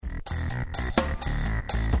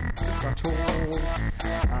at all.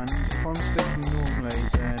 And if I'm speaking normally,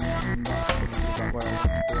 then that's probably about where I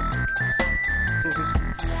want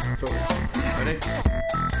to be. Ready?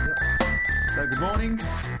 Yep. So good morning,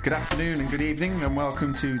 good afternoon and good evening, and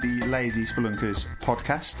welcome to the Lazy Spelunkers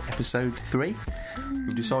podcast, episode 3.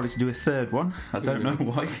 We've decided to do a third one. I don't know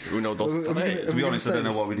why. To be honest, I don't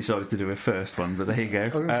know why we decided to do a first one, but there you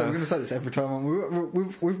go. We're going to say this every time.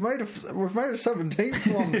 We've made a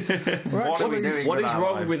 17th one. What are we doing? What with is our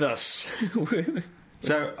wrong lives? with us?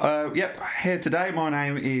 So, here today, my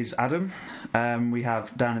name is Adam. We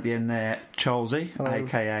have down at the end there Charlesy,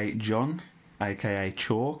 a.k.a. John, a.k.a.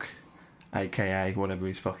 Chalk, a.k.a. whatever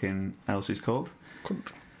his fucking else is called.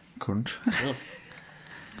 Cunt. Oh.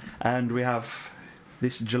 And we have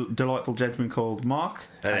this delightful gentleman called Mark,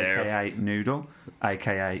 a.k.a. Noodle,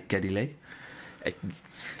 a.k.a. Geddy Lee.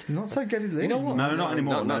 He's not so Geddy Lee. You know what? No, not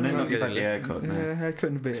anymore. No, Not Geddy you've had Lee. your haircut. No. Yeah, haircut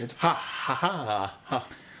and beard. Ha ha ha ha ha.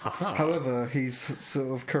 However, he's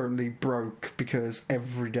sort of currently broke because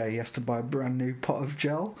every day he has to buy a brand new pot of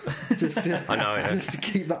gel just to, I know. just to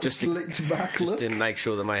keep that slicked back Just look. to make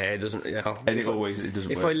sure that my hair doesn't. You know, And it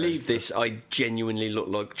doesn't if work. I leave this, I genuinely look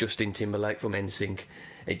like Justin Timberlake from NSYNC.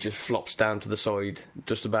 It just flops down to the side,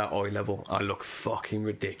 just about eye level. I look fucking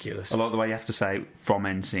ridiculous. I like the way you have to say from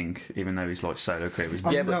NSYNC, even though he's like solo career.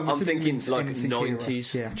 Yeah, but No, I'm thinking it's like NSYNC era.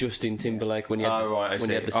 90s Yeah. Justin Timberlake when he had, Oh right, I when see.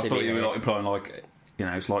 he had the I thought silly you were hair. like implying like, you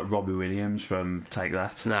know, it's like Robbie Williams from Take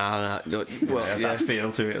That. Nah, well, yeah. That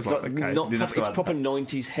feel to it. It's like, okay, Not didn't have to it's add proper that.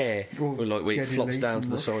 90s hair, Or where like where it Geddy flops Lee down to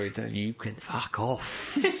from the side. You can fuck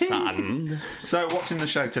off, son. So what's in the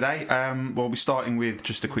show today? We'll be starting with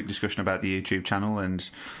just a quick discussion about the YouTube channel and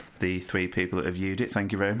the 3 people that have viewed it.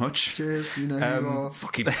 Thank you very much. Cheers, you know who you are.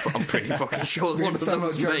 I'm pretty fucking sure We one can of say them like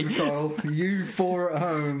was Jeremy me. Kyle. You 4 at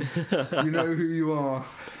home. You know who you are.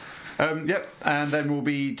 Yep, and then we'll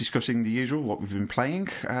be discussing the usual, what we've been playing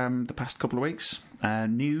the past couple of weeks,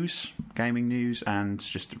 news, gaming news, and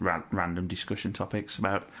just random discussion topics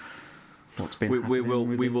about what's been happening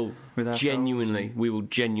We will with ourselves.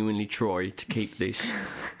 genuinely try to keep this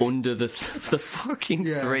under the fucking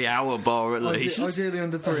Yeah. 3-hour bar at least. Ideally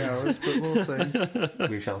under 3 hours, but we'll see.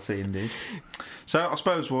 We shall see indeed. So I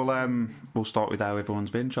suppose we'll start with how everyone's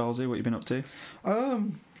been. Charlesy, what you been up to?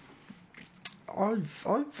 I've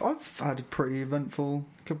had a pretty eventful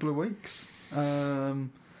couple of weeks. I'm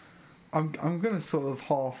going to sort of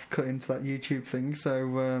half cut into that YouTube thing.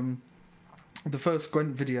 So the first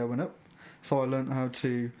Gwent video went up, so I learnt how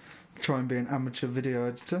to try and be an amateur video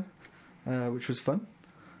editor, which was fun.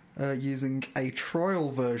 Using a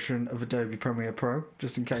trial version of Adobe Premiere Pro,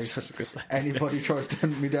 just in case anybody tries to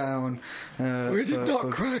hunt me down. We did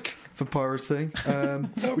not crack. For piracy,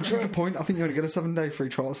 which is a good point. I think you only get a 7-day free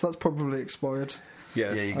trial, so that's probably expired. Yeah,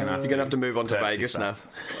 Yeah, you're you're gonna have to move on to purchase Vegas now.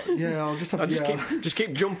 that. Yeah, I'll just have to. Just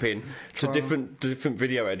keep jumping to different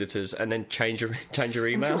video editors and then change your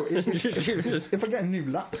email. Sure, if I get a new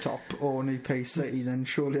laptop or a new PC, then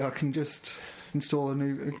surely I can just install a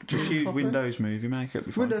new. Just use copy. Windows Movie Maker. It'll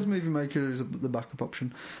be fine. Windows Movie Maker is the backup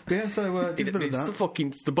option. But yeah, so did a bit of that.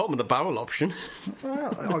 It's the bottom of the barrel option.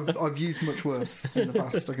 Well, I've used much worse in the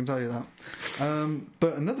past, I can tell you that.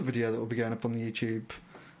 But another video that will be going up on the YouTube,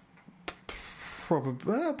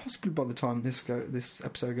 possibly by the time this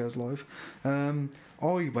episode goes live,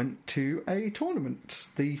 I went to a tournament,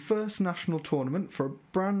 the first national tournament for a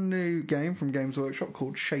brand new game from Games Workshop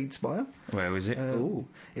called Shadespire. Where was it?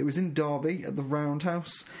 It was in Derby at the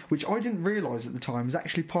Roundhouse, which I didn't realise at the time was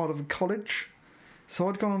actually part of a college. So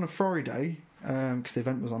I'd gone on a Friday, because the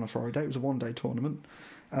event was on a Friday, it was a 1-day tournament,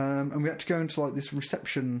 and we had to go into like this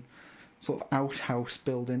reception sort of outhouse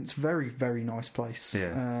building. It's a very, very nice place.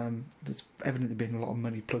 Yeah. There's evidently been a lot of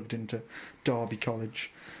money plugged into Derby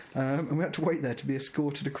College. And we had to wait there to be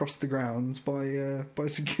escorted across the grounds by a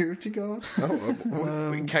security guard.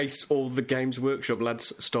 In case all the Games Workshop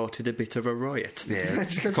lads started a bit of a riot. Yeah,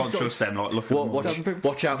 Just go can't stop- trust them. Like, look at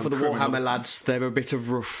Watch out for the Criminals. Warhammer lads. They're a bit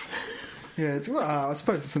of rough. Yeah, I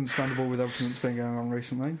suppose it's understandable with everything that's been going on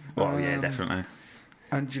recently. Well, yeah, definitely.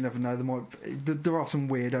 And you never know, there are some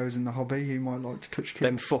weirdos in the hobby who might like to touch kids.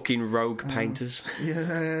 Them fucking rogue painters.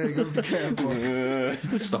 Yeah, you got to be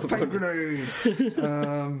careful. Stop Paint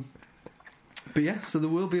grenade. But yeah, so there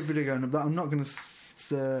will be a video going up that I'm not going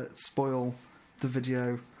to spoil the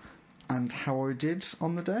video and how I did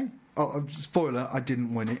on the day. Oh, spoiler, I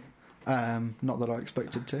didn't win it. Not that I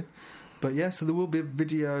expected to. But yeah, so there will be a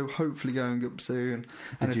video hopefully going up soon.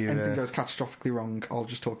 And if anything goes catastrophically wrong, I'll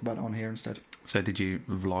just talk about it on here instead. So did you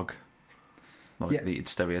vlog? Like Yeah. the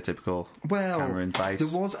stereotypical Well, camera in face? there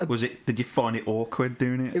was Did you find it awkward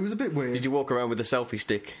doing it? It was a bit weird. Did you walk around with a selfie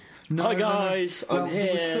stick? Hi guys, Well, I'm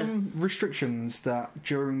there were here. some restrictions that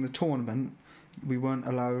during the tournament we weren't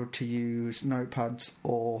allowed to use notepads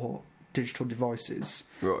or digital devices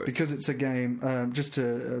Right. because it's a game. I've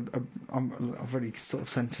already sort of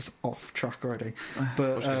sent us off track already,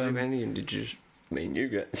 but Did you just mean you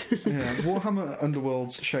get? yeah, Warhammer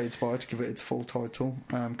Underworld's Shadespire, to give it its full title,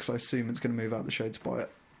 because I assume it's going to move out the Shadespire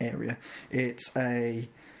area. It's a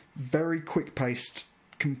very quick-paced,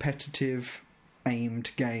 competitive, aimed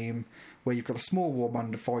game where you've got a small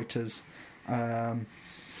warband of fighters.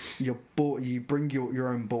 You bring your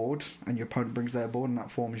own board, and your opponent brings their board, and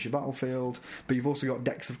that forms your battlefield. But you've also got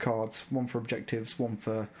decks of cards, one for objectives, one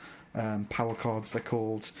for power cards, they're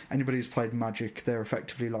called. Anybody who's played Magic, they're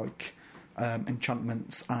effectively like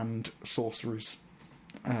enchantments and sorceries,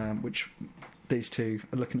 which these two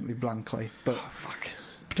are looking at me blankly. But Fuck.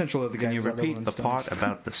 potential other Can you games that they'll repeat the understand. part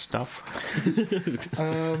about the stuff?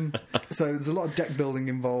 So there's a lot of deck building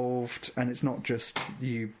involved, and it's not just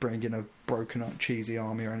you bring in a broken up cheesy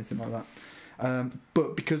army or anything like that.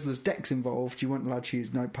 But because there's decks involved, you weren't allowed to use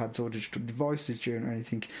notepads or digital devices during or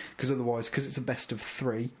anything, because otherwise, because it's a best of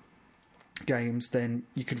 3 games, then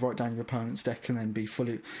you could write down your opponent's deck and then be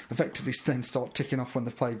fully effectively then start ticking off when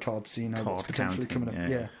they've played cards, so you know what's Card potentially counting,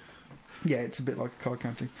 coming up. Yeah, it's a bit like a card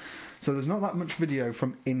counting. So there's not that much video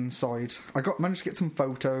from inside. I managed to get some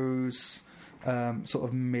photos, sort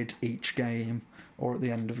of mid each game or at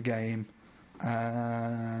the end of a game.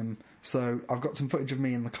 So I've got some footage of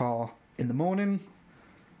me in the car in the morning,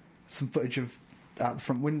 some footage of out the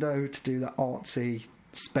front window to do that artsy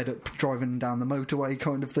sped up driving down the motorway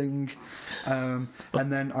kind of thing, and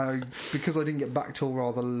then because I didn't get back till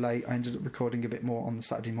rather late, I ended up recording a bit more on the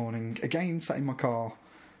Saturday morning. Again, sat in my car,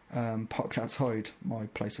 parked outside my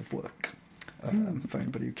place of work, for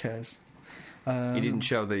anybody who cares. You didn't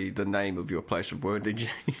show the name of your place of work, did you?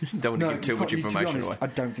 Don't want to give too much to be information honest, away. I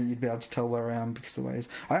don't think you'd be able to tell where I am because of the way it is.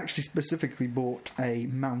 I actually specifically bought a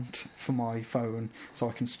mount for my phone so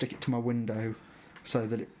I can stick it to my window so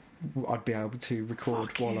that I'd be able to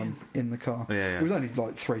record while I'm in the car. Yeah. It was only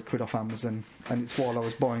like £3 off Amazon, and it's while I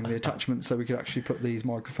was buying the attachment so we could actually put these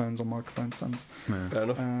microphones on microphone stands. Yeah. Fair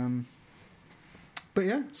enough. But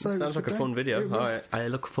yeah, so Sounds like a fun video. I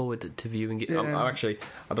look forward to viewing it. Yeah. I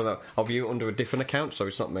don't know. I'll view it under a different account, so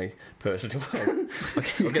it's not me personally.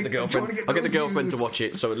 I'll get the girlfriend. I'll get the girlfriend to watch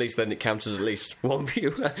it, so at least then it counts as at least one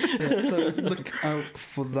view. Yeah, so look out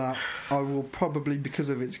for that. I will probably, because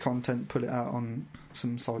of its content, put it out on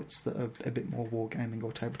some sites that are a bit more wargaming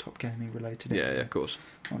or tabletop gaming related. Yeah, of course.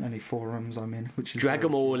 On any forums I'm in, which is Drag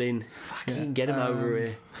them all in. Fucking get them over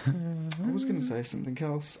here. I was going to say something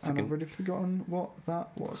else, and I've already forgotten what that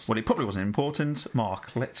was. Well, it probably wasn't important.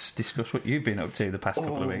 Mark, let's discuss what you've been up to the past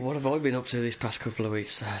couple of weeks. What have I been up to this past couple of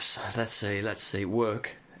weeks? Let's see.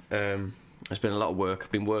 Work. There's been a lot of work.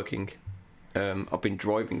 I've been working. I've been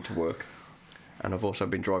driving to work, and I've also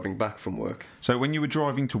been driving back from work. So when you were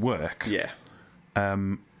driving to work, Yeah.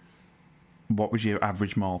 What was your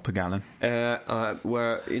average mile per gallon?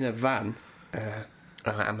 We're in a van.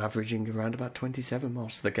 I'm averaging around about 27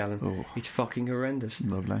 miles to the gallon. Oh. It's fucking horrendous.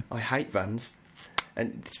 Lovely. I hate vans,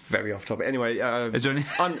 and it's very off topic. Anyway, Is there any?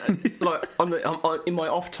 in my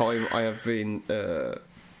off time, I have been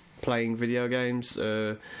playing video games.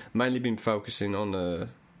 Mainly been focusing on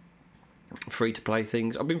free to play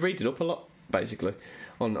things. I've been reading up a lot, basically,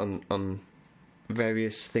 on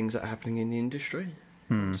various things that are happening in the industry,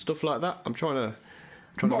 stuff like that. I'm trying to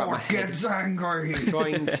wrap my head. Gets angry.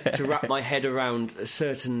 Trying to wrap my head around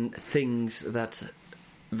certain things that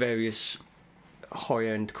various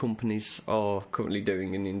high-end companies are currently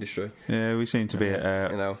doing in the industry. Yeah, we seem to be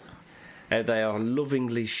at... They are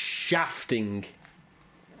lovingly shafting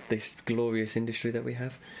this glorious industry that we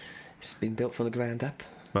have. It's been built from the ground up.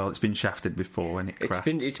 Well, it's been shafted before when it crashed.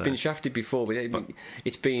 It's been shafted before, but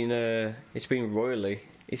it's been royally.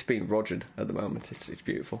 It's been rogered at the moment. It's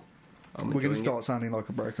beautiful. We're going to start sounding like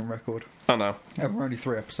a broken record. I know. And we're only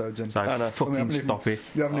 3 episodes in. So I know. fucking stop it.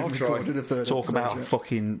 We haven't I'll even try. recorded a third Talk episode about yet.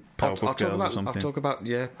 fucking Powerpuff Girls or something. I'll talk about,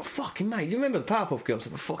 yeah. Oh, fucking mate, you remember the Powerpuff Girls?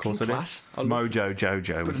 They were fucking Of course I class. did. Mojo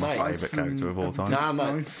Jojo was my Mate, favourite character of all time. Nah,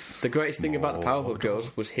 mate. Nice. The greatest thing about the Powerpuff Lord.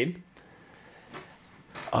 Girls was him.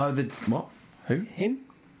 Oh, the... What? Who? Him?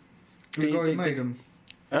 The guy who made them.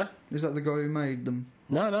 Huh? Is that the guy who made them?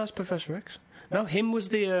 No, that's Professor X. No, him was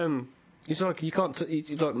the he's like you can't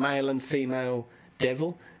he's like male and female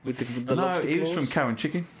devil with the No, lobster he was claws. from Cow and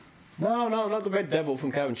Chicken. No, not the Red Devil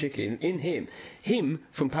from Cow and Chicken. In him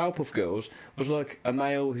from Powerpuff Girls was like a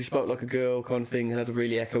male who spoke like a girl kind of thing and had a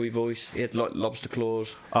really echoey voice. He had like lobster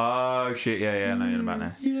claws. Oh, shit, yeah, I know you're about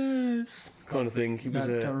now. Yes, kind of thing. He was I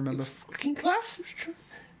don't remember. fucking class. It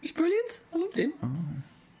was brilliant. I loved him.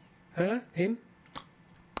 Her? Him?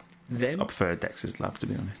 Them? I prefer Dexter's Lab, to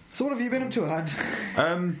be honest. So what have you been up to, Ad?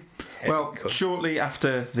 Well, shortly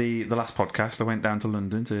after the last podcast, I went down to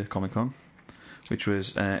London to Comic Con, which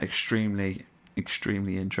was extremely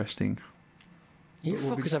interesting. You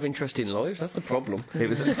fuckers have interesting lives, that's the problem. It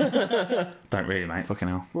was. Don't really, mate. Fucking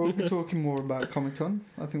hell. Well, we'll be talking more about Comic Con.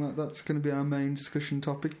 I think that's going to be our main discussion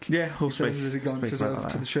topic. Yeah, we'll So speak. as it glances about over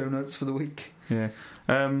that to the show notes for the week. Yeah.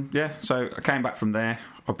 So I came back from there.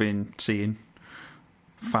 I've been seeing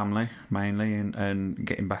family mainly and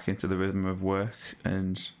getting back into the rhythm of work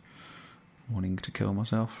and wanting to kill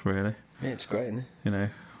myself, really. Yeah, it's great, isn't it? You know,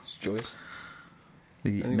 It's joyous.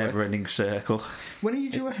 the Anyway. never-ending circle. When are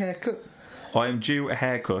you due a haircut? I am due a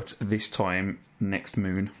haircut this time next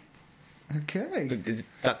moon. Okay. Is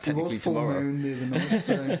that It technically was full tomorrow? moon the other night,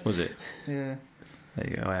 so Was it? yeah. There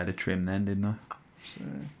you go. I had a trim then, didn't I? So,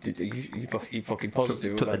 You fucking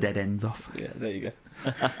positive Took the about dead ends off. Yeah, there you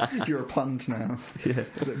go. you're a plant now. Yeah.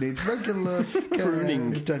 That needs regular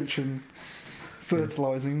Pruning. attention,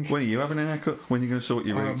 fertilising. When are you having a haircut? When are you going to sort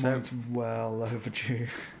your roots out? Mine's well overdue.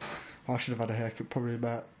 I should have had a haircut probably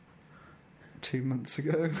about 2 months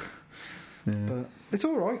ago. Yeah. But it's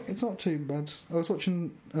all right. It's not too bad. I was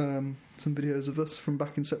watching some videos of us from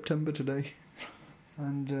back in September today,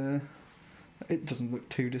 and it doesn't look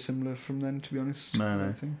too dissimilar from then, to be honest. No, I no.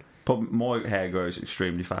 don't think. My hair grows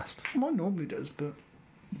extremely fast. Mine normally does, but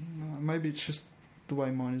maybe it's just the way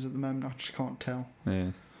mine is at the moment. I just can't tell.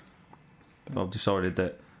 Yeah. I've decided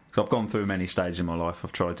that because I've gone through many stages in my life.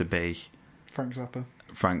 I've tried to be Frank Zappa.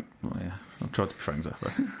 Frank. Well, yeah, I've tried to be Frank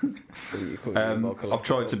Zappa. You could be Michael I've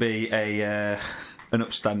tried Locke. to be an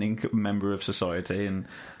upstanding member of society and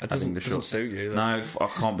That having doesn't suit you. No, I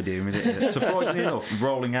can't be doing with it. Surprisingly enough,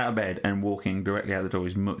 rolling out of bed and walking directly out the door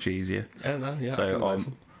is much easier. Yeah, no, yeah. I can So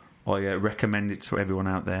imagine. I recommend it to everyone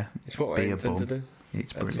out there. It's what be I a intend to bum. do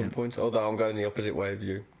It's at some brilliant. point. Although I'm going the opposite way of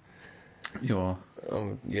you. You are.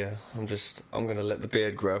 I'm going to let the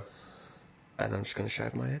beard grow, and I'm just going to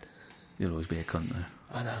shave my head. You'll always be a cunt though.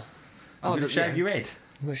 I know. You're going to shave your head?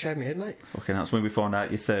 I'm going to shave my head, mate. Okay, that's when we find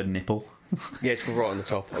out your third nipple. Yeah, it's right on the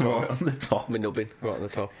top. Right on the top. My nubbin, right on the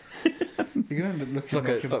top. You're going to end up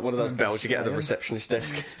looking It's like one of those bells you get at the Slayer. receptionist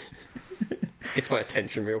desk. Gets my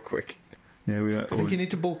attention real quick. Yeah, we are. I think you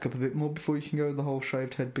need to bulk up a bit more before you can go with the whole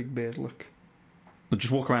shaved head, big beard look. We'll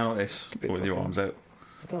just walk around like this Bit with your fucking- arms out.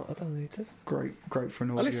 I don't need to. Great for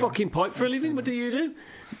an I audio. live fucking pipe for a living. What do? You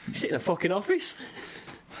sit in a fucking office.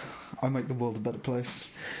 I make the world a better place.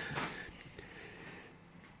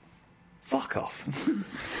 Fuck off.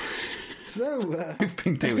 So, We've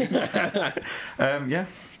been doing. Yeah.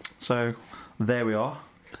 So there we are.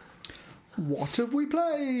 what have we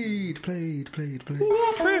played?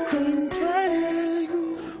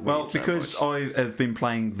 Well, So because I have been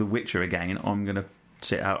playing The Witcher again, I'm going to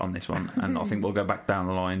sit out on this one, and I think we'll go back down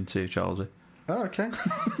the line to Charlesy. Oh, okay.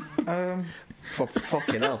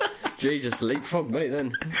 Fucking hell. Jesus, leapfrog me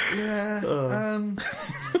then. Yeah.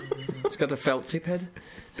 It's got a felt tip head.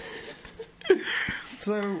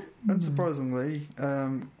 So, unsurprisingly,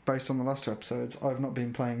 based on the last two episodes, I've not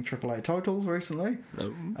been playing AAA titles recently.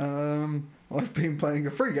 No. I've been playing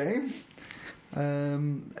a free game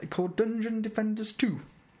called Dungeon Defenders 2.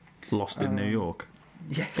 Lost in New York.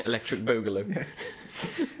 Yes. Electric Boogaloo. Yes.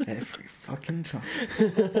 Every fucking time.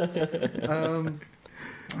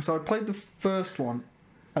 So I played the first one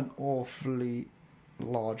an awfully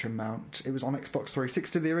large amount. It was on Xbox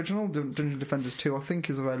 360, the original. Dungeon Defenders 2, I think,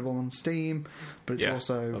 is available on Steam, but it's Yeah,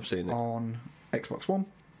 also I've seen it. on Xbox One.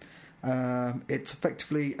 It's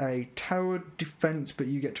effectively a tower defense, but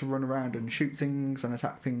you get to run around and shoot things and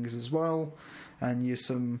attack things as well. And you're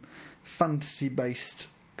some fantasy-based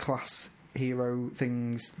class hero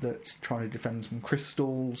things that's trying to defend some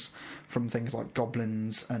crystals from things like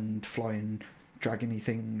goblins and flying dragony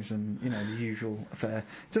things and, you know, the usual affair.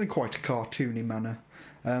 It's in quite a cartoony manner.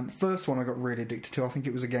 First one I got really addicted to. I think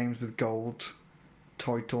it was a Games with Gold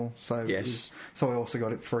title, so Yes. so I also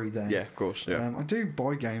got it free then. Yeah, of course. Yeah. I do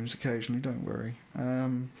buy games occasionally, don't worry.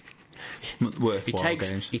 Worthwhile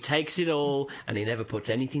games. He takes it all and he never puts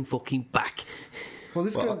anything fucking back. Well,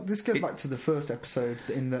 this Well, goes back to the first episode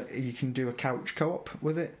in that you can do a couch co-op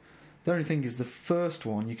with it. The only thing is the first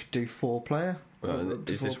one you could do 4-player.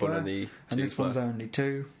 Is this one only and this two-player? one's only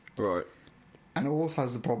 2. Right. And it also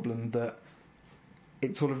has the problem that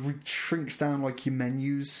it sort of shrinks down like your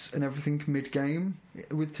menus and everything mid-game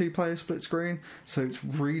with 2-player split screen. So it's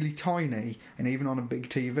really tiny, and even on a big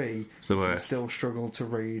TV, It's the you can worst. still struggle to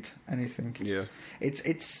read anything. Yeah.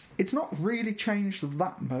 It's not really changed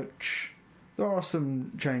that much there are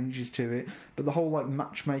some changes to it, but the whole like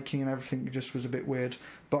matchmaking and everything just was a bit weird.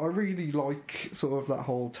 But I really like sort of that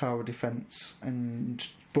whole tower defense,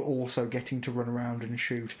 but also getting to run around and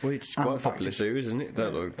shoot. Well, it's And quite the fact popular it's- too, isn't it?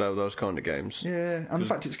 Those kind of games. Yeah, and the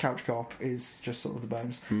fact it's couch co-op is just sort of the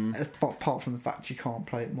bonus. Apart from the fact you can't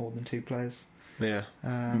play it more than 2 players. Yeah.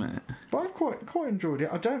 But I've quite enjoyed it.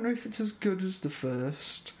 I don't know if it's as good as the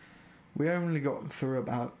first. We only got through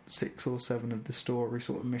about 6 or 7 of the story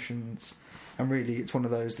sort of missions, and really it's one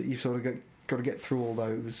of those that you've sort of got to get through all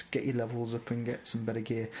those, get your levels up and get some better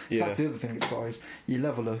gear. Yeah. That's the other thing it's got is you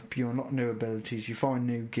level up, you unlock new abilities, you find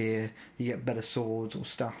new gear, you get better swords or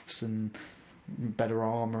staffs and better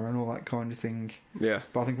armour and all that kind of thing. Yeah.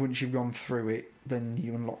 But I think once you've gone through it, then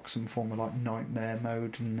you unlock some form of like nightmare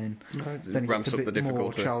mode, and then It it ramps gets a up the bit more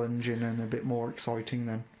difficulty. challenging and a bit more exciting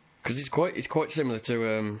then. Because it's quite similar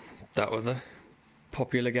to that other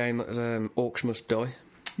popular game, Orcs Must Die,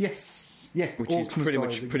 Yes, yeah, which Orcs is Must pretty Die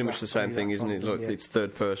much is the same exactly thing, that isn't kind it? of Like thing, it's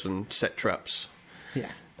third person, set traps, yeah.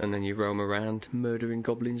 and then you roam around murdering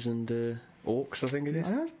goblins and orcs. I think it is.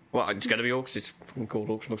 Yeah. Well, it's going to be orcs. It's fucking called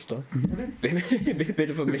Orcs Must Die. Be a bit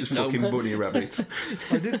of a Just fucking misnomer. bunny rabbits.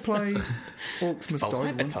 I did play Orcs Must False Die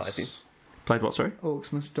advertising. once. Played what, sorry?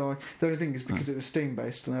 Orcs Must Die. The only thing is because it was Steam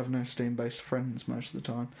based, and I have no Steam based friends most of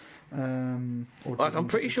the time. Or I'm didn't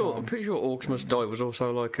pretty at the sure. time. I'm pretty sure Orcs Must Die was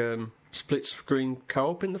also like split screen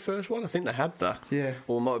co-op in the first one. I think they had that. Yeah,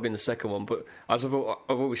 Or it might have been the second one, but as I've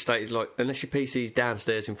always stated, like unless your PC's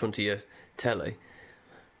downstairs in front of your telly,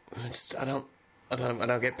 I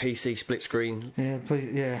don't get PC split screen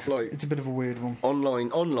yeah, Like- it's a bit of a weird one.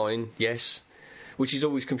 online. Yes, which is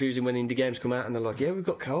always confusing when indie games come out and they're like, yeah, we've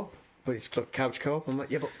got co-op, but it's like couch co-op. I'm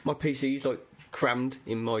like, yeah, but my PC's like crammed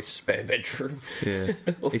in my spare bedroom Yeah.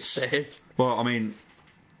 upstairs. Well, I mean,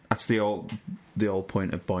 that's the old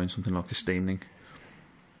point of buying something like a Steam Link.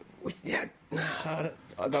 Yeah,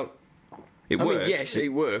 I don't. It I works. mean, yes, it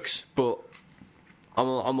works, but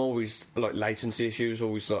I'm always like latency issues.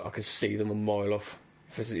 Always like I can see them a mile off.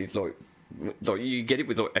 It's like you get it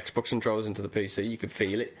with like Xbox controllers into the PC, you can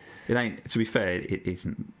feel it. It ain't. To be fair, it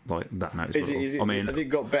isn't like that noticeable. I mean, has it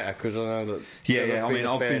got better? Because I know that. yeah. there have I mean,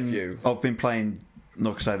 a fair few I've been playing,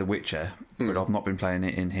 like I say, The Witcher, but I've not been playing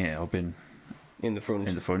it in here. I've been in the front.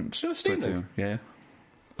 in the front. Still Steam split Link? through, yeah.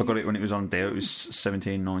 I got it when it was on deal. It was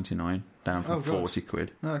 £17.99, down from Oh, God. £40.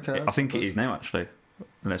 Okay, I that's think not it good. is now actually.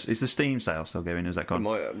 Unless it's the Steam sale still going. Is that It gone?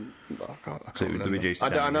 might, I can't So they remember. reduced it I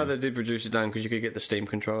down, know yeah. they did reduce it down because you could get the Steam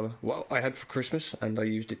controller. Well, I had for Christmas and I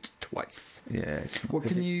used it twice. Yeah. It's not. What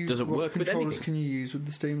 'Cause can it you? doesn't what work with controllers anything. can you use with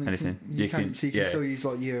the Steam Link? Anything. You You can, can- so you can yeah. still use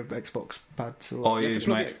like your Xbox pad. To, I like, have to use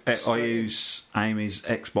plug mate, it I straight in. use Amy's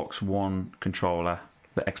Xbox One controller,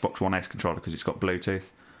 the Xbox One S controller, because it's got Bluetooth,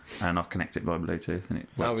 and I connect it by Bluetooth, and it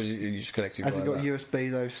How works. was you just connected? has it by got that?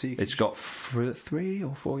 USB though? So you can It's got 3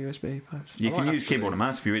 or 4 USB ports. You I can might use actually- keyboard and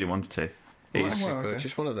mouse if you really wanted to. Well, It's, well, okay.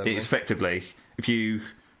 purchase one of them. it's effectively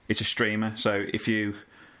it's a streamer. So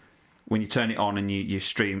when you turn it on and you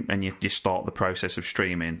stream and you start the process of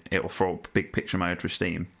streaming, it'll throw up big picture mode for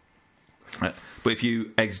Steam. But if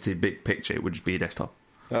you exited big picture, it would just be a desktop.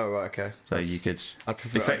 Oh right, okay. So you could I'd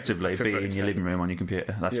prefer, effectively I'd prefer be in it your to- living room on your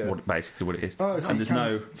computer. That's Yeah. basically what it is. Oh, so and you there's can,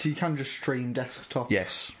 no so you can just stream desktop.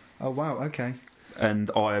 yes, Oh wow. Okay. and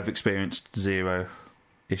I have experienced 0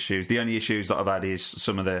 issues. The only issues that I've had is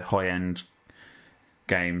some of the high end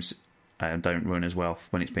games don't run as well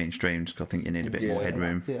when it's being streamed. 'Cause I think you need a bit more Yeah.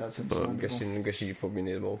 headroom. Yeah, that's I'm understandable. guessing you probably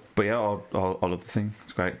need them all. But yeah, I love the thing.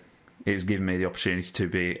 It's great. It's given me the opportunity to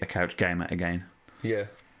be a couch gamer again. Yeah,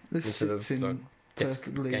 This instead fits of in like desk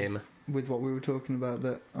perfectly gamer. with what we were talking about.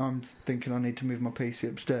 That I'm thinking I need to move my PC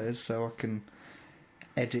upstairs so I can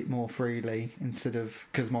edit more freely instead of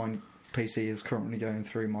because my PC is currently going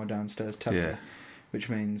through my downstairs telly. Yeah. Which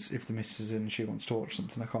means if the missus is in and she wants to watch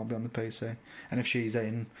something, I can't be on the PC. And if she's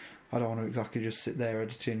in, I don't want to exactly just sit there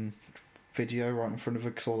editing video right in front of her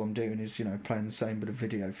because all I'm doing is, playing the same bit of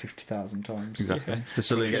video 50,000 times. Exactly. Yeah. The She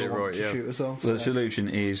solution. Get it wants right, to yeah. shoot herself. The solution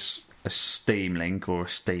is a Steam Link or a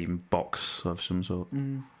Steam box of some sort.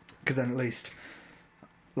 Because then at least,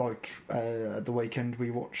 like at the weekend,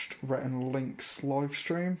 we watched Rhett and Link's live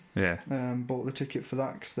stream. Yeah. Bought the ticket for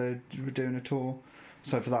that because they were doing a tour.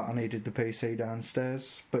 So for that, I needed the PC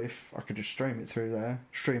downstairs. But if I could just stream it through there,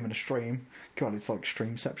 stream and a stream, God, it's like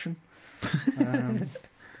Streamception.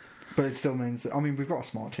 But it still means that, we've got a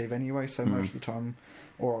smart TV anyway, so most of the time,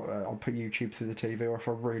 or I'll put YouTube through the TV, or if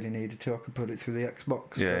I really needed to, I could put it through the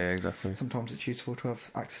Xbox. Yeah, But exactly. sometimes it's useful to have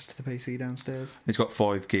access to the PC downstairs. It's got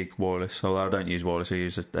 5 gig wireless, although I don't use wireless, I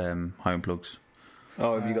use home plugs.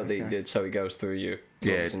 Oh, have you got okay. so it goes through you?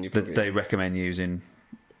 Yeah, and you they, plug it they in. recommend using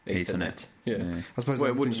Ethernet. Yeah. I suppose Well,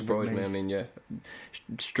 it wouldn't everything surprise would me. I mean, yeah,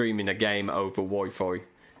 streaming a game over Wi-Fi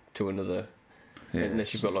to another,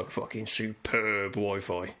 unless you've got like fucking superb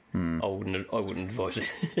Wi-Fi, I wouldn't advise it.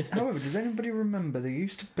 However, does anybody remember there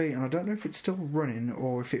used to be, and I don't know if it's still running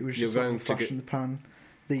or if it was just like a flash in the pan,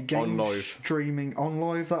 the game streaming on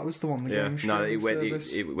live. That was the one. The game streaming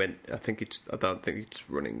service. It went. I don't think it's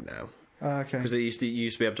running now. Okay. Because you used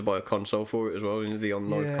to be able to buy a console for it as well, the on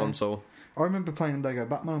live console. I remember playing Lego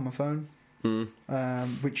Batman on my phone,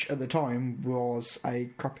 which at the time was a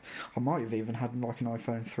crap. I might have even had like an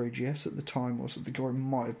iPhone 3GS at the time, or something, or it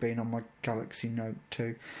might have been on my Galaxy Note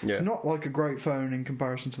 2. Yeah. It's not like a great phone in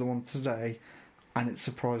comparison to the one today, and it's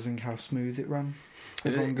surprising how smooth it ran.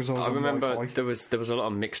 As long as I was on remember Wi-Fi. there was a lot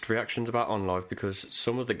of mixed reactions about OnLive because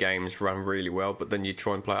some of the games ran really well, but then you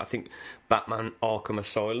try and play. I think Batman Arkham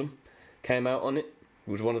Asylum came out on it.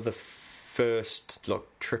 It was one of the first like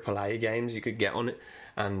AAA games you could get on it,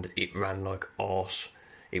 and it ran like arse.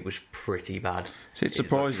 It was pretty bad. So it's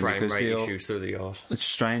surprising like because frame rate issues through the arse. It's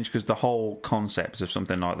strange because the whole concept of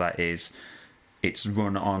something like that is it's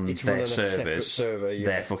run on their servers,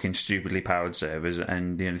 their fucking stupidly powered servers,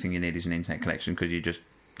 and the only thing you need is an internet connection because you're just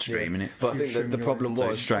streaming it. But I think the problem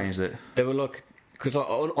was it's strange that they were like. Because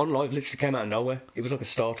OnLive literally came out of nowhere. It was like a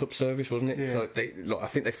start-up service, wasn't it? Yeah. So I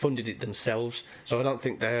think they funded it themselves. So I don't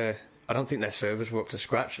think their servers were up to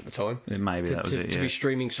scratch at the time. Maybe that was it. To be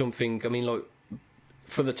streaming something, I mean, like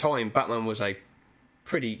for the time, Batman was a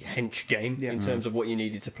pretty hench game in terms of what you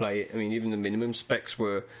needed to play it. I mean, even the minimum specs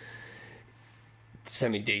were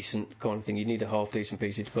semi-decent kind of thing. You need a half-decent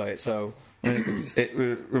PC to play it. So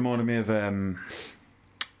it reminded me of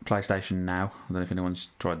PlayStation Now. I don't know if anyone's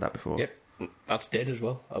tried that before. Yep. That's dead as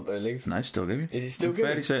well, I believe. No, it's still going. Is it still I'm going?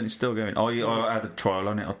 fairly certain it's still going. I had a trial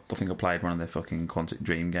on it. I think I played one of their fucking Quantic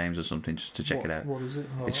Dream games or something just to check it out. What is it?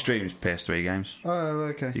 It streams PS3 games. Oh,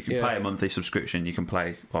 okay. You can pay a monthly subscription. You can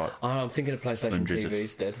play like. I'm thinking of PlayStation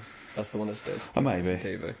TV's dead. That's the one that's dead. Oh, maybe.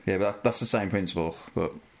 TV. Yeah, but that's the same principle.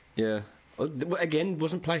 But yeah, again,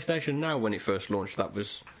 wasn't PlayStation Now when it first launched? That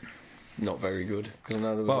was not very good because I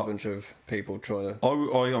know there was a bunch of people trying to.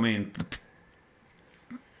 I mean.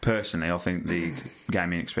 Personally, I think the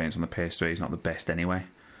gaming experience on the PS3 is not the best anyway.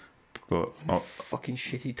 But fucking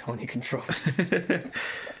shitty tiny controllers,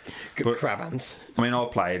 crab hands. I mean, I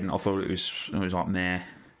played and I thought it was like meh.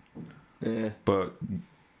 Yeah. But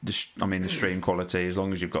the stream quality, as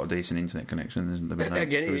long as you've got a decent internet connection, there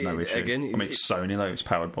was no issue. Again, it's Sony though; it's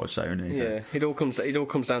powered by Sony. Yeah, so. It all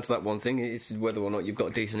comes down to that one thing: it's whether or not you've got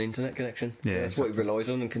a decent internet connection. Yeah, that's what it relies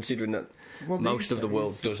on, and considering that most of the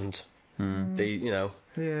world doesn't.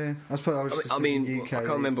 Yeah, I suppose I mean, UK. I can't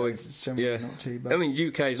remember. Not too bad. I mean,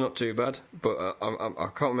 UK is not too bad, but I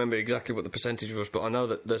can't remember exactly what the percentage was. But I know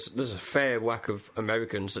that there's a fair whack of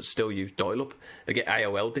Americans that still use dial-up. They get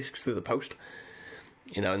AOL discs through the post,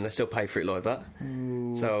 and they still pay for it like that.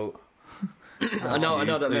 Ooh. So I know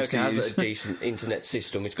that America has a decent internet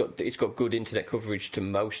system. It's got good internet coverage to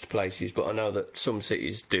most places, but I know that some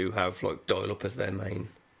cities do have like dial-up as their main.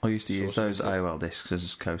 I used to use those AOL discs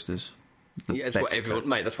as coasters. Yeah, that's what everyone,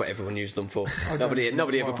 mate. That's what everyone used them for. Nobody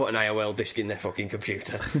ever put an AOL disc in their fucking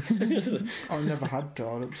computer. I've never had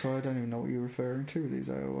dial-up, so I don't even know what you're referring to with these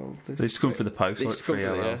AOL discs. They just come for the post, like free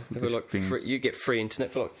AOL. They were like free, you get free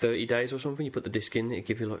internet for like 30 days or something. You put the disc in, it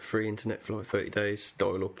give you like free internet for like 30 days.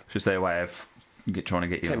 Dial-up. It's just their way of trying to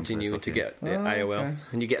get you tempting you to get the AOL, okay.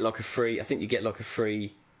 And you get like a free. I think you get like a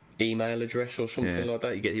free email address or something like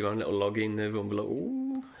that. You get your own little login. Everyone will be like,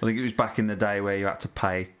 ooh. I think it was back in the day where you had to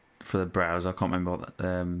pay for the browser. I can't remember what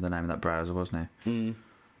the name of that browser was now.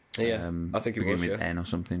 Yeah, I think it was with N or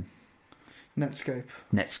something. Netscape,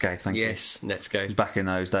 thank you. Yes, Netscape. It was back in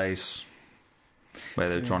those days where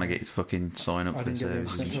they were trying to get you to fucking sign up for the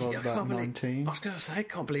service. I was about 19. I was going to say, I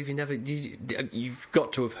can't believe you've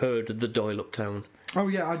got to have heard of the dial-up town. Oh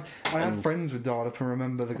yeah, I had friends with dial-up and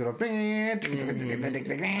remember the good old. Brilliant.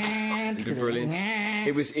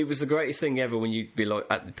 It was the greatest thing ever when you'd be like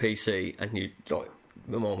at the PC and you'd like.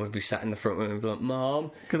 My mum would be sat in the front room and be like, "Mum,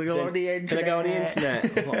 can I go on the internet? Can I go on the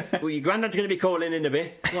internet? Well, your granddad's going to be calling in a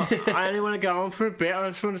bit. Well, I only want to go on for a bit. I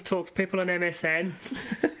just want to talk to people on MSN."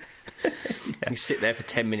 You sit there for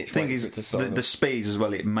 10 minutes. Thing is, the speeds as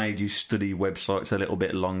well. It made you study websites a little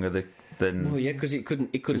bit longer than. Oh yeah, because it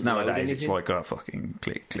couldn't. Nowadays, it's like fucking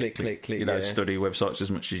click. You know, study websites as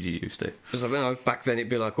much as you used to. Because back then it'd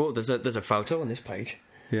be like, "Oh, there's a photo on this page."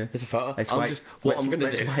 Yeah. There's a photo. Let's I'm wait. just, what I'm going to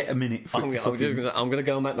do. Wait a minute. For I'm going to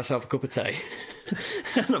go and make myself a cup of tea,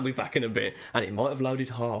 and I'll be back in a bit. And it might have loaded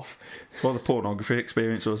half. Well, the pornography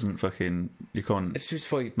experience wasn't fucking. You can't. It's just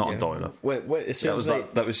for not on dial-up. As soon as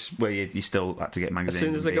that was where you still had to get magazines. As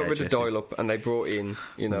soon as they got rid of VHSs. dial-up and they brought in,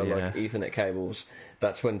 like Ethernet cables,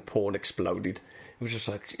 that's when porn exploded. It was just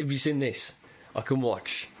like, have you seen this? I can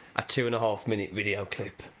watch a 2.5 minute video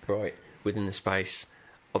clip, right, within the space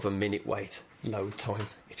of a minute wait load time.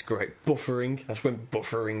 It's great. Buffering. That's when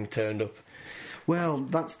buffering turned up. Well,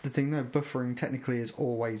 that's the thing though. Buffering technically is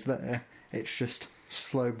always there. It's just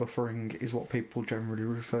slow buffering is what people generally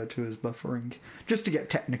refer to as buffering. Just to get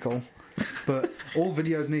technical. But all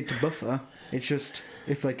videos need to buffer. It's just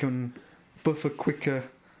if they can buffer quicker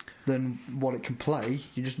than what it can play,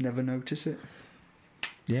 you just never notice it.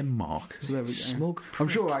 Yeah, Mark. So there we go. Smug. I'm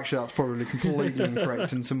sure actually that's probably completely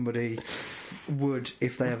incorrect, and somebody would,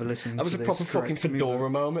 if they ever listened That was to a this, proper fucking correct me, fedora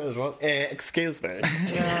moment as well. Excuse me.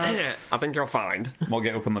 Yes. I think you're fine. Might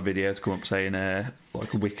get up on the video to come up saying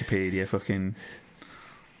like a Wikipedia fucking.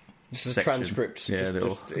 Just a section. transcript. Yeah,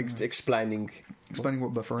 just explaining. explaining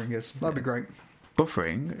what buffering is. That'd be great.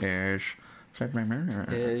 Buffering is.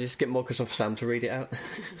 Just get Microsoft Sam to read it out.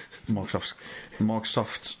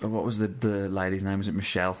 Microsoft. What was the lady's name? Was it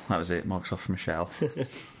Michelle? That was it. Microsoft Michelle. I think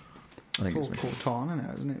It's all it's Michelle. Cortana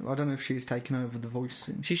now, isn't it? I don't know if she's taken over the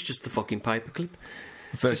voicing. She's just the fucking paperclip.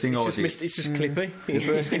 The first thing I did. It's just clippy. The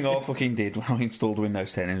first thing I fucking did when I installed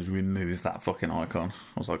Windows 10 was remove that fucking icon.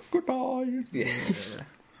 I was like, goodbye. Yeah.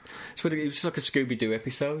 It was like a Scooby-Doo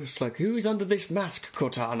episode. It's like, who is under this mask,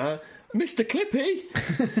 Cortana? Mr. Clippy!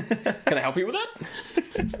 Can I help you with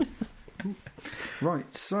that?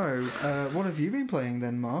 Right, so what have you been playing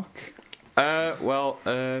then, Mark? For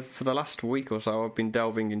the last week or so, I've been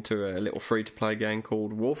delving into a little free-to-play game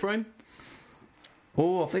called Warframe.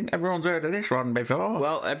 Oh, I think everyone's heard of this one before.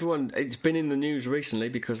 Well, it's been in the news recently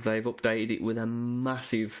because they've updated it with a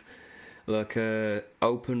massive,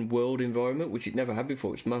 open world environment, which it never had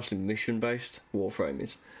before. It's mostly mission-based, Warframe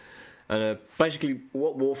is. And basically,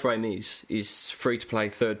 what Warframe is free-to-play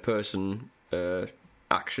third-person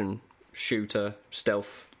action shooter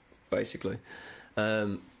stealth, basically.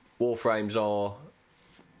 Warframes are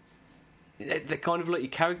they're kind of like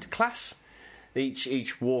your character class. Each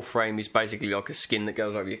Warframe is basically like a skin that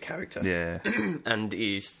goes over your character. Yeah. And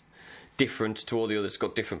is different to all the others. It's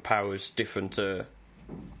got different powers, different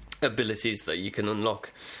abilities that you can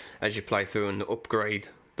unlock as you play through and upgrade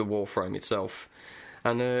the Warframe itself.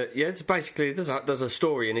 And it's basically there's a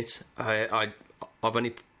story in it. I've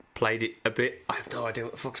only played it a bit. I have no idea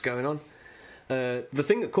what the fuck's going on. The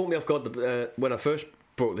thing that caught me off guard when I first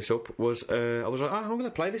brought this up was I was like, I'm going to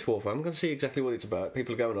play this Warframe. I'm going to see exactly what it's about.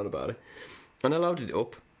 People are going on about it, and I loaded it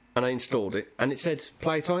up and I installed it, and it said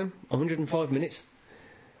playtime 105 minutes.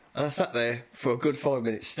 And I sat there for a good 5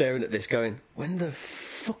 minutes staring at this, going, when the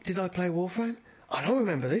fuck did I play Warframe? I don't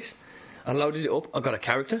remember this. I loaded it up. I got a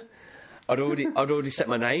character. I'd already set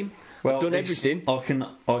my name. Well, I've done everything. I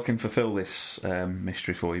can fulfil this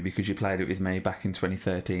mystery for you because you played it with me back in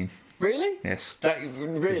 2013. Really? Yes.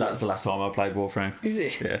 Really? That's the last time I played Warframe. Is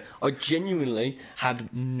it? Yeah. I genuinely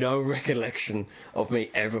had no recollection of me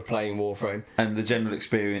ever playing Warframe. And the general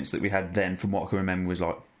experience that we had then, from what I can remember, was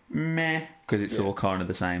like meh, because it's all kind of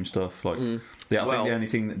the same stuff. Like, I think the only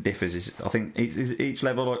thing that differs is I think is each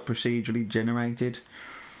level like procedurally generated.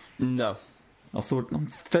 No. I'm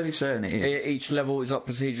fairly certain it is. Each level is not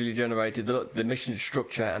procedurally generated. The mission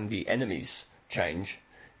structure and the enemies change,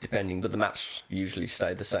 depending, but the maps usually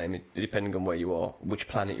stay the same, depending on where you are, which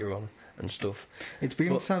planet you're on, and stuff. It's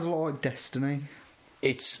beginning to sound a lot like Destiny.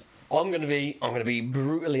 I'm going to be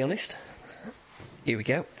brutally honest. Here we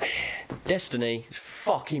go. Destiny is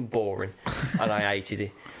fucking boring, and I hated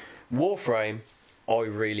it. Warframe, I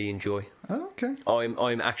really enjoy. Oh, okay.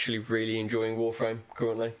 I'm actually really enjoying Warframe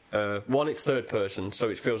currently. One, it's third person, so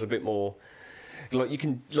it feels a bit more like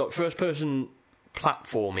first person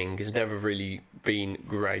platforming has never really been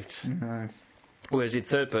great. No. Whereas in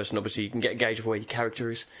third person, obviously, you can get a gauge of where your character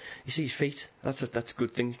is. You see his feet. That's a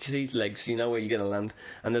good thing. You can see his legs. You know where you're going to land.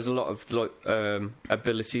 And there's a lot of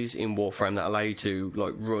abilities in Warframe that allow you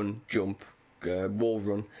to run, jump, wall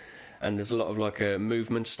run. And there's a lot of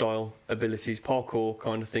movement style abilities, parkour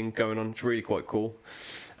kind of thing going on. It's really quite cool.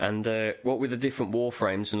 And what with the different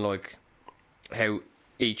Warframes and how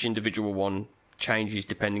each individual one changes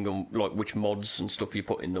depending on which mods and stuff you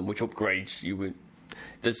put in them, which upgrades you would.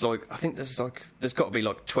 There's got to be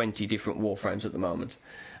 20 different Warframes at the moment,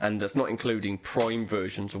 and that's not including prime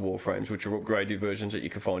versions of Warframes, which are upgraded versions that you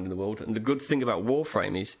can find in the world. And the good thing about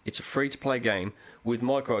Warframe is it's a free-to-play game with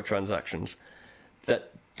microtransactions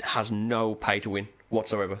that has no pay to win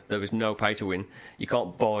whatsoever. There is no pay to win. You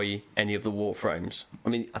can't buy any of the Warframes. I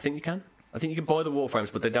mean, I think you can. I think you can buy the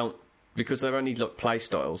Warframes, but they don't, because they're only like play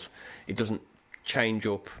styles. It doesn't change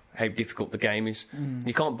up how difficult the game is.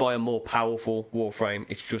 You can't buy a more powerful Warframe.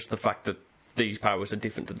 It's just the fact that these powers are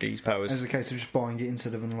different to these powers. As a case of just buying it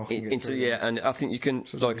instead of unlocking it. Yeah, and I think you can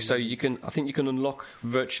I think you can unlock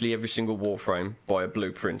virtually every single Warframe by a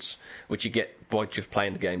blueprints, which you get by just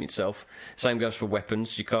playing the game itself. Same goes for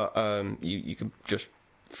weapons. You can't you can just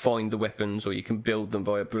find the weapons, or you can build them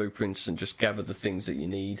via blueprints and just gather the things that you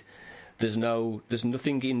need. There's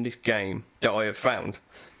nothing in this game that I have found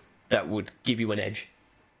that would give you an edge.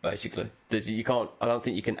 Basically, I don't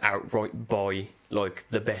think you can outright buy like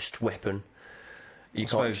the best weapon. I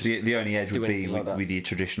suppose the only edge would be with your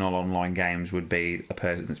traditional online games would be a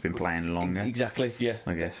person that's been playing longer. Exactly, yeah.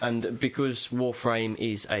 I guess. And because Warframe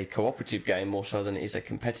is a cooperative game more so than it is a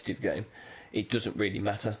competitive game, it doesn't really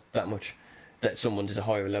matter that much that someone's at a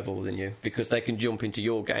higher level than you, because they can jump into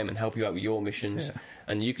your game and help you out with your missions. Yeah.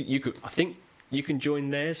 And you could I think you can join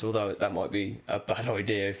theirs, although that might be a bad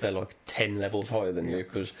idea if they're like 10 levels higher than you,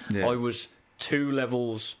 because I was 2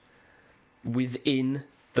 levels within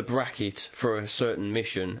the bracket for a certain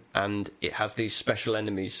mission, and it has these special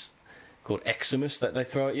enemies called Eximus that they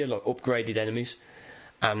throw at you, like upgraded enemies,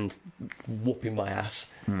 and whooping my ass.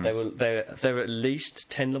 They're at least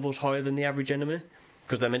 10 levels higher than the average enemy,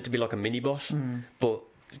 because they're meant to be like a mini boss. But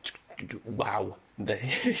wow,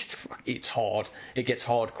 it's hard. It gets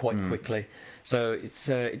hard quite quickly. So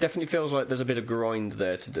it definitely feels like there's a bit of grind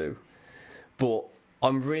there to do. But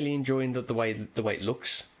I'm really enjoying the way it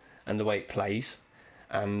looks and the way it plays.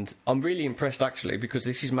 And I'm really impressed, actually, because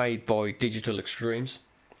this is made by Digital Extremes.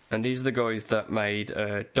 And these are the guys that made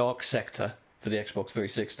Dark Sector for the Xbox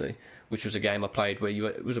 360, which was a game I played where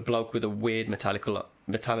it was a bloke with a weird metallic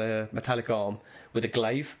arm with a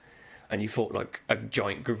glaive, and you fought like a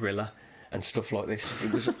giant gorilla and stuff like this.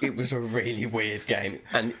 It was a really weird game,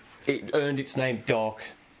 and it earned its name Dark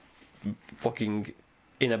fucking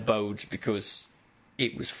in abodes because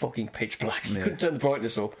it was fucking pitch black. You couldn't turn the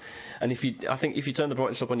brightness up, and if you turn the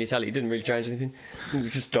brightness up on your telly, it didn't really change anything. It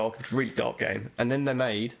was just dark. It was a really dark game. And then they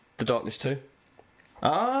made The Darkness 2.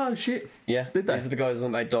 Oh shit! Yeah, did they? These are the guys that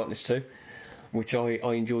made Darkness 2, which I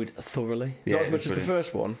enjoyed thoroughly. Yeah, not as much as the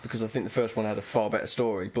first one, because I think the first one had a far better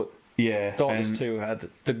story, but Darkness 2 had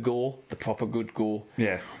the gore, the proper good gore,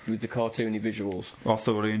 with the cartoony visuals. I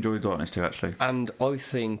thoroughly enjoyed Darkness 2, actually. And I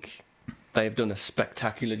think they've done a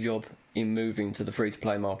spectacular job in moving to the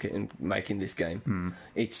free-to-play market and making this game.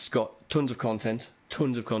 It's got tons of content.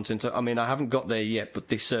 I mean, I haven't got there yet, but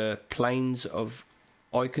this Plains of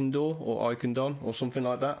Eikendor or Eikendon or something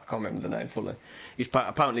like that, I can't remember the name fully. It's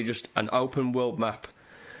apparently just an open world map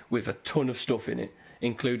with a ton of stuff in it,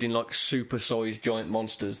 including like super-sized giant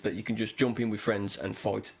monsters that you can just jump in with friends and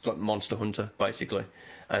fight. It's like Monster Hunter, basically,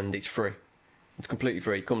 and it's free. It's completely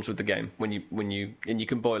free. It comes with the game and you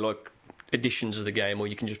can buy like editions of the game, or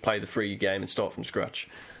you can just play the free game and start from scratch,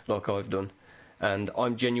 like I've done. And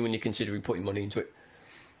I'm genuinely considering putting money into it.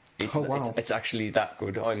 It's actually that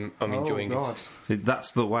good. I'm enjoying it.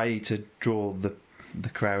 That's the way to draw the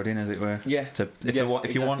crowd in, as it were. Yeah.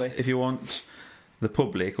 If you want the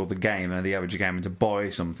public or the gamer, the average gamer, to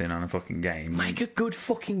buy something on a fucking game, make a good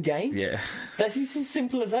fucking game. Yeah. That's as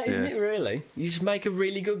simple as that, isn't it? Really, you just make a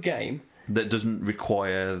really good game that doesn't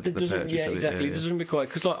require the purchase of it. Yeah, exactly. It doesn't require,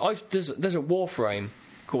 because like there's a Warframe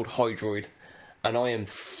called Hydroid, and I am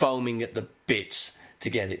foaming at the bits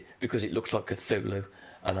to get it because it looks like Cthulhu.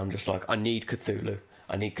 And I'm just like, I need Cthulhu.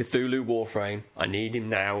 I need Cthulhu Warframe. I need him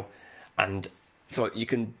now. And so I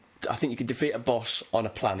think you can defeat a boss on a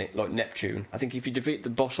planet like Neptune. I think if you defeat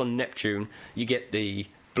the boss on Neptune, you get the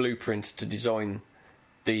blueprint to design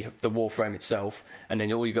the Warframe itself. And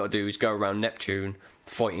then all you got to do is go around Neptune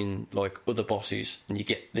fighting like other bosses, and you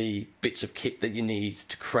get the bits of kit that you need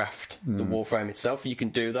to craft the Warframe itself. You can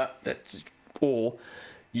do that. Or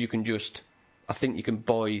you can just, I think you can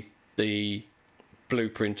buy the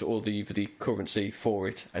blueprint or the currency for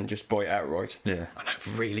it and just buy it outright. Yeah,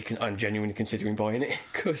 and I'm genuinely considering buying it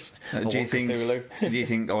because do you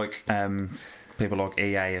think like people like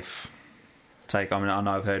EA have I mean, I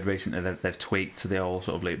know I've heard recently they've tweaked the whole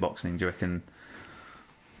sort of loot box thing. Do you reckon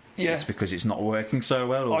it's because it's not working so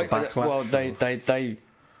well, or the backlash? Well,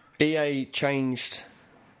 EA changed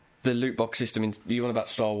the loot box system. You want about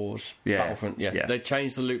Star Wars Battlefront? Yeah. They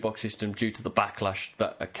changed the loot box system due to the backlash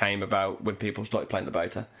that came about when people started playing the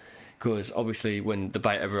beta. Because obviously, when the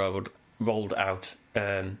beta rolled out,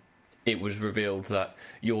 it was revealed that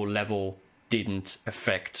your level didn't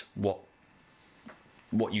affect what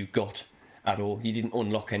you got, at all. You didn't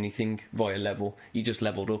unlock anything via level. You just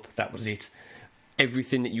leveled up. That was it.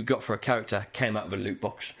 Everything that you got for a character came out of a loot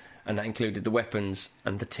box, and that included the weapons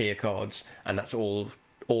and the tier cards, and that's all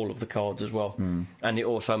of the cards as well. And it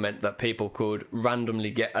also meant that people could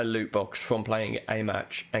randomly get a loot box from playing a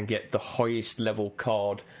match and get the highest level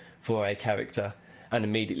card for a character and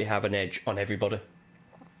immediately have an edge on everybody.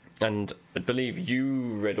 And I believe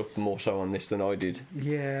you read up more so on this than I did.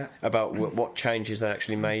 Yeah. About what changes they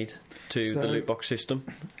actually made to the loot box system.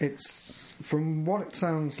 It's, from what it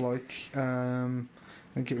sounds like, I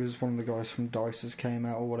think it was one of the guys from Dice's came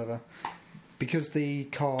out or whatever. Because the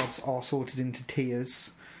cards are sorted into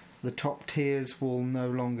tiers, the top tiers will no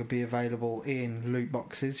longer be available in loot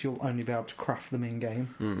boxes. You'll only be able to craft them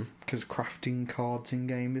in-game. Because crafting cards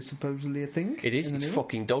in-game is supposedly a thing. It is. It's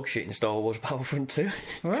fucking dog shit in Star Wars Battlefront 2.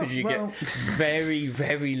 Because you get very,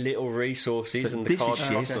 very little resources and the cards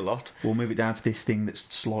cost a lot. We'll move it down to this thing that's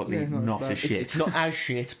slightly not as shit. It's not as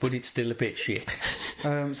shit, but it's still a bit shit.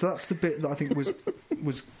 So that's the bit that I think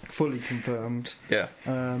was fully confirmed. Yeah.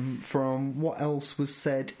 From what else was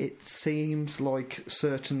said, it seems like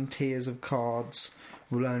certain tiers of cards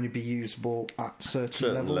will only be usable at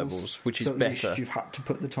certain levels, which is so at better. Least you've had to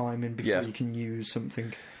put the time in before you can use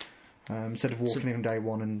something. Instead of walking in day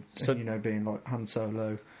one and being like Han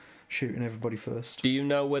Solo, shooting everybody first. Do you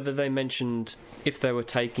know whether they mentioned if they were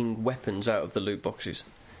taking weapons out of the loot boxes?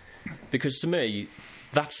 Because to me,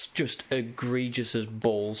 that's just egregious as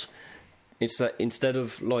balls. It's that instead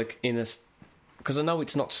of like in a... Because I know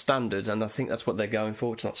it's not standard, and I think that's what they're going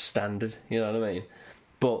for. It's not standard, you know what I mean?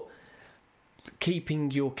 But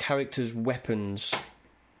keeping your character's weapons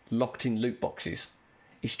locked in loot boxes,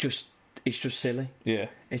 it's just silly. Yeah.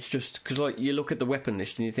 It's just... Because like, you look at the weapon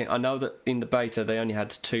list and you think... I know that in the beta they only had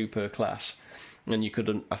 2 per class, and you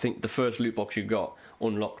could... I think the first loot box you got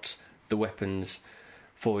unlocked the weapons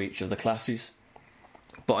for each of the classes.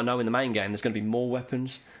 But I know in the main game there's going to be more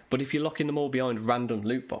weapons. But if you're locking them all behind random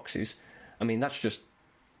loot boxes, I mean, that's just...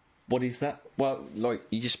 What is that? Well, like,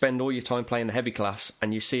 you just spend all your time playing the heavy class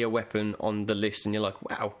and you see a weapon on the list and you're like,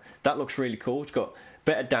 wow, that looks really cool. It's got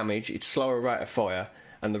better damage, it's slower rate of fire,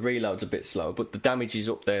 and the reload's a bit slow, but the damage is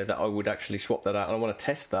up there that I would actually swap that out, and I want to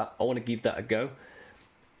test that. I want to give that a go.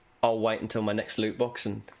 I'll wait until my next loot box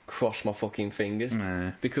and cross my fucking fingers.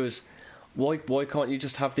 Because why can't you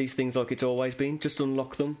just have these things like it's always been? Just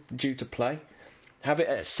unlock them due to play. Have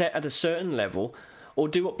it set at a certain level, or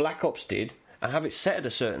do what Black Ops did and have it set at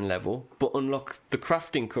a certain level, but unlock the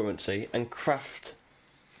crafting currency and craft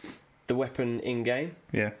the weapon in-game.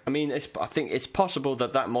 Yeah. I mean, I think it's possible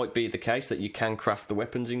that might be the case, that you can craft the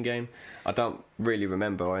weapons in-game. I don't really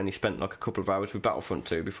remember. I only spent like a couple of hours with Battlefront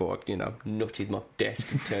 2 before I, nutted my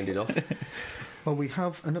desk and turned it off. Well, we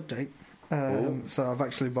have an update. So I've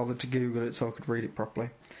actually bothered to Google it so I could read it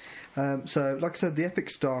properly. So, like I said, the Epic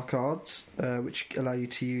Star cards, which allow you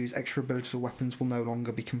to use extra abilities or weapons, will no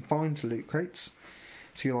longer be confined to loot crates.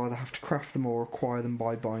 So you'll either have to craft them or acquire them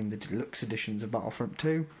by buying the deluxe editions of Battlefront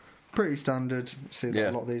 2. Pretty standard, see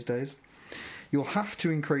that a lot these days. You'll have to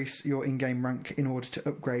increase your in-game rank in order to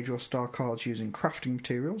upgrade your star cards using crafting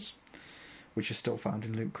materials, which are still found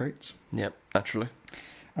in loot crates. Yep, naturally.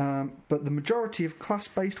 But the majority of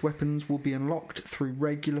class-based weapons will be unlocked through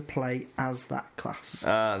regular play as that class.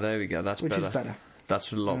 Ah, there we go. That's which better. Which is better.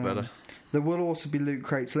 That's a lot better. There will also be loot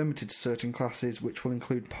crates limited to certain classes, which will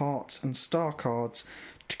include parts and star cards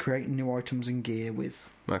to create new items and gear with.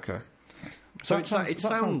 Okay. So it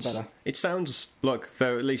sounds better. It sounds like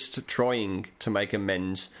they're at least trying to make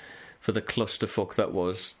amends for the clusterfuck that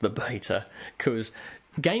was the beta. Because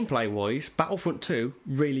gameplay-wise, Battlefront 2,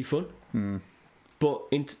 really fun. But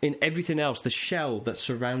in everything else, the shell that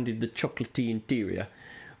surrounded the chocolatey interior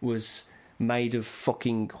was made of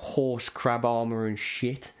fucking horse crab armour and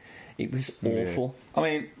shit. It was awful. I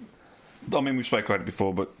mean, we've spoken about it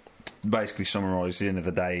before, but basically summarise, the end of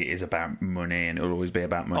the day is about money, and it'll always be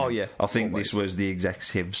about money. Oh, yeah. I think this was the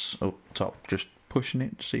executives up top just pushing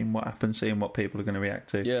it, seeing what happens, seeing what people are going to react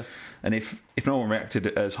to. Yeah. And if no one reacted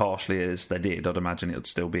as harshly as they did, I'd imagine it would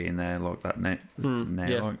still be in there like that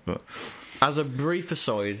now. But as a brief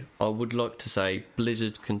aside, I would like to say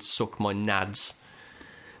Blizzard can suck my nads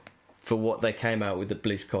for what they came out with at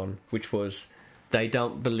BlizzCon, which was they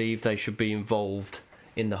don't believe they should be involved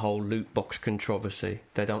in the whole loot box controversy.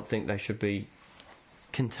 They don't think they should be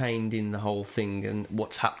contained in the whole thing and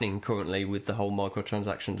what's happening currently with the whole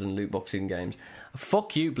microtransactions and loot boxing games.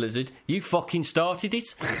 Fuck you, Blizzard. You fucking started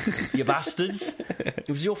it, you bastards. It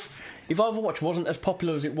was your... If Overwatch wasn't as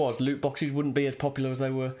popular as it was, loot boxes wouldn't be as popular as they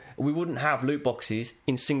were. We wouldn't have loot boxes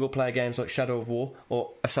in single-player games like Shadow of War or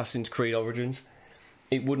Assassin's Creed Origins.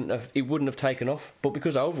 it wouldn't have taken off. But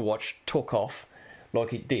because Overwatch took off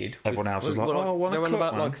like it did, everyone else was like, "Oh, they're on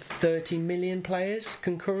about like 30 million players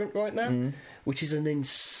concurrent right now, which is an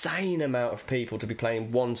insane amount of people to be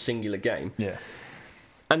playing one singular game." Yeah.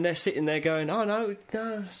 And they're sitting there going, "Oh no,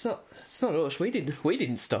 it's not us. We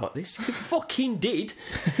didn't start this. You fucking did."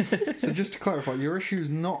 So just to clarify, your issue is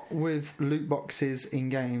not with loot boxes in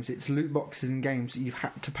games. It's loot boxes in games that you've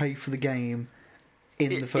had to pay for the game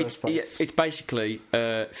in the first place. It's basically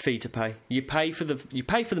fee to pay. You pay for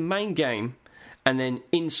the main game, and then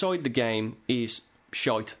inside the game is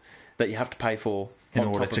shite that you have to pay for. In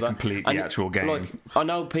order to complete the actual game. Like, I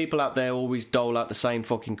know people out there always dole out the same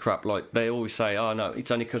fucking crap. Like, they always say, "Oh no,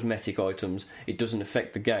 it's only cosmetic items. It doesn't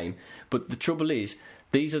affect the game." But the trouble is,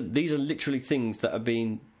 these are literally things that are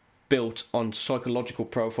being built on psychological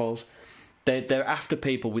profiles. They're after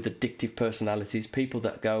people with addictive personalities. People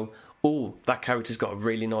that go, "Oh, that character's got a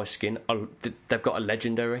really nice skin. They've got a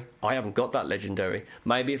legendary. I haven't got that legendary.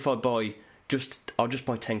 Maybe if I I'll just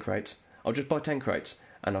buy 10 crates. I'll just buy 10 crates."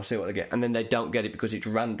 And I'll see what I get. And then they don't get it because it's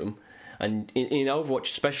random. And in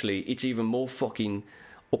Overwatch especially, it's even more fucking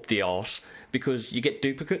up the arse because you get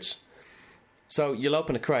duplicates. So you'll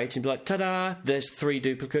open a crate and be like, ta-da, there's 3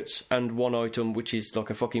 duplicates and 1 item which is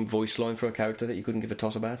like a fucking voice line for a character that you couldn't give a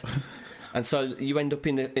toss about. And so you end up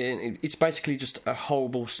it's basically just a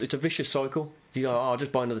horrible... It's a vicious cycle. You go, "Oh, I'll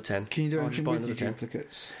just buy another 10. Can you do anything with your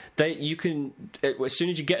duplicates? You can... As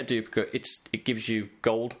soon as you get a duplicate, it gives you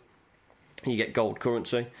gold. You get gold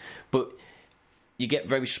currency, but you get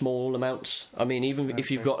very small amounts. I mean, even if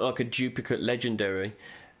you've got like a duplicate legendary,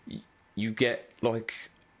 you get like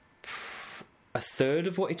a third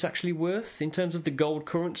of what it's actually worth in terms of the gold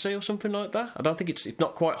currency or something like that. I don't think it's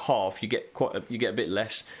not quite half. You get a bit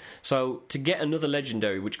less. So to get another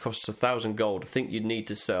legendary, which costs 1,000 gold, I think you'd need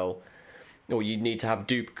to sell, or you'd need to have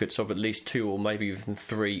duplicates of at least 2 or maybe even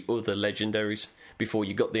 3 other legendaries before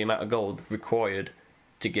you got the amount of gold required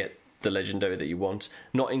to get the legendary that you want,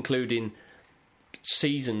 not including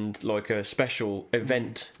seasoned, like a special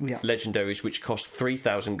event legendaries which cost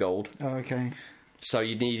 3,000 gold. Oh, okay. So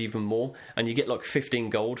you need even more, and you get like 15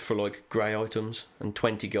 gold for like grey items and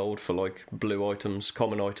 20 gold for like blue items,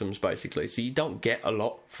 common items basically. So you don't get a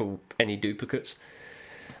lot for any duplicates.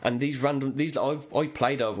 And I've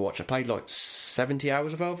played Overwatch. I played like 70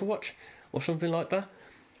 hours of Overwatch or something like that.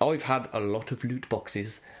 I've had a lot of loot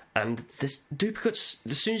boxes. And there's duplicates,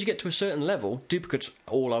 as soon as you get to a certain level, duplicates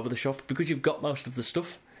all over the shop because you've got most of the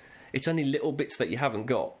stuff. It's only little bits that you haven't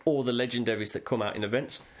got, or the legendaries that come out in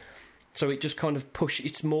events. So it just kind of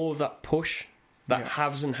it's more of that push, that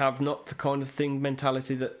haves and have not, the kind of thing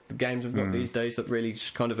mentality that the games have got these days that really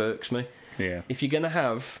just kind of irks me. Yeah. If you're going to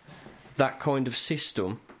have that kind of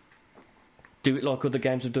system, do it like other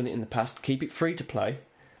games have done it in the past, keep it free to play,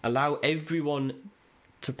 allow everyone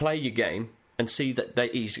to play your game, and see that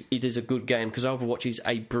it is a good game, because Overwatch is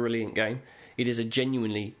a brilliant game. It is a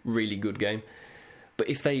genuinely really good game. But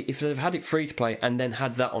if they've had it free to play and then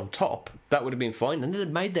had that on top, that would have been fine, and they'd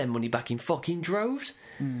have made their money back in fucking droves.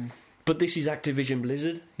 But this is Activision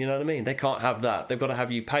Blizzard, you know what I mean? They can't have that. They've got to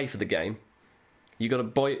have you pay for the game. You got to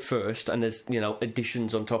buy it first, and there's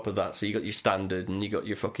additions on top of that. So you got your standard, and you got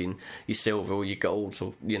your fucking your silver or your golds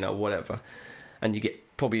or whatever, and you get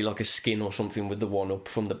probably like a skin or something with the 1-up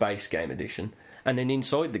from the base game edition. And then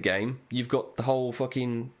inside the game, you've got the whole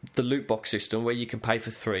the loot box system where you can pay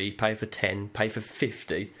for 3, pay for 10, pay for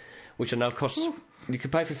 50, which I know costs. You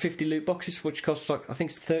can pay for 50 loot boxes, which costs like, I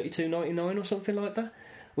think it's $32.99 or something like that.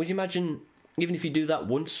 Would you imagine, even if you do that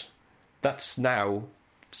once, that's now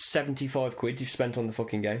 75 quid you've spent on the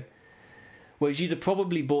fucking game. Whereas you'd have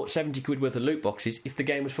probably bought 70 quid worth of loot boxes if the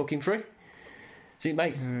game was fucking free. See,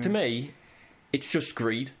 mate, to me, it's just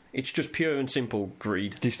greed. It's just pure and simple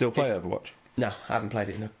greed. Do you still play Overwatch? No, I haven't played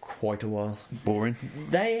it in quite a while. Boring?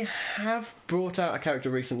 They have brought out a character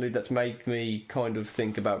recently that's made me kind of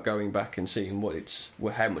think about going back and seeing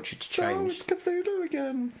how much it's changed. Oh, it's Cthulhu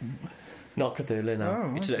again. Not Cthulhu,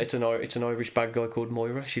 no. Oh, It's an Irish bad guy called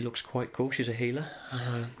Moira. She looks quite cool. She's a healer.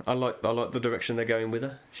 I like the direction they're going with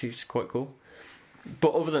her. She's quite cool.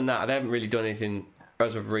 But other than that, they haven't really done anything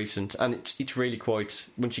as of recent, and it's really quite,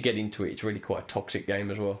 once you get into it, it's really quite a toxic game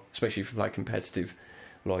as well, especially if you play competitive.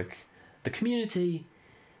 Like, the community,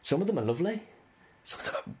 some of them are lovely, some of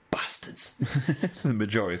them are bastards. The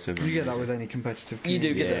majority of them. You get that with any competitive community.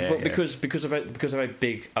 You do get that, but because of how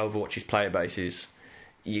big Overwatch's player base is,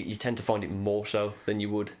 you tend to find it more so than you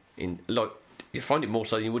would in, like, you find it more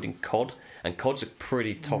so than you would in COD, and COD's a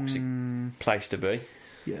pretty toxic place to be.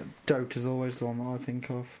 Yeah, Dota's always the one that I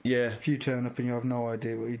think of. Yeah. If you turn up and you have no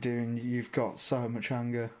idea what you're doing, you've got so much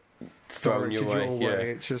anger. thrown directed your way. your Yeah,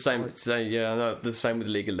 way. It's just same. like- Yeah, I know. The same with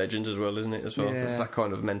League of Legends as well, isn't it? As well, Yeah. there's that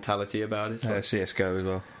kind of mentality about it. It's like, CS:GO as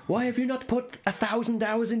well. why have you not put 1,000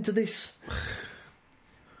 hours into this?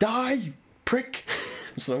 Die, prick.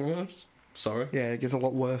 Sorry. Yeah, it gets a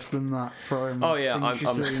lot worse than that from. Oh yeah,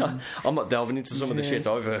 things you see in- I'm not delving into some of the Yeah. shit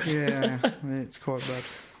I've heard. Yeah, it's quite bad.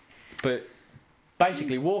 But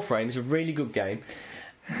basically, Warframe is a really good game.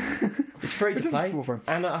 It's free to It's a play, Warframe.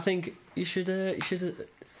 and I think you should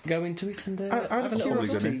go into it and Out have of a little look.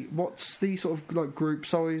 curiosity, what's the sort of like group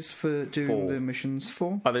size for doing 4. the missions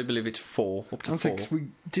for? I do believe it's 4, up to 4. We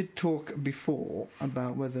did talk before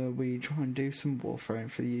about whether we try and do some Warframe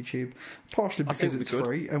for the YouTube, partially I because think we it's could.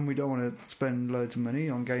 free and we don't want to spend loads of money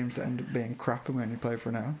on games that end up being crap and we only play for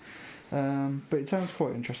an hour. But it sounds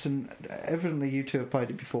quite interesting. Evidently, you two have played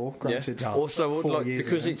it before. Granted, Yeah. Also, 4 like, years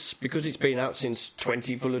because ago. it's been out since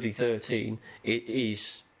 2013.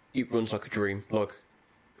 It runs like a dream. Like,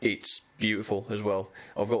 it's beautiful as well.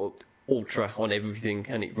 I've got Ultra on everything,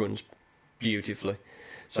 and it runs beautifully.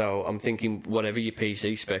 So I'm thinking, whatever your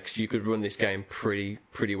PC specs, you could run this game pretty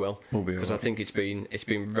well. Will be Because I think it's been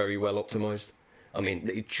very well optimised. I mean,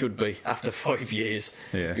 it should be after 5 years.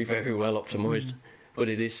 Yeah. Be very well optimised. But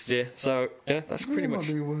it is, yeah. So yeah, that's pretty it much.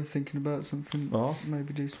 might be worth thinking about something. Oh.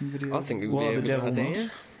 Maybe do some videos. I think it would What are be a the good devil idea. knows?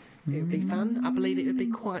 It would be fun. I believe it would be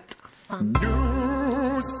quite fun.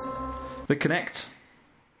 The Kinect.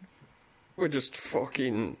 We're just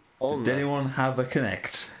fucking on. Did that. anyone have a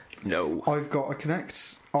Kinect? No. I've got a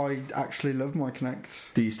Kinect. I actually love my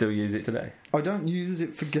Kinect. Do you still use it today? I don't use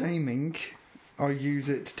it for gaming. I use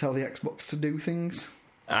it to tell the Xbox to do things.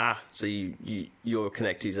 So your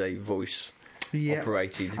Kinect is a voice Yeah.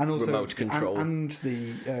 operated And also, remote control. and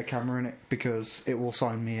the camera in it because it will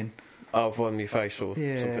sign me in. Oh, on your face or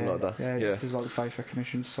Yeah, something like that. Yeah, Yeah. just as like the face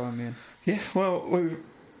recognition to sign me in. Yeah, well,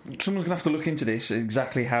 someone's going to have to look into this,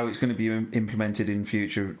 exactly how it's going to be implemented in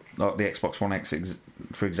future, like the Xbox One X,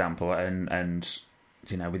 for example, and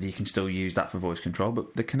you know, whether you can still use that for voice control.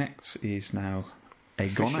 But the Kinect is now a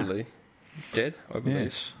goner. Officially dead, I believe.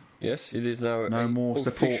 Yes. Yes, it is now. No more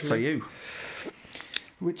support for officially- you.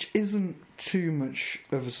 Which isn't too much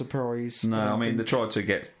of a surprise. No, I don't mean, they think. tried to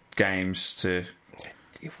get games to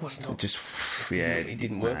It was not. just, yeah, It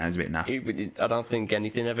didn't work. Nah, it was a bit naff. I don't think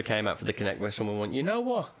anything ever came out for the Kinect where someone went, you know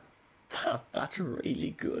what? That's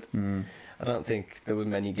really good. I don't think there were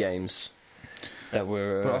many games that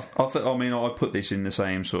were. But I mean, I put this in the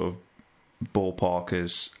same sort of ballpark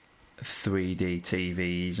as 3D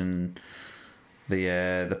TVs and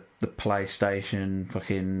the PlayStation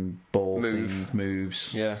fucking ball thing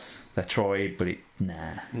moves. yeah, They tried, but it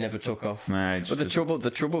never took off. nah. It But the just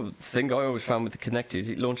trouble thing I always found with the Kinect is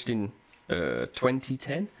it launched in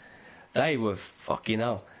 2010. They were fucking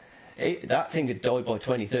hell. That thing had died by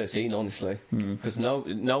 2013, honestly, because no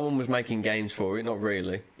one was making games for it. Not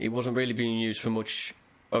really. It wasn't really being used for much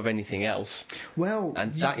of anything else. Well,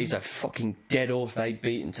 And that is a fucking dead horse they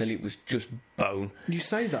beat until it was just bone. you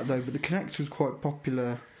say that though, but the Kinect was quite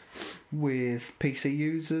popular with PC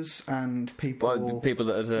users and people Well, people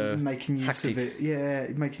that had making use hacked of it. it. Yeah,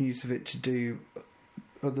 making use of it to do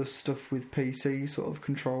other stuff with PC, sort of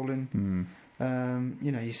controlling.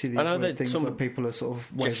 You know, you see these I know weird that things some where people are sort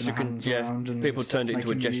of waving their hands around and people turned it into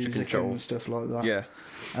a making gesture music control and stuff like that. Yeah,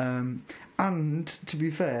 And to be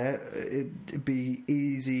fair, it'd be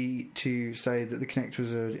easy to say that the Kinect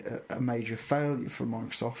was a major failure for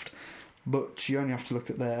Microsoft, but you only have to look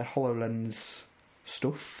at their HoloLens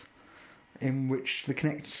stuff, in which the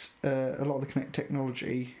Kinect, a lot of the Kinect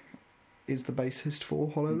technology is the basis for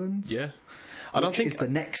HoloLens. yeah. I don't think it's the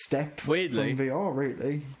next step weirdly- from VR,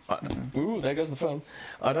 really. Ooh, there goes the phone.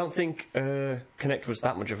 I don't think Kinect was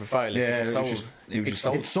that much of a failure. Yeah, it it was sold, just- it was it just-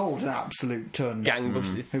 sold It sold an absolute ton.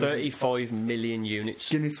 gangbusters. Who was it? 35 million units.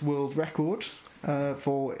 Guinness World Record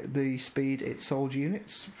for the speed it sold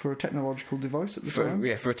units for a technological device at the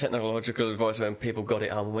time. For a technological device when people got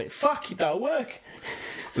it home and went, fuck, it don't work.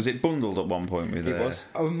 was it bundled at one point with It was.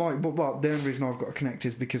 Oh, well, the only reason I've got a Kinect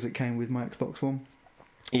is because it came with my Xbox One.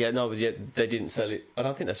 Yeah, no, but they didn't sell it. I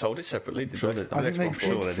don't think they sold it separately, did Sure they? they- I think they Xbox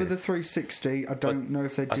did One. they for did. the 360. I don't know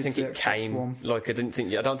if they did I think for the it Xbox came One. like I don't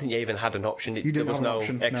think you even had an option. You There didn't was have an no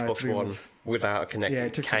option, no, Xbox to be One with- without a Kinect. Yeah,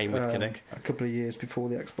 it took came with Kinect. a couple of years before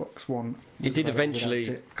the Xbox One. It was did available eventually,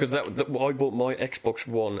 without it. because I bought my Xbox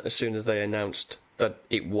One as soon as they announced that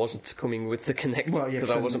it wasn't coming with the Kinect, Well, yeah, because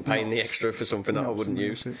I 'cause wasn't paying the not- extra for something that I Not wouldn't something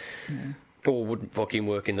use, with it, yeah. or wouldn't fucking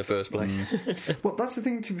work in the first place. Well, that's the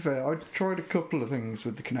thing, to be fair. I tried a couple of things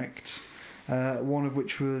with the Kinect. One of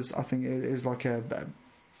which was, I think it was like a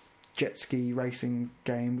jet ski racing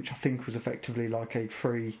game, which I think was effectively like a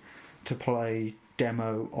free-to-play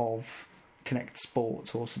demo of Kinect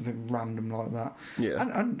Sports or something random like that. Yeah.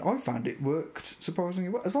 And I found it worked surprisingly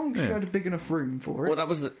well, as long as you had a big enough room for it. Well, that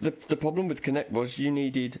was the problem with Kinect was you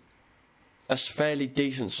needed a fairly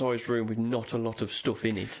decent sized room with not a lot of stuff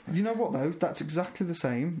in it. You know what though? That's exactly the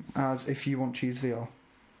same as if you want to use VR.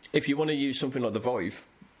 If you want to use something like the Vive,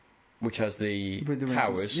 which has the With the towers,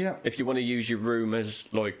 rentals, yeah. if you want to use your room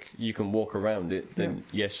as like you can walk around it, then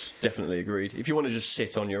yes, definitely agreed. If you want to just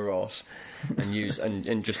sit on your arse and use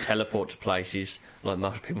and just teleport to places like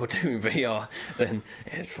most people do in VR, then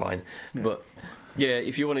it's fine. Yeah. But yeah,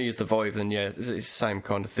 if you want to use the Vive, then yeah, it's the same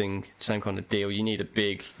kind of thing, same kind of deal.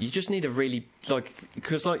 You just need a really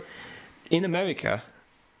because in America.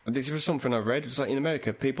 This was something I read. It's like in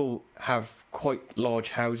America, people have quite large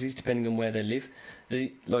houses depending on where they live.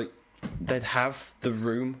 They'd have the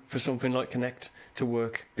room for something like Kinect to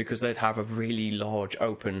work because they'd have a really large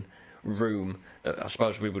open room that I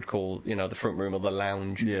suppose we would call, the front room or the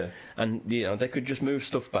lounge. Yeah. And, they could just move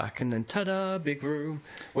stuff back and then, ta-da, big room.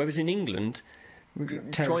 Whereas in England...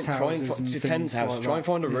 Try and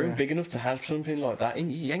find a room big enough to have something like that.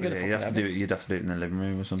 You ain't gonna you'd have to do it in the living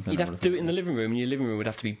room or something. You'd have to do it in the living room, and your living room would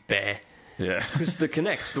have to be bare. Yeah.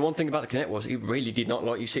 Because the one thing about the Kinect was it really did not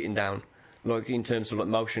like you sitting down, like in terms of like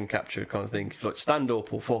motion capture kind of thing. Like stand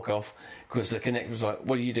up or fuck off. Because the Kinect was like,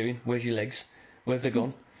 what are you doing? Where's your legs? Where have they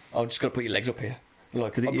gone? I've just got to put your legs up here,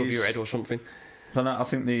 like above your head or something. So I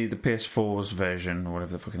think the PS4's version, or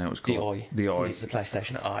whatever the fucking hell it was called, the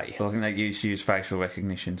PlayStation Eye. Well, I think they use facial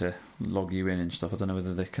recognition to log you in and stuff. I don't know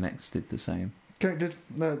whether the Kinect did the same. Kinect did.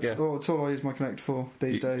 It's all I use my Kinect for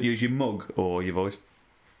these days. Use your mug or your voice?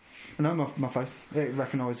 No, my face. It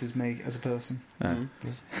recognises me as a person.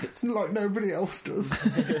 Like nobody else does.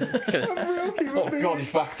 I'm a real human being. God,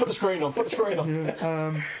 he's back. Put the screen on.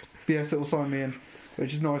 Yeah, yes, it will sign me in,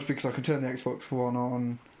 which is nice because I can turn the Xbox One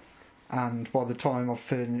on. And by the time I've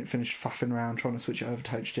finished faffing around trying to switch it over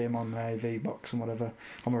to HDMI on the AV box and whatever,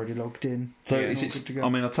 I'm already logged in. So I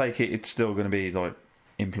take it it's still going to be like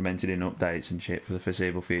implemented in updates and shit for the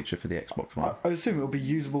foreseeable future for the Xbox One. I assume it'll be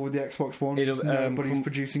usable with the Xbox One. Nobody's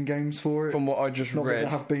producing games for it. From what I just read, that they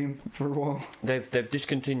have been for a while. They've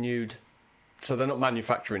discontinued. So they're not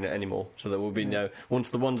manufacturing it anymore. So there will be no. Once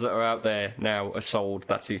the ones that are out there now are sold,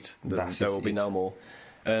 that's it. There will be no more.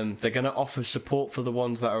 They're going to offer support for the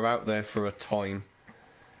ones that are out there for a time.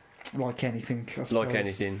 Like anything, I suppose. Like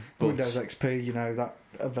anything. But Windows XP, that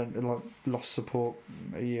event lost support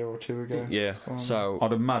a year or two ago. Yeah, so...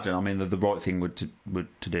 I'd imagine, the right thing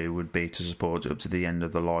to do would be to support it up to the end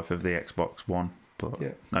of the life of the Xbox One. But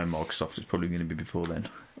no, Microsoft is probably going to be before then.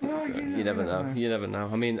 You never know. You never know.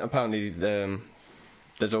 Apparently...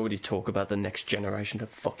 there's already talk about the next generation of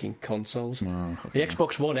fucking consoles. Oh, the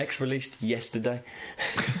Xbox One X released yesterday.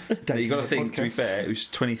 You got to think, to be fair, it was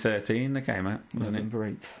 2013 they came out, wasn't it?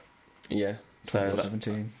 November 8th. Yeah.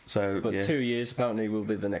 2017. But 2 years apparently will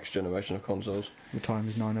be the next generation of consoles. The time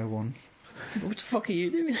is 9:01. What the fuck are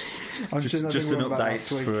you doing? I'm just an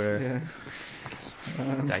update for...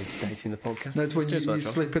 Dating the podcast. No, it's when you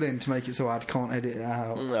slip it in to make it so I can't edit it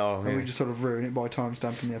out. And we just sort of ruin it by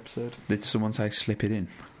timestamping the episode. Did someone say slip it in?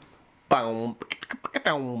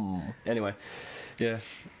 Anyway, yeah.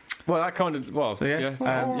 Well, that kind of...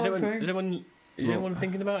 Is anyone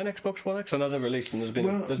thinking about an Xbox One X? I know they're released and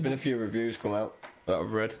there's been a few reviews come out that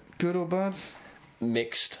I've read. Good or bad?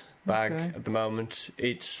 Mixed bag at the moment.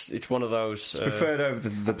 It's one of those... It's preferred over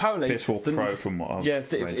the PS4 Pro from what I've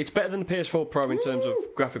read. It's better than the PS4 Pro in terms of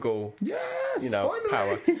graphical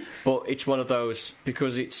power. But it's one of those,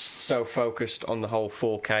 because it's so focused on the whole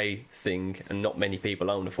 4K thing and not many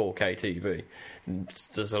people own a 4K TV,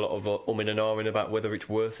 there's a lot of and ahhing about whether it's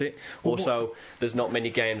worth it. Also, there's not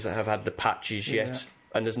many games that have had the patches yet.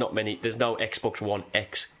 And there's no Xbox One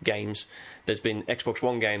X games. There's been Xbox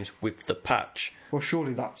One games with the patch. Well,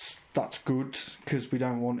 surely that's good, because we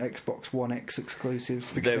don't want Xbox One X exclusives.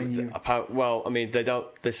 They don't.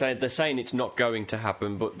 They're saying it's not going to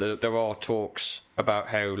happen, but there are talks about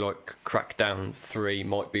how Crackdown 3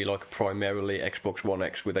 might be primarily Xbox One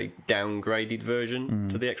X with a downgraded version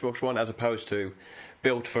to the Xbox One, as opposed to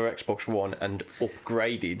built for Xbox One and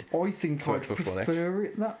upgraded. I think I'd prefer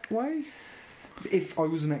it that way. If I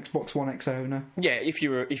was an Xbox One X owner, yeah. If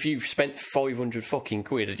you've spent 500 fucking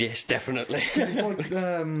quid, yes, definitely. It's like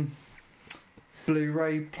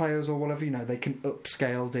Blu-ray players or whatever. They can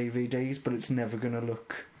upscale DVDs, but it's never going to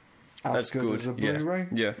look as good as a Blu-ray.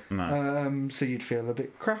 Yeah. No. So you'd feel a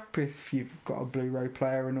bit crap if you've got a Blu-ray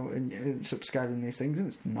player and it's upscaling these things, and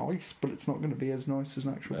it's nice, but it's not going to be as nice as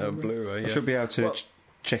an actual Blu-ray. I should be able to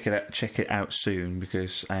check it out soon,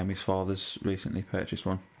 because Amy's father's recently purchased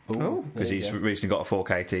one. Oh, because he's recently got a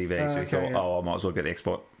 4K TV, so he thought, I might as well get the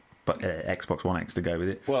Xbox Xbox One X to go with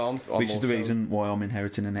it. Well, I'm which is the also- reason why I'm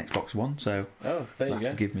inheriting an Xbox One. So Oh, there you'll you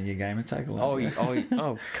have go. to give me your gamer tag.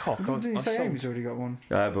 Oh, cock! Didn't you I say sold- Amy's already got one?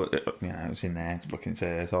 But it's in there. It's looking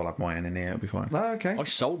to, so I'll have mine in here. It'll be fine. Oh, okay. I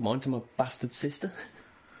sold mine to my bastard sister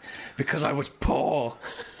because I was poor.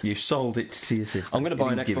 You sold it to your sister. I'm going to You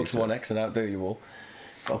buy an didn't give it Xbox to her. One X and outdo you all.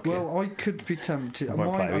 Okay. Well, I could be tempted. I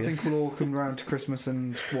won't Mine, play I with think, will all come round to Christmas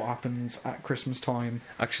and what happens at Christmas time.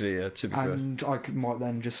 Actually, to be fair, And I might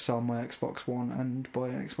then just sell my Xbox One and buy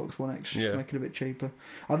an Xbox One X just Yeah. to make it a bit cheaper.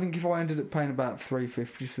 I think if I ended up paying about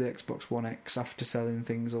 $350 for the Xbox One X after selling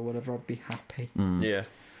things or whatever, I'd be happy. yeah.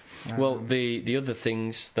 Well, the other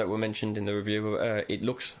things that were mentioned in the review, it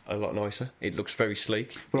looks a lot nicer. It looks very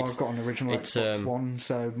sleek. Well, It's- I've got an original it's, Xbox One,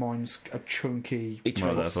 so mine's a chunky. It's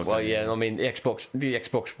Well, well, that's okay, yeah. I mean, the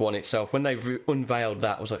Xbox One itself. When they unveiled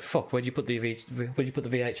that, I was like, "Fuck! Where do you put the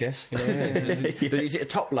VHS? You know, Is it a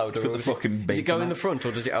top loader? Put Or the is it, fucking does it go in the Betamax. front,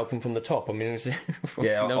 or does it open from the top? I mean, is it,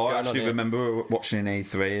 Yeah, what's going I on actually here? remember watching an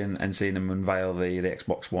E3 and seeing them unveil the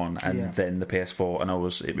Xbox One and Yeah. then the PS4, and I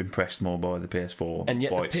was impressed more by the PS4 And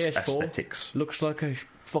yet by the its PS4 aesthetics. Looks like a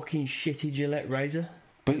fucking shitty Gillette razor.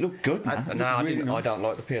 But it looked good, man. It No, I looked really didn't. I nice. don't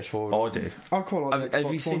like the PS4. Oh, I do. I quite like the Have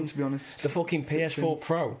Xbox you seen One, to be honest. The fucking PS4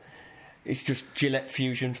 Pro. It's just Gillette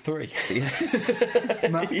Fusion 3.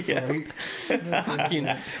 Matt free. Fucking,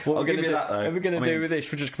 what I'll we're give gonna you do, that, though. What we're going I to do mean- with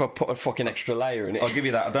this, we're just going to put a fucking extra layer in it. I'll give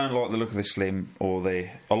you that. I don't like the look of the Slim or the.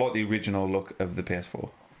 I like the original look of the PS4.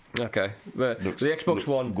 Okay, but Looks- the Xbox looks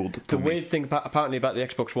One. good The to me. weird thing apparently about the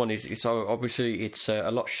Xbox One is it's obviously it's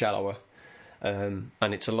a lot shallower, and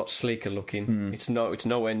it's a lot sleeker looking. It's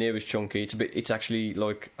nowhere near as chunky. It's actually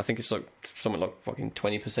like I think it's like something like fucking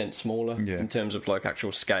 20% smaller Yeah. in terms of like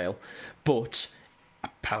actual scale, but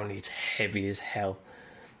apparently it's heavy as hell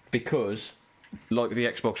because like the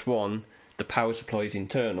Xbox One, the power supply is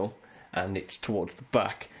internal and it's towards the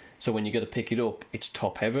back. So when you go to pick it up, it's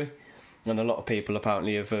top heavy. And a lot of people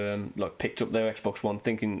apparently have like picked up their Xbox One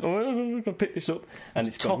thinking, "Oh, I'm gonna pick this up," and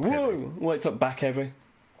it's top gone, heavy. whoa! Well, it's up back heavy.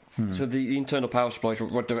 So the internal power supply is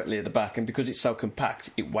right directly at the back, and because it's so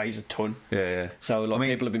compact, it weighs a ton. Yeah. So like I mean,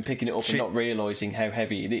 people have been picking it up shit- and not realising how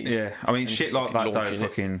heavy it is. Yeah, I mean, And shit like that, though, launching it.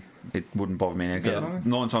 fucking, it wouldn't bother me. Yeah.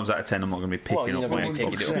 9 times out of 10, I'm not going to be picking Well, you up never my want to Xbox.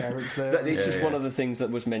 pick it It's up. there, it's there. That is Yeah, just yeah. one of the things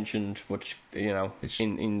that was mentioned, which you know, It's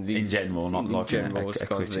in these, in general, not in like general a as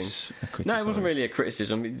kind of thing. criticise. No, it wasn't really a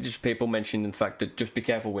criticism. It just people mentioning the fact that just be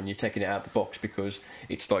careful when you're taking it out of the box because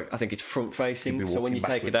it's like I think it's front You'd facing. be So when you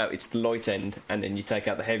walking take it out, it's the light end, and then you take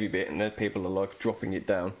out the heavy bit, and then people are like dropping it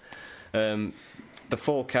down. The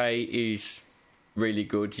 4K is really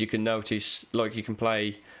good. You can notice like you can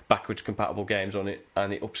play backwards compatible games on it,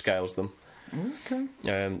 and it upscales them. Okay.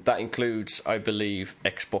 That includes, I believe,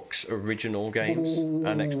 Xbox original games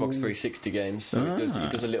and Xbox 360 games. So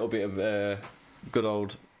it does a little bit of good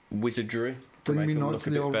old wizardry to Bring make me them Knights look of a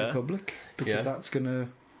the bit Old better. Republic because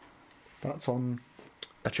Yeah. that's on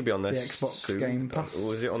That should be on the there Xbox soon. Game Pass.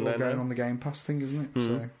 Or is it on It's all there going now? on the Game Pass thing, isn't it?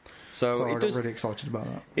 Mhm. So So I it got does. really excited about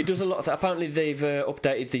that. It does a lot. Apparently, they've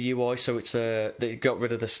updated the UI, so it's they got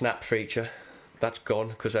rid of the snap feature. That's gone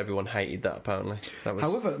because everyone hated that. Apparently, that was.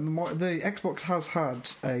 However, the Xbox has had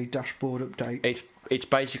a dashboard update. it's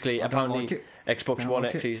basically I don't apparently like it. Xbox Don't One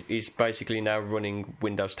like X it. is basically now running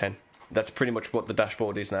Windows 10. That's pretty much what the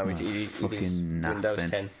dashboard is now. It is fucking naff Windows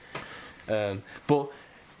then. 10. But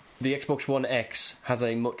the Xbox One X has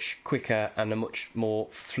a much quicker and a much more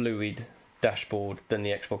fluid dashboard than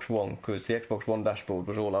the Xbox One because the Xbox One dashboard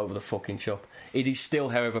was all over the fucking shop. It is still,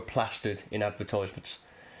 however, plastered in advertisements.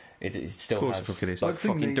 It still Of course has the fuck it is. like I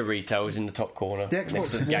think fucking the- Doritos in the top corner The next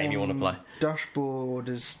Xbox to the game you want to play. dashboard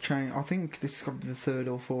has changed. I think this is probably the third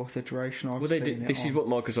or fourth iteration I've Well, they seen do, it this is on. what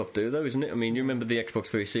Microsoft do, though, isn't it? I mean, you remember the Xbox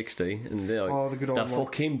 360 and they're like, Oh, the good old the one.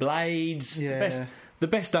 fucking blades. Yeah. The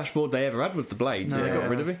best dashboard they ever had was the blades. No. They got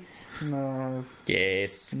rid of it. No.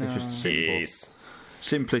 Yes. No. It's just simple.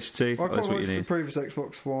 Simplicity. I quite That's what you liked the need. previous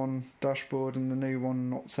Xbox One dashboard and the new one.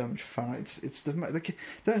 Not so much a fan. It's the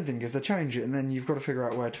only thing is they change it and then you've got to figure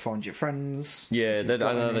out where to find your friends. Yeah, If they, you've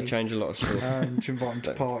got I know they any, change a lot of stuff. to invite them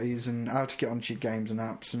to parties and how to get onto your games and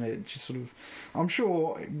apps and it just sort of. I'm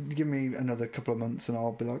sure give me another couple of months and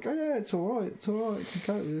I'll be like, oh yeah, it's all right, I can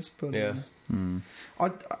cope with this. But Yeah.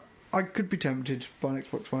 I could be tempted by an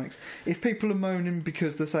Xbox One X. If people are moaning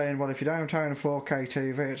because they're saying, well, if you don't own a 4K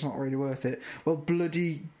TV, it's not really worth it.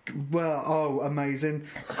 Well, amazing.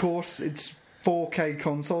 Of course, it's 4K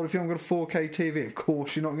console. If you haven't got a 4K TV, of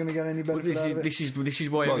course you're not going to get any Well, benefit out of it. this is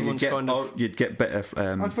why Well, everyone's kind of. you'd get better I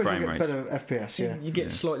suppose frame you rates. get better FPS, yeah. You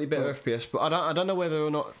get slightly better But- FPS, but I don't know whether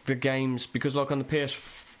or not the games because like on the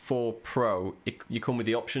PS4 Pro, you come with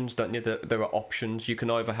the options, don't you? There are options. You can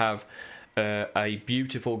either have a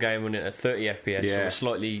beautiful game running at 30 FPS or a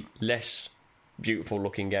slightly less beautiful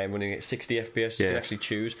looking game running at 60 FPS. You can actually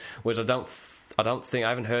choose. Whereas I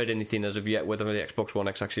haven't heard anything as of yet whether the Xbox One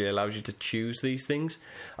X actually allows you to choose these things.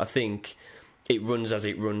 I think it runs as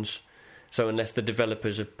it runs. So unless the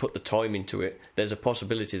developers have put the time into it, there's a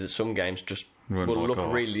possibility that some games just will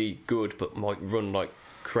look really good but might run like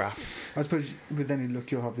crap. I suppose with any luck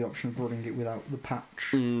you'll have the option of running it without the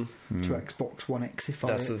patch to Xbox One X if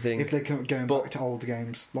the thing. If they're going back to older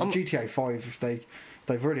games like GTA 5, if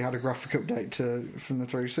they've already had a graphic update from the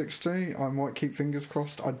 360, I might keep fingers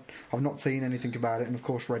crossed. I've not seen anything about it, and of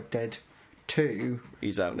course Red Dead 2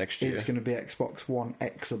 is out next year. It's going to be Xbox One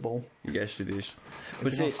Xable. Yes, it is.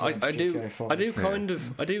 But see, I do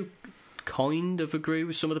kind of agree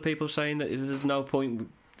with some of the people saying that there's no point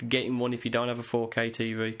getting one if you don't have a 4K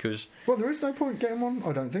TV, because there is no point getting one,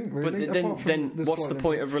 I don't think, really. But then what's the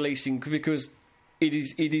point of releasing, because it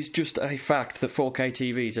is just a fact that 4K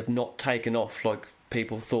TVs have not taken off like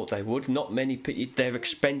people thought they would. Not many, they're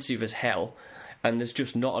expensive as hell, and there's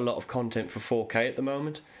just not a lot of content for 4K at the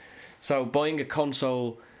moment. So buying a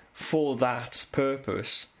console for that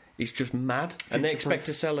purpose is just mad. And they expect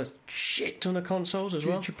to sell a shit ton of consoles as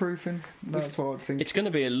well. Future-proofing, that's what I'd think. It's going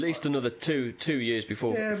to be at least another two years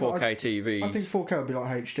before 4K TVs. I think 4K will be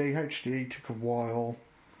like HD. HD took a while,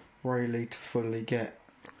 really, to fully get...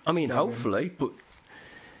 I mean, hopefully, but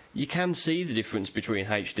you can see the difference between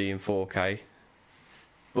HD and 4K.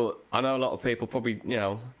 But I know a lot of people probably,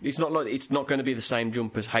 it's not going to be the same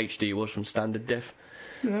jump as HD was from standard def.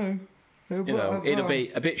 No. It'll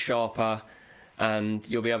be a bit sharper, and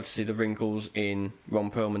you'll be able to see the wrinkles in Ron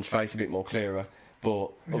Perlman's face a bit more clearer.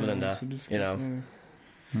 But other than that,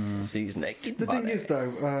 sees naked. The thing is,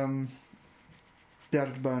 though, the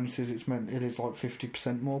added bonus is it is like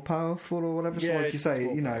 50% more powerful or whatever. So, like you say,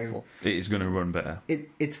 it is going to run better.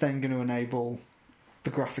 It's then going to enable the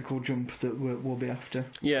graphical jump that we'll be after.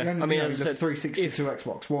 Yeah, I mean, as the I said, 360 to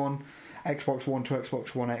Xbox One, Xbox One to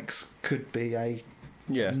Xbox One X could be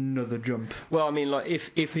another jump. Well, I mean, like if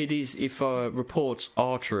reports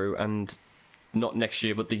are true, and not next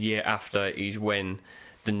year but the year after is when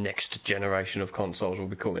the next generation of consoles will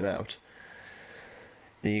be coming out,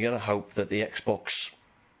 then you're gonna hope that the Xbox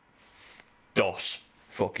DOS,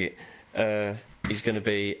 is going to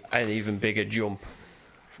be an even bigger jump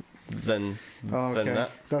than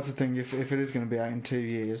that. That's the thing. If it is going to be out in 2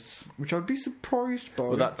 years, which I'd be surprised by.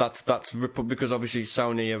 Well, that's because obviously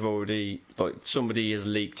Sony have already, somebody has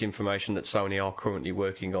leaked information that Sony are currently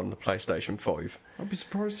working on the PlayStation 5. I'd be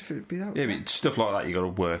surprised if it'd be that. Yeah, but stuff like that you got to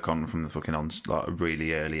work on from the fucking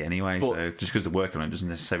really early anyway. So just because they're working on it doesn't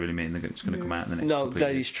necessarily mean that it's going to come out in the next. No,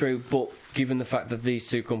 that is true. But given the fact that these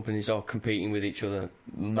two companies are competing with each other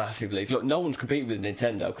massively, look, no one's competing with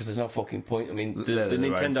Nintendo because there's no fucking point. I mean, the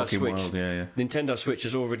Nintendo Switch, Nintendo Switch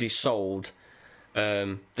has already sold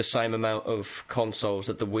the same amount of consoles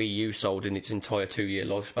that the Wii U sold in its entire 2-year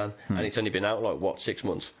lifespan, and it's only been out 6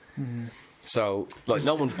 months. Mm. So,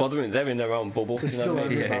 no one's bothering. They're in their own bubble. There's still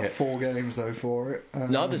only about 4 games though for it.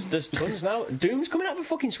 No, there's tons now. Doom's coming out for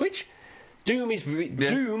fucking Switch. Doom is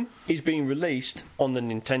being released on the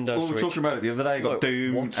Nintendo Switch. We were talking about it the other day. Got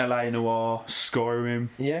Doom, LA Noire, Skyrim.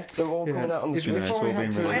 Yeah, they're all coming out on the Switch. If I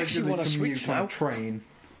had to actually want a Switch on a train,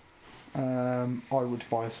 I would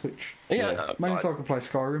buy a Switch. Yeah, mainly so I could play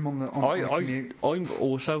Skyrim on the commute. I'm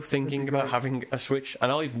also thinking about having a Switch,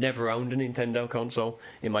 and I've never owned a Nintendo console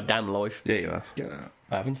in my damn life. Yeah, you have.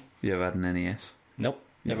 I haven't. You ever had an NES? Nope,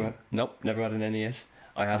 never had an NES.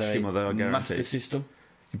 I had a Master System.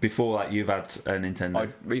 Before that, you've had a Nintendo.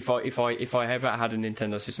 If I ever had a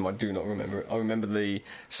Nintendo system, I do not remember it. I remember the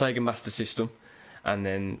Sega Master System, and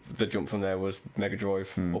then the jump from there was Mega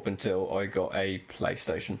Drive up until I got a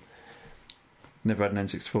PlayStation. Never had an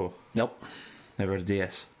N64? Nope. Never had a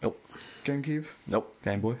DS? Nope. GameCube? Nope.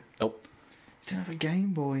 Game Boy? Nope. You didn't have a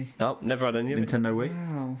Game Boy? Nope, never had any of it. Nintendo Wii?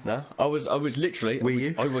 Wow. No, I was literally... Wii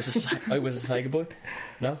U? I was a Sega boy.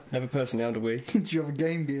 No, never personally owned a Wii. Did you have a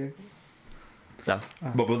Game Gear? No.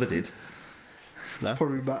 My brother did. No.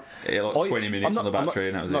 Probably about 20 minutes on the battery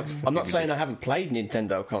and that was it. I'm not saying I haven't played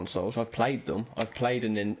Nintendo consoles. I've played them. I've played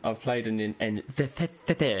an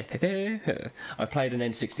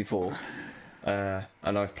N64,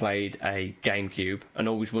 and I've played a GameCube, and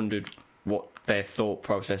always wondered what their thought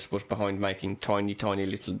process was behind making tiny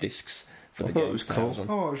little discs for the games. It was cool.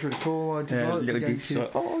 Oh, it was really cool. I did like the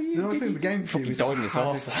GameCube. The nice thing with the GameCube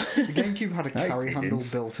the GameCube had a carry handle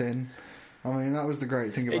built in. I mean, that was the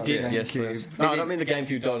great thing about the GameCube. Yes. No, I don't mean the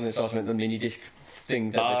GameCube died in its arse. I meant the mini disc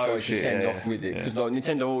thing that they try to send yeah, off with it. yeah. Because like,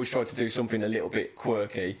 Nintendo always try to do something a little bit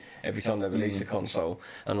quirky every time they release a console.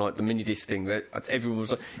 And like the mini disc thing, where everyone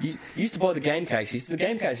was like, you used to buy the game cases. The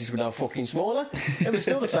game cases were now fucking smaller. They were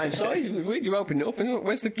still the same size. It was weird. You open it up and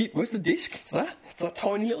where's the disc? It's that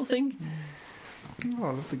tiny little thing. Oh,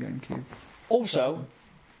 I love the GameCube. Also,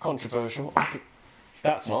 controversial.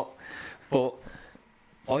 That's not. But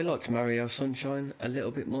I liked Mario Sunshine a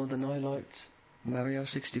little bit more than I liked Mario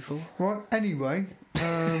 64. Right, anyway,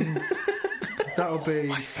 that'll be...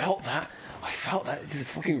 I felt that. The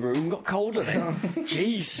fucking room got colder then.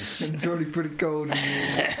 Jesus. It's already pretty cold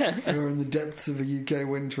you're in the depths of a UK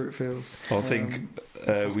winter, it feels. I think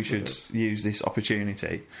we should use this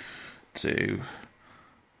opportunity to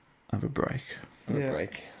have a break. Have a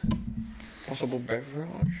break. Possible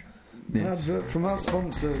beverage. An advert from our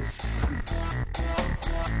sponsors.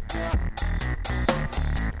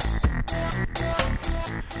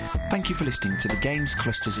 Thank you for listening to the Games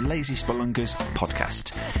Cluster's Lazy Spelungers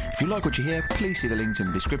podcast. If you like what you hear, please see the links in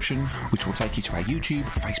the description, which will take you to our YouTube,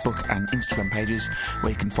 Facebook and Instagram pages,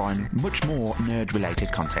 where you can find much more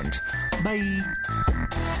nerd-related content. Bye!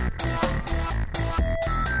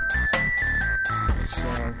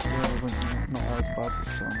 So, not as bad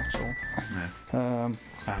this time at all. No.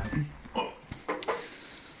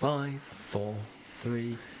 5, 4,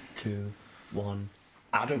 3, 2, 1.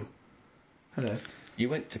 Adam, Hello. you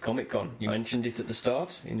went to Comic-Con. You mentioned it at the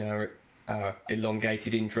start in our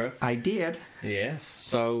elongated intro. I did. Yes.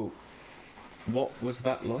 So, what was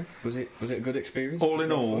that like? Was it a good experience? All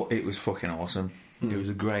in all, it was fucking awesome. It was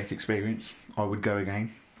a great experience. I would go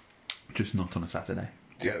again, just not on a Saturday.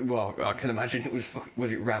 Yeah, well, I can imagine it was.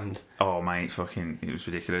 Was it rammed? Oh mate, it was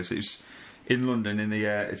ridiculous. It was in London in the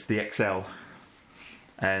it's the XL,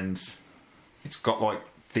 and it's got like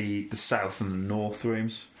the south and the north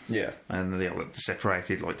rooms. Yeah. And they're like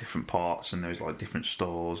separated like different parts, and there's like different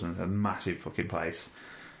stores and a massive fucking place.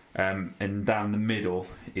 And down the middle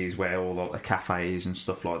is where all like the cafes and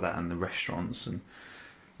stuff like that, and the restaurants, and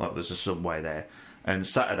like there's a Subway there. And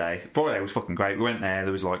Friday was fucking great. We went there.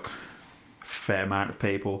 There was like a fair amount of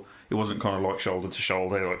people. It wasn't kind of like shoulder to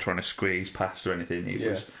shoulder, like trying to squeeze past or anything.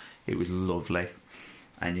 It was lovely,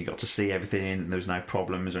 and you got to see everything. And there was no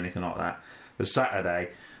problems or anything like that. The Saturday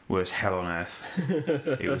was hell on earth.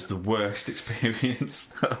 It was the worst experience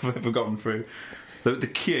I've ever gone through. The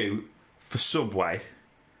queue for Subway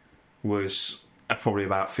was probably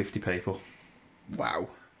about 50 people. Wow.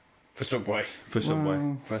 For Subway. For Subway.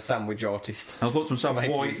 Wow. For a sandwich artist. And I thought to myself,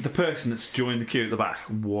 Maybe. why the person that's joined the queue at the back?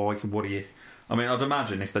 What are you? I mean, I'd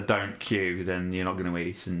imagine if they don't queue, then you're not going to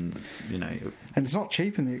eat, and you know. And it's not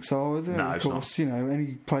cheap in the XR, is it? No, of it's course, you know,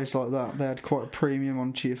 any place like that, they had quite a premium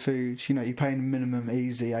on your food. You know, you're paying a minimum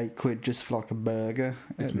easy £8 just for like a burger.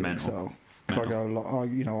 It's at the mental. XR. So I go a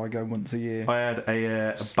lot. I go once a year. I had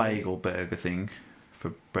a bagel burger thing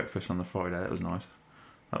for breakfast on the Friday. That was nice.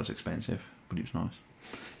 That was expensive, but it was nice.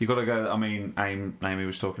 You've got to go. I mean, Amy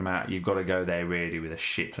was talking about you've got to go there really with a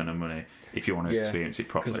shit ton of money if you want to experience it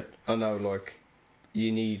properly. 'Cause I know, like,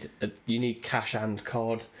 you need cash and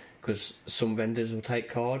card, because some vendors will take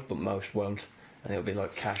card, but most won't, and it'll be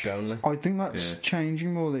like cash only. I think that's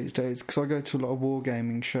changing more these days, because I go to a lot of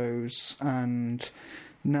wargaming shows, and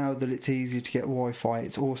now that it's easier to get Wi-Fi,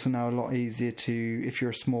 it's also now a lot easier to, if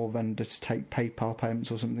you're a small vendor, to take PayPal payments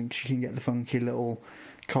or something, because you can get the funky little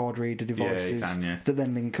card reader devices that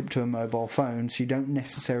then link up to a mobile phone, so you don't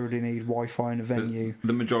necessarily need Wi-Fi in a venue.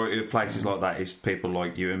 The majority of places like that is people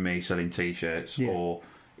like you and me selling T-shirts, or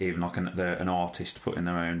even like an artist putting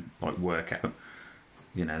their own like work out.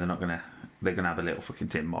 You know, they're gonna have a little fucking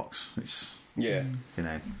tin box. It's you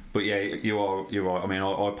know, but you're right. I mean,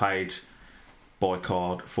 I paid by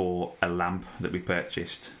card for a lamp that we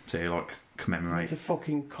purchased to like commemorate. It's a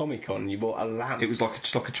fucking Comic-Con. You bought a lamp. It was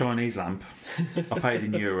just like a Chinese lamp. I paid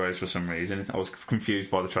in euros for some reason. I was confused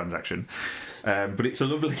by the transaction, but it's a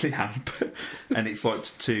lovely lamp, and it's like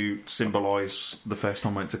to symbolise the first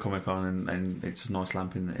time I went to Comic-Con, and it's a nice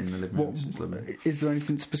lamp in the living room. Is there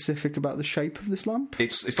anything specific about the shape of this lamp?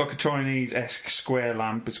 It's like a Chinese-esque square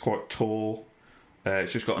lamp. It's quite tall.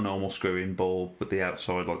 It's just got a normal screw-in bulb, but the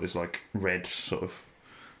outside like there's like red sort of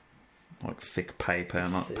like thick paper,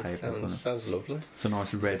 Sounds lovely. It's a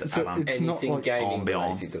nice red lamp. It's Anything not like gaming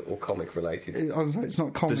ambiance. related or comic related. I was like, it's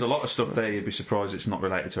not comic. There's a lot of stuff there. You'd be surprised it's not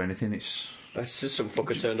related to anything. It's just some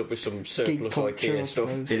fucker turned up with some surplus culture, IKEA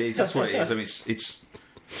stuff. It is. That's what it is. I mean, it's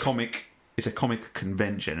comic. It's a comic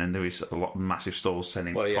convention, and there is a lot of massive stores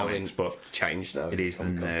selling comics. But changed now. it is the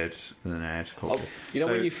Comic-Con. nerd Oh, culture. you know,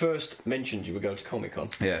 when you first mentioned you were going to Comic-Con,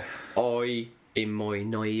 Yeah. I, in my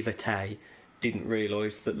naivete, didn't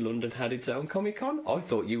realise that London had its own Comic-Con. I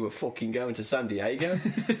thought you were fucking going to San Diego.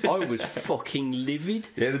 I was fucking livid.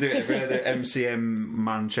 Yeah, they do it everywhere. The MCM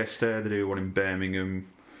Manchester, they do one in Birmingham.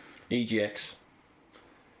 EGX.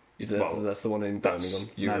 That's the one in Birmingham.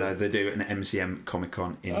 No, they do an MCM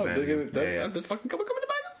Comic-Con in Birmingham. The fucking Comic-Con in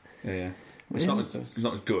Birmingham. Yeah. It's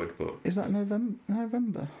not as good, but... Is that November?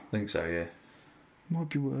 I think so, yeah. Might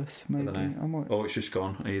be worth, maybe. I don't know. I might... Oh, it's just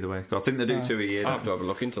gone, either way. I think they do 2 a year. I'll have to have a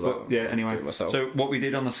look into that. But, yeah, anyway. Do it myself. So what we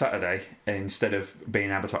did on the Saturday, instead of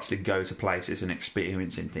being able to actually go to places and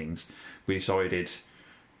experiencing things, we decided,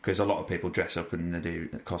 because a lot of people dress up and they do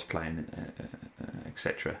cosplaying,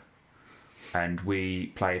 etc. And we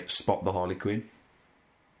played Spot the Harley Quinn.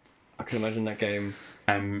 I can imagine that game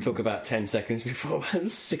took about 10 seconds before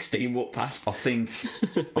 16 walked past. I think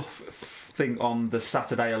on the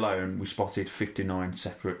Saturday alone we spotted 59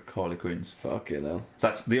 separate Harley Quinns. Fuck you know.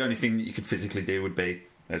 That's the only thing that you could physically do would be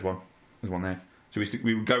there's one there. So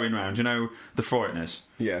we were going around. You know the Frighteners.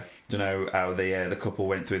 Yeah. Do you know how the couple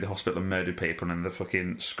went through the hospital and murdered people and the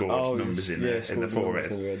fucking scored numbers in the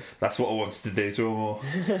forehead? That's what I wanted to do to them all.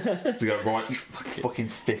 To go right, fucking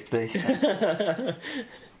 50.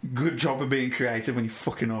 Good job of being creative when you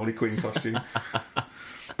fucking Harley Quinn costume.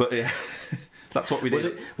 But yeah, that's what we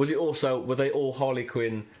did. Was it also? Were they all Harley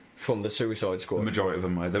Quinn from the Suicide Squad? The majority of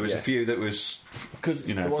them were. There was a few that was because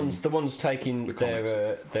the ones taking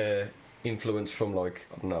their influence from, like,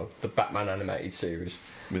 I don't know, the Batman animated series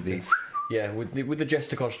with the with the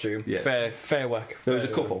Jester costume. Yeah. Fair whack. There was a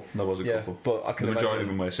couple. There was a couple, but I can the majority imagine,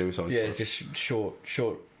 of them were Suicide Squad. Yeah, just short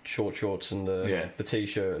shorts and the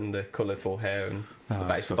t-shirt and the colourful hair and the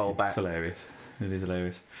baseball bat. It's hilarious. It is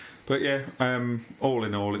hilarious. But yeah, all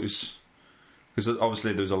in all, it was because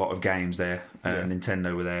obviously there was a lot of games there.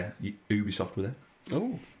 Nintendo were there, Ubisoft were there.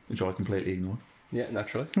 Oh, which I completely ignored. Yeah,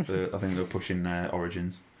 naturally. I think they were pushing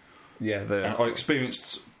Origins. Yeah, and I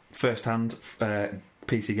experienced firsthand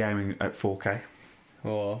PC gaming at 4K.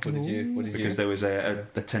 Oh, what did you? Because there was a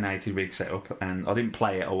 1080 rig set up, and I didn't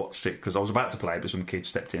play it. I watched it because I was about to play it, but some kid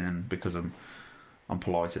stepped in, and because I'm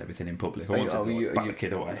polite and everything in public, I wanted to back the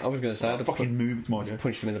kid away. I was going to say, I'd fucking moved my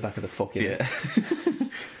punched him in the back of the fucking. Yeah.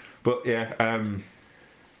 But yeah,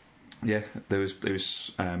 there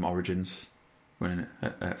was Origins running it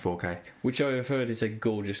at 4K, which I have heard is a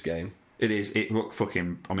gorgeous game. It is. It looked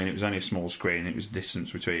fucking. I mean, it was only a small screen. It was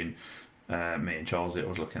distance between me and Charles. I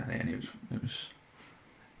was looking at it, and it was.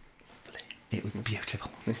 It was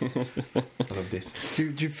beautiful. I loved it.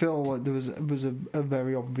 Do you feel like there was a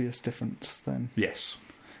very obvious difference then? Yes.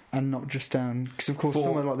 And not just down because of course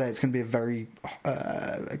somewhere like that it's going to be a very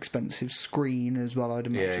expensive screen as well. I'd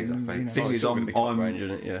imagine. Yeah, exactly. You know. Thing is,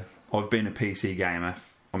 I've been a PC gamer.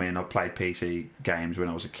 I mean, I've played PC games when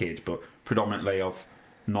I was a kid, but predominantly I've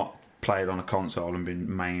not played on a console and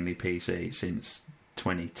been mainly PC since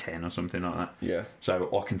 2010 or something like that. Yeah. So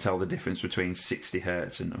I can tell the difference between 60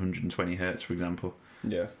 Hz and 120 Hz, for example.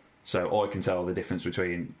 Yeah. So I can tell the difference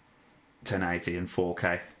between 1080 and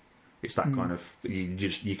 4K. It's that kind of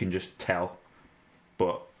you can just tell,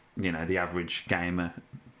 but you know the average gamer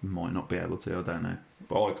might not be able to. I don't know,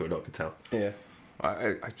 but I could tell. Yeah.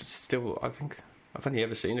 I think I've only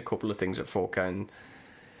ever seen a couple of things at 4K, and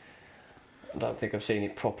I don't think I've seen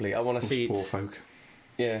it properly. I want to see it. Poor folk.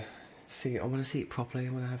 Yeah. I want to see it properly. I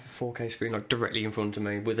want to have a 4K screen like directly in front of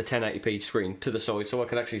me with a 1080p screen to the side, so I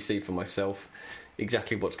can actually see for myself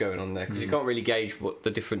exactly what's going on there. Because you can't really gauge what the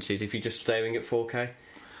difference is if you're just staring at 4K.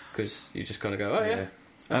 Because you just kind of go, oh yeah,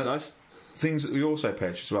 that's nice. Things that we also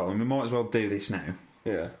purchased as well, and we might as well do this now.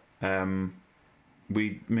 Yeah.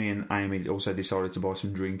 Me and Amy also decided to buy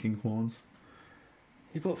some drinking horns.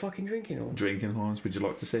 You bought fucking drinking horns? Drinking horns. Would you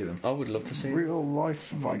like to see them? I would love to see them. Real life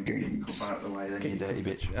Vikings. Come out of the way then, you dirty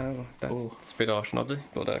bitch. Oh, that's a bit harsh, Noddy,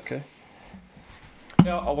 but okay.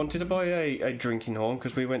 Yeah, I wanted to buy a drinking horn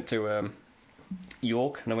because we went to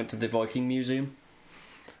York and I went to the Viking Museum.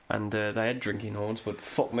 And they had drinking horns, but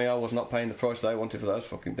fuck me, I was not paying the price they wanted for those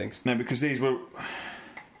fucking things. No, because these were...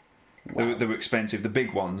 Wow. They were expensive. The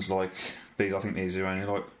big ones, like these, I think these are only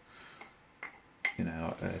like,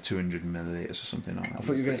 200 millilitres or something like that. I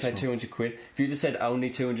thought you were going to say 200 quid. If you just said only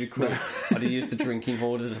 200 quid, I'd have used the drinking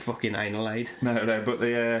horn as a fucking anal aid. No, but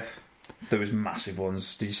there was massive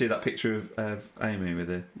ones. Did you see that picture of Amy with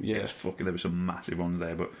the... Yeah. It was fucking... There were some massive ones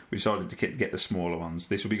there, but we decided to get the smaller ones.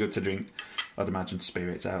 This would be good to drink, I'd imagine,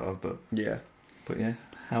 spirits out of, but... Yeah. But yeah,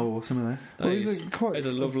 how awesome are they? Well, it's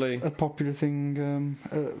a lovely... A popular thing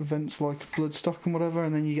at events like Bloodstock and whatever,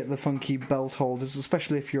 and then you get the funky belt holders,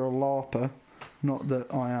 especially if you're a LARPer. Not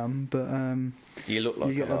that I am, but... you look like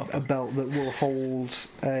you get a belt that will hold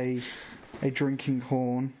a drinking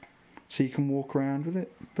horn, so you can walk around with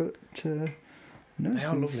it. But No, They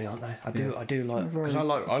are lovely, aren't they? I do like because I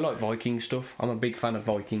like Viking stuff. I'm a big fan of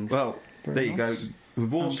Vikings. Well, Very there you nice. go.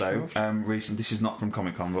 We've also recently. This is not from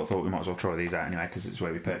Comic Con, but I thought we might as well try these out anyway because it's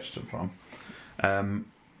where we purchased them from.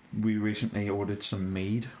 We recently ordered some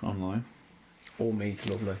mead online. All mead's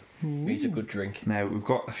lovely. Mead's a good drink. Now we've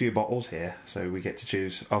got a few bottles here, so we get to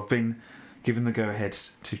choose. I've been given the go ahead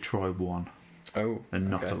to try one, Oh, and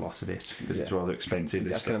not okay. a lot of it because it's Yeah. rather expensive. I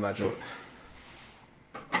This can stuff. imagine.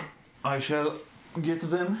 I shall get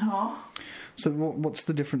them. So what's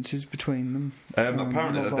the differences between them?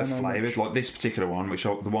 Apparently not that they're I know flavoured, much. like this particular one, the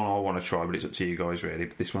one I want to try, but it's up to you guys really.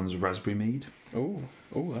 But this one's raspberry mead. Oh,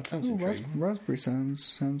 that sounds Oh, intriguing. raspberry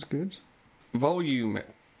sounds good. Volume,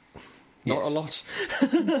 not a lot.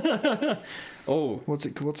 Oh, What's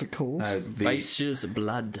it called? Vacious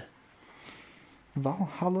Blood.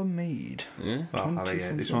 Valhalla Mead. Yeah.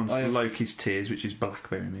 This 20 one's I have- Loki's Tears, which is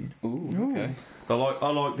blackberry mead. Ooh, okay. I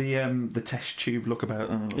like the test tube look about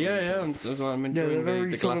them. Yeah, that's what I'm Yeah, enjoying. they're very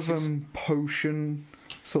the sort glasses. of potion,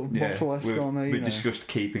 sort of bottle-esque, aren't they? We you know? discussed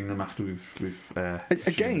keeping them after we've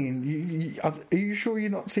Again, are you sure you're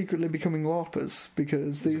not secretly becoming LARPers?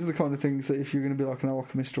 Because these are the kind of things that if you're going to be like an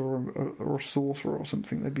alchemist or a sorcerer or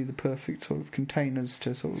something, they'd be the perfect sort of containers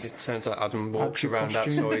to sort of... It sounds like Adam walks Add to around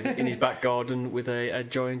costume. outside in his back garden with a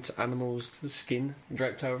giant animal's skin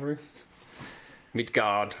draped over him.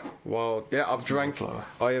 Midgard. Well, yeah, I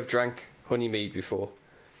have drank honey mead before.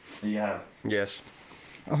 Yeah. Yes.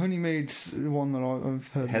 A honey mead's one that I've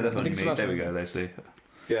heard Heather of. honey think it's mead. the There we last go. There's the.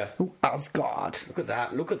 Yeah. Oh, Asgard. Look at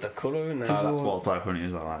that. Look at the colour in Oh, there. that's wildflower honey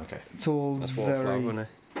as well. Okay. It's all That's wildflower very,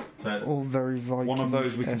 honey. all very Viking. One of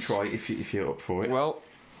those we can try if you're up for it. Well,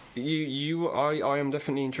 I am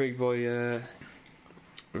definitely intrigued by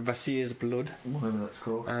Vasir's Blood, Whatever that's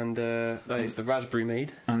called. and that is the raspberry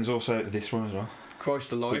mead. And there's also this one as well,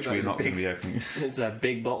 Christ alive, which that we're is not a going to big, be opening. it's a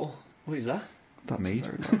big bottle. What is that? That's mead. a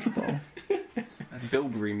very large bottle.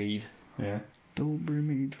 Bilberry mead. Yeah. Bilberry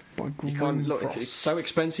Mead by You can't look. Grimfrost. It's so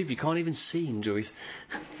expensive. You can't even see him, Joyce.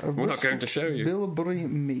 We're not going to show you. Bilberry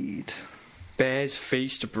Mead. Bear's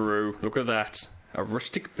Feast Brew. Look at that. A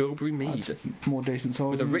rustic Bilberry mead. That's more decent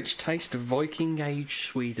size. With a isn't it? rich taste of Viking Age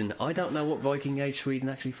Sweden. I don't know what Viking Age Sweden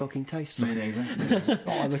actually fucking tastes like. neither.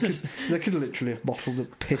 Oh, they could literally have bottled the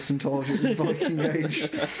piss and told you it was Viking Age.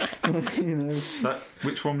 You know, So,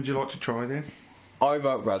 which one would you like to try then? I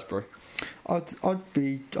vote raspberry. I'd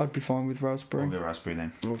be fine with raspberry. I'll go raspberry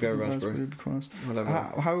then. We'll go raspberry. would be quite nice. Whatever.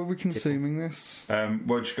 How are we consuming this? I'm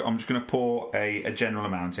just going to pour a general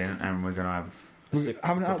amount in, and we're going to have. We're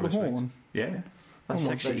having it out the couple of horn. Yeah. That's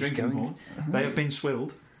They're actually drinking going. horn. They have been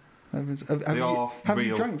swilled. Have you are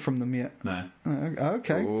real. drank from them yet? No.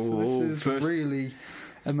 Okay, so this Oh, is first. really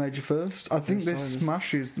a major first. I think First this time.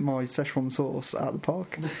 smashes my Szechuan sauce out of the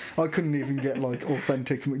park. I couldn't even get like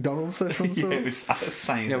authentic McDonald's Szechuan Yeah, it sauce. was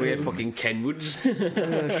saying. Yeah, we had it was- fucking Kenwoods.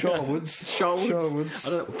 Sharwoods. Sharwoods.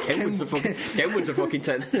 I don't know. Kenwood's a fucking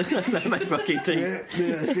 10. They make fucking tea.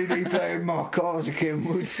 The CD player in my car's a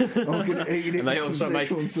Kenwood. I'm going to eat it And they with also some make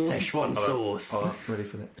Szechuan sauce. Szechuan sauce. Oh, ready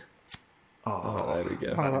for that? Oh, there we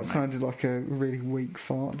go. Oh, that sounded like a really weak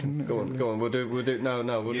fart, didn't it? Go on, go on. We'll do. We'll do. No,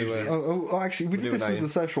 we'll Usually. do. Actually, we did We'll do this an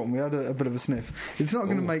with the Szechuan. We had a bit of a sniff. It's not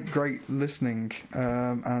going to Ooh. make great listening,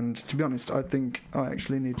 and to be honest, I think I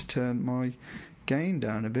actually need to turn my gain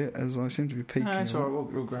down a bit as I seem to be peaking. No, it's a lot.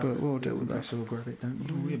 alright, we'll grab But it. we'll deal with that. We'll grab it,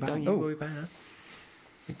 don't worry about Don't it. you Oh. worry about that.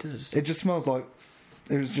 It does. It just smells like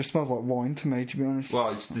just smells like wine to me, to be honest.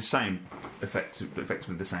 Well, it's the same,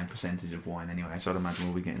 effectively the same percentage of wine anyway, so I'd imagine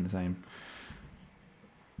we'll be getting the same.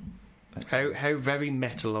 How very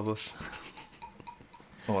metal of us.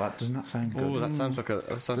 Oh, doesn't that sound good? Oh, that sounds like a.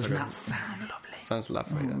 That sounds Doesn't like that sound lovely? a. Sounds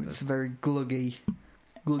lovely. Oh, that it's does. very gluggy.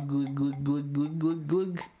 Glug glug glug glug glug glug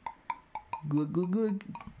glug glug glug glug.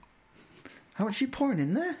 How much are you pouring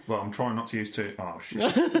in there? Well, I'm trying not to use too. Oh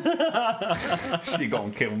shit! She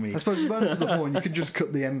gonna kill me. I suppose the bonus of the horn, you could just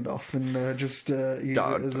cut the end off and just use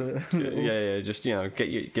Dog. it as a. Yeah. Just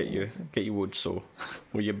get your wood saw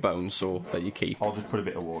or your bone saw that you keep. I'll just put a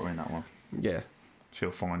bit of water in that one. Yeah.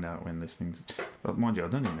 She'll find out when listening. But mind you, I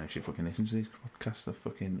don't even know if she fucking listens to these podcasts. The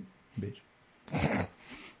fucking bitch.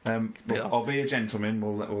 But Yeah. I'll be a gentleman.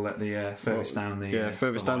 We'll let the furthest down the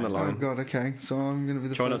furthest down the Oh line. god, okay. So I'm going to be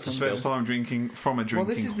the Try not first to one. First time drinking from a drinking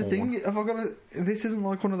Well, this is the horn. thing. Have I got to? This isn't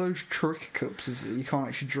like one of those trick cups. Is that you can't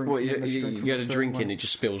actually drink. Well, from unless you drink from get a certain drink way. in, it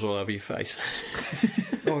just spills all over your face.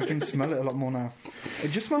 Oh, I can smell it a lot more now.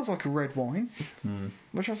 It just smells like a red wine,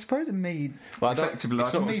 which I suppose it made. Well, I don't, Effectively,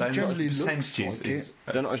 It's that's what not I'm saying. generally The looks percentages like is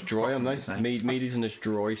they're not as dry, are they? approximately the same. Mead isn't as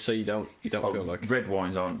dry, so you don't Oh, feel like red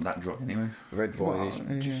wines aren't that dry anyway. red wine Well,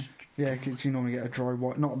 is. yeah. Yeah, because you normally get a dry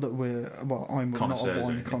white. Not that I'm not a Connoisseurs,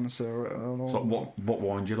 wine isn't it? connoisseur at all. So what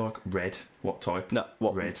wine do you like? Red. What type? No,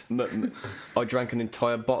 what? Red. I drank an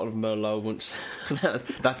entire bottle of Merlot once.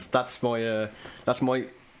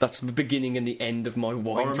 that's the beginning and the end of my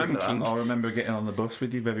wine I remember drinking. that. I remember getting on the bus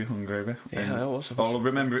with you, very hungover. Yeah, I was. I'll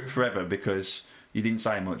remember it forever because you didn't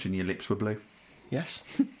say much and your lips were blue. Yes,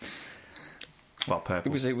 Well,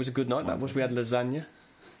 purple. it was a good night. That was. We had lasagna.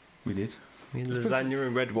 We did. We had lasagna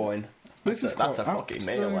and red wine. This is That's quite a fucking apt,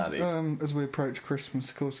 meal, though, that is. as we approach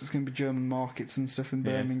Christmas, of course, there's going to be German markets and stuff in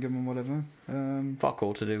Yeah. Birmingham and whatever. Fuck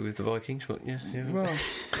all to do with the Vikings, but yeah. Well,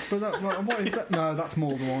 what is that? No, that's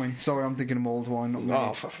mulled wine. Sorry, I'm thinking of mulled wine, not mead.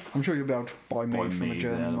 Oh, I'm sure you'll be able to buy mead from a mead,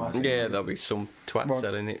 German yeah, market. yeah, there'll be some twat Right.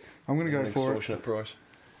 selling it. I'm going to at go an for it. extortionate price.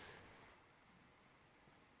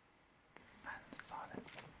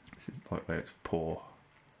 This is like where it's poor.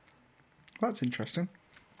 That's interesting.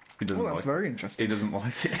 He doesn't Well, that's like very He interesting. doesn't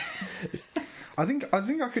like it. I think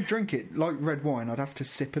I could drink it like red wine. I'd have to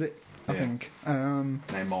sip at it. I Yeah. think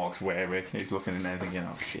Now Mark's wary. He's looking in there thinking,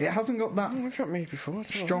 oh shit. it hasn't got that We've got me before.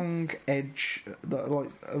 it's all right. strong edge that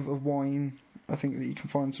of a wine. I think that you can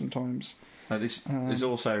find sometimes. There's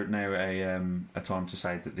also now a time to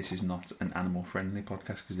say that this is not an animal-friendly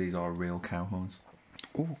podcast because these are real cow horns.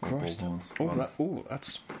 Oh Or Christ! bull horns.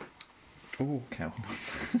 That's. Oh, Cow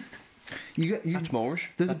horns. that's Moorish.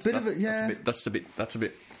 There's a That's- bit of that's- it, yeah. That's a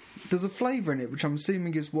bit. There's a flavour in it, which I'm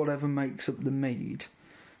assuming is whatever makes up the mead.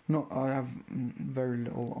 I have very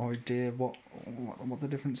little idea what the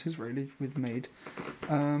difference is really with mead.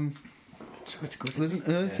 It's good. There's an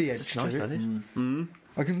earthy edge It's to nice, it. that is. Mm.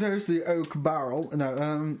 I can notice the oak barrel.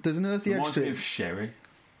 No, there's an earthy edge Reminds to me it. of sherry.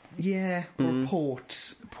 Yeah, or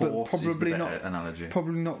port, Port but probably is the not. better analogy.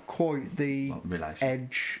 Probably not quite the Like relation.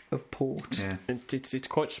 edge of port. Yeah. It's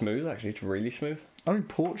quite smooth actually. It's really smooth. I mean,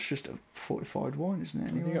 port's just a fortified wine, isn't it?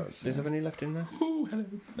 Anyway, Is there any left in there?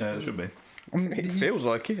 There should be. I mean, It feels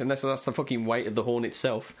like it, unless that's the fucking weight of the horn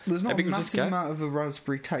itself. there's not Maybe a it was just massive go. amount of a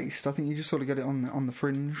raspberry taste. I think you just sort of get it on the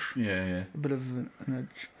fringe, Yeah. a bit of an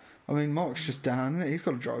edge. I mean, Mark's just down, isn't it? He's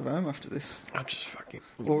got to drive home after this, I'm just fucking.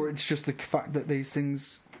 or it's just the fact that these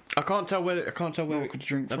things I can't tell whether. Mark could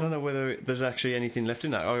drink I from. don't know whether there's actually anything left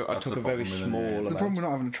in that. I That's took the a very problem, isn't it? small It's It's the amount. problem with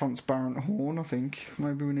not having a transparent horn. I think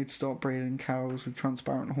maybe we need to start breeding cows with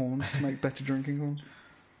transparent horns to make better drinking horns.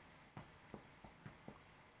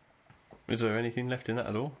 Is there anything left in that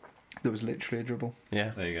at all? There was literally a dribble.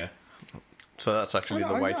 Yeah. There you go. So that's actually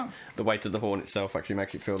the weight. know. The weight of the horn itself actually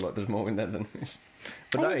makes it feel like there's more in there than is.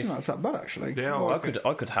 But I that don't is. think that's that bad actually. Yeah, Well,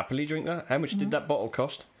 I could happily drink that. How much did that bottle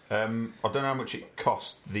cost? I don't know how much it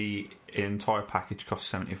cost. The entire package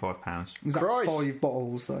cost £75. was that Christ. 5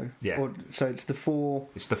 bottles though? Yeah. Or, so it's the 4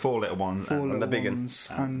 It's the 4 litre one little the big 'un. ones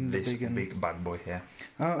and the this big one. big bad boy here.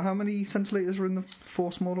 How many centilitres are in the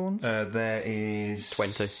 4 smaller ones? There is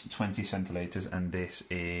 20 centilitres, and this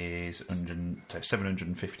is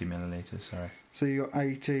 750 millilitres. Sorry, So you got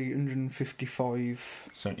 80, 155,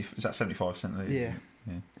 70, is that 75 centilitres? Yeah.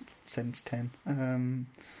 Yeah. cent 10.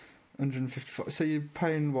 155. So you're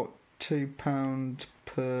paying what, £2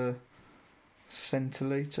 per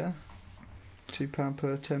centilitre? £2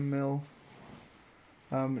 per 10ml.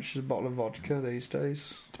 Which is a bottle of vodka these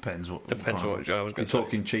days. Depends what. Depends kind what I was You're going to say.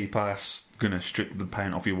 talking cheap ass, gonna strip the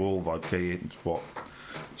paint off your wall vodka. It's what,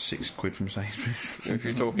 £6 from Sainsbury's. If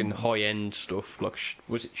you're talking high end stuff, like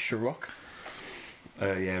was it Ciroc?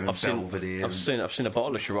 Yeah, I've seen Belvedere. I've seen a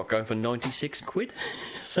bottle of Ciroc going for £96.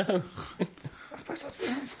 So, I suppose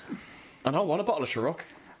that's and I want a bottle of Ciroc.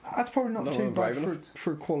 That's probably not No, too I'm bad brave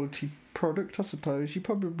for a quality product, I suppose. You're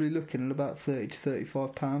probably looking at about £30 to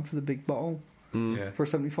 £35 for the big bottle Yeah. for a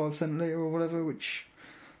 75 centilitre or whatever, which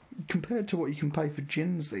compared to what you can pay for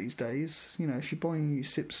gins these days, you know, if you're buying your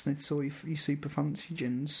Sipsmiths or your super fancy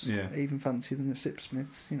gins, Yeah. even fancier than the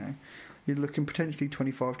Sipsmiths, you know, you're looking potentially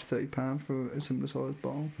 £25 to £30 for a similar sized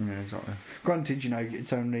bottle. Yeah, exactly. Granted, you know,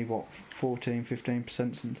 it's only,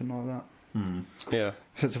 14-15%, something like that. Yeah.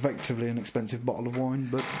 So it's effectively an expensive bottle of wine,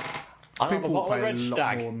 but I'll have a People bottle of pay a Red lot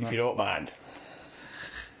Stag, more than if that. you don't mind.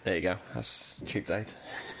 There you go. That's cheap date.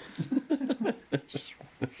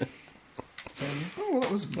 oh, well,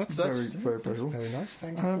 that was That's very pleasurable. Very nice.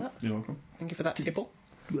 Thank you Um, for that. You're welcome. Thank you for that tipple.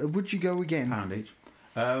 Would you go again? £1 each.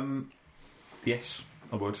 Yes,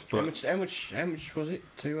 I would. How But much was it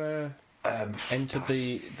to enter pass.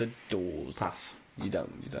 the doors? Pass. You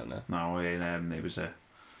don't know. No, it was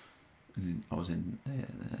I was in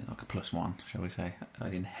like a +1, shall we say? I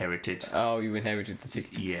inherited. Oh, you inherited the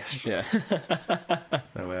ticket. Yes. Yeah.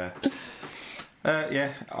 So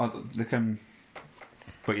yeah, they can.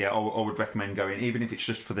 But yeah, I would recommend going, even if it's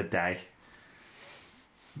just for the day.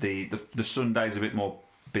 The Sunday's a bit more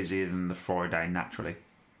busier than the Friday naturally,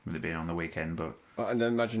 with it being on the weekend. But And then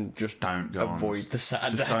imagine just don't go avoid the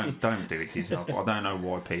Saturday. Just don't do it to yourself. I don't know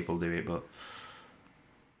why people do it, but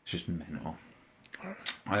it's just mental.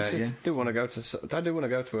 I do want to go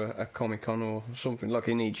to a Comic Con or something like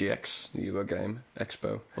in EGX, the Eurogame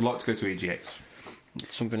Expo, I'd like to go to EGX.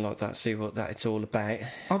 something like that. See what it's all about.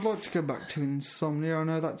 I'd like to go back to Insomnia. I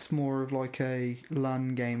know that's more of like a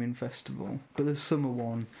LAN gaming festival, but the summer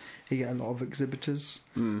one, you get a lot of exhibitors.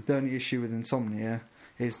 The only issue with Insomnia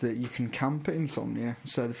is that you can camp at Insomnia.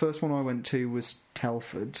 So the first one I went to was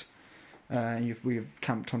Telford. We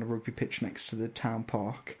camped on a rugby pitch next to the town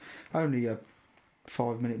park. Only a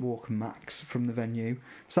 5-minute walk max from the venue.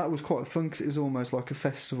 So that was quite fun because it was almost like a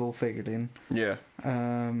festival figured in. Yeah.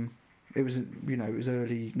 It was,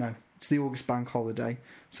 early. No, it's the August bank holiday,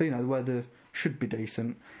 so the weather should be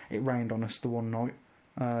decent. It rained on us the one night,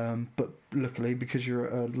 but luckily because you're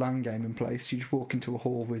at a LAN gaming place, you just walk into a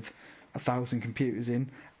hall with 1,000 computers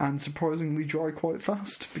in, and surprisingly dry quite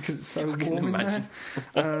fast because it's so warm in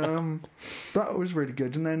there. That was really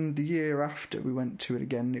good. And then the year after we went to it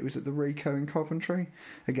again, it was at the Rico in Coventry.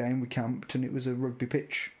 Again, we camped, and it was a rugby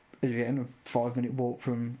pitch. Again, a 5-minute walk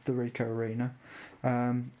from the Rico Arena.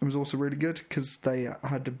 It was also really good because they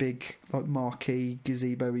had a big marquee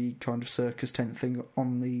gazebo-y kind of circus tent thing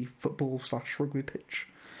on the football/rugby pitch.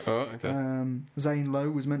 Oh, okay. Zane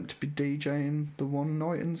Lowe was meant to be DJing the one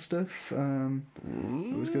night and stuff.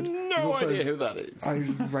 It was good. No idea who that is. I was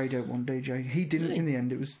Radio 1 DJ. He didn't in the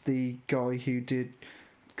end. It was the guy who did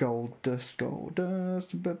Gold Dust. Nope.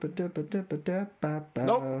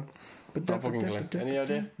 Not fucking clue. Any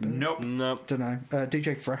idea? Nope. Don't know.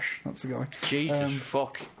 DJ Fresh, that's the guy. Jesus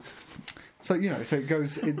fuck. So so it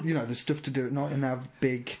goes. There's stuff to do at night, and they have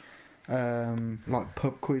big,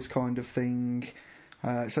 pub quiz kind of thing.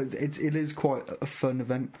 So it is quite a fun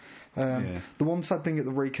event. The one sad thing at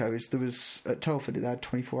the Rico is there was at Telford they had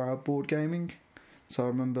 24-hour board gaming. So I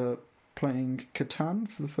remember playing Catan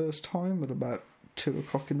for the first time at about 2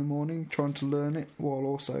 o'clock in the morning, trying to learn it while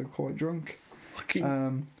also quite drunk.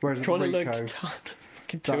 Whereas Trying at the to Rico, learn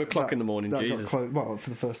Catan. 2 o'clock in the morning, that Jesus. Got for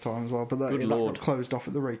the first time as well, but that Lord. got closed off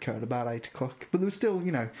at the Rico at about 8 o'clock. But there was still,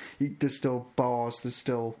 there's still bars, there's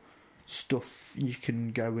still stuff you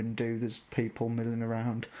can go and do. There's people milling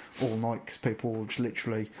around all night because people will just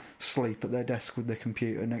literally sleep at their desk with their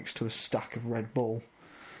computer next to a stack of Red Bull,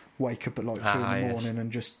 wake up at 2 in the morning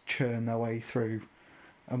and just churn their way through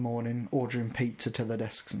a morning, ordering pizza to their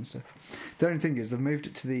desks and stuff. The only thing is they've moved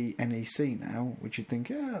it to the NEC now, which you'd think,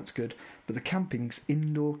 yeah, that's good, but the camping's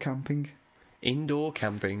indoor camping. Indoor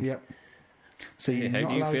camping? Yep. So how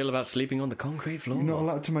do you feel about sleeping on the concrete floor? You're not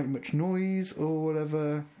allowed to make much noise or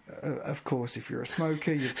whatever. Of course, if you're a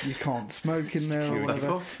smoker, you can't smoke in there or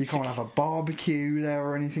whatever. You can't have a barbecue there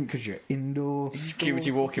or anything because you're indoor.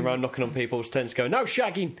 Security walking around knocking on people's tents going, no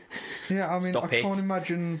shagging! Yeah, I mean, Stop I can't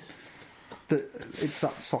imagine that it's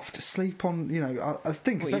that soft to sleep on. I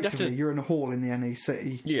think effectively you're in a hall in the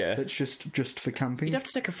NEC that's just for camping. You'd have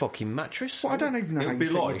to take a fucking mattress. Well, I don't even know how you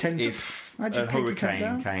set your tent up. If a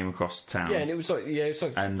hurricane came across town. Yeah, and it was like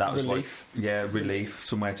and that relief. Was relief,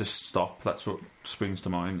 somewhere to stop. That's what springs to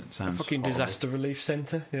mind. It sounds fucking horrible. disaster relief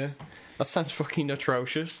centre. Yeah, that sounds fucking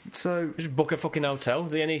atrocious. So just book a fucking hotel.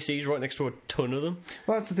 The NEC's right next to a ton of them.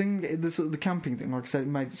 Well, that's the thing. The camping thing, like I said, it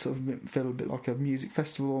made it sort of feel a bit like a music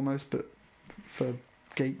festival almost, but for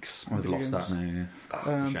geeks. I've lost that now.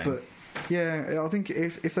 Yeah. But yeah, I think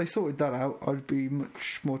if they sorted that out, I'd be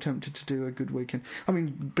much more tempted to do a good weekend. I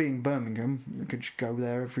mean, being Birmingham, you could just go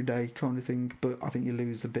there every day, kind of thing. But I think you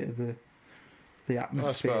lose a bit of the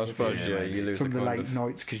atmosphere. I suppose, you lose from the late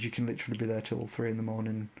nights because you can literally be there till 3 in the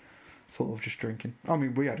morning, sort of just drinking. I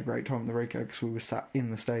mean, we had a great time at the Rico because we were sat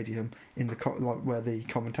in the stadium in the where the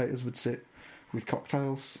commentators would sit with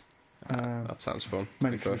cocktails. That sounds fun.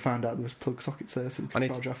 Mainly because we found out there was plug sockets there, so we could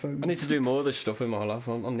charge our phones. I need to do more of this stuff in my life.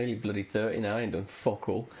 I'm nearly bloody 30 now. I ain't done fuck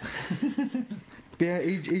all. But yeah,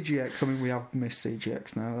 EGX. I mean, we have missed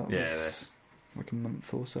EGX now. That was like a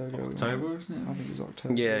month or so ago. October, wasn't it? I think it was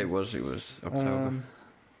October. Yeah, it was October.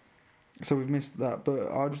 So we've missed that,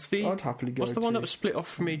 but I'd happily go. What's the one that was split off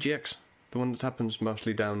from EGX? The one that happens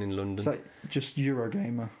mostly down in London. Is that just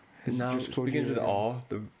Eurogamer? No, it begins with R.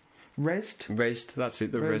 The Rezzed, that's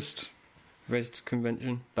it, the Rezzed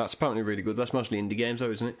convention. That's apparently really good. That's mostly indie games though,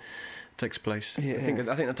 isn't it? Takes place. Yeah.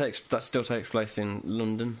 I think that still takes place in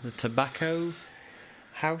London. The Tobacco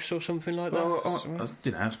House or something like that. Well,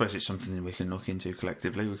 I suppose it's something we can look into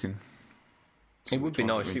collectively. We can. It would be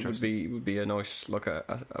nice. It would be a nice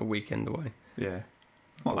a weekend away. Yeah.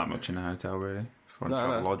 Not that much in a hotel really. For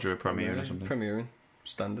a lodge or a premiere or something. Premiering,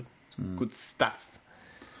 standard. Good stuff.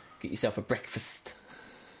 Get yourself a breakfast.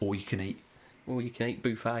 all you can eat, All you can eat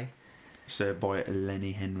buffet. served by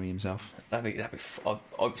Lenny Henry himself. That'd be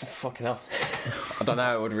fucking hell. I don't know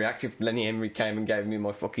how I would react if Lenny Henry came and gave me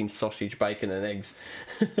my fucking sausage, bacon, and eggs.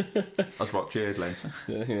 That's right. Cheers, Len.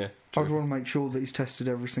 Yeah. I'd want to make sure that he's tested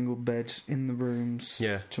every single bed in the rooms.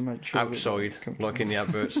 Yeah. To make sure. Outside, like in the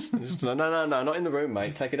adverts. Just, no, not in the room,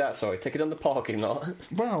 mate. Take it outside. Take it on the parking lot.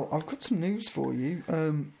 Well, I've got some news for you.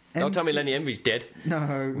 Don't tell me Lenny Henry's dead.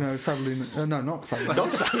 No, sadly, no, not sadly.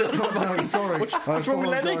 Not sadly. No, sorry. What's wrong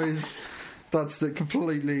with Lenny? apologise. That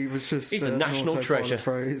completely was just. He's a national treasure.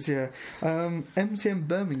 Phrase, yeah. MCM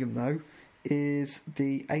Birmingham though is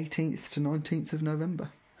the 18th to 19th of November.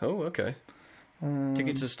 Oh, okay.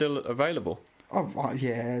 Tickets are still available. Oh, right,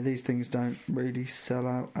 yeah. These things don't really sell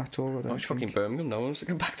out at all. I don't It's think. fucking Birmingham. No one wants to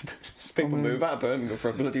go back to. People move out of Birmingham for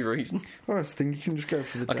a bloody reason. Well, that's the thing. You can just go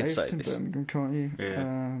for the I can day say in this. Birmingham, can't you?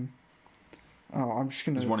 Yeah. I'm just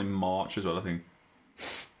gonna. There's one in March as well, I think.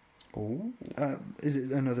 Oh. Is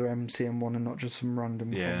it another MCM one and not just some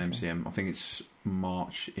random? Yeah, one? MCM. I think it's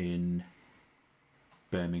March in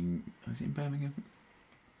Birmingham. Is it in Birmingham?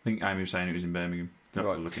 I think Amy was saying it was in Birmingham. I'll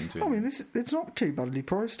have to look into it. I mean, it's not too badly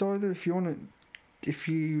priced either. If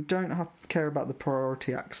you don't care about the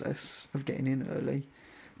priority access of getting in early,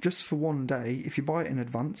 just for one day, if you buy it in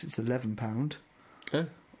advance, it's £11. Yeah.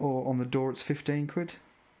 Or on the door, it's £15.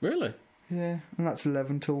 Really? Yeah, and that's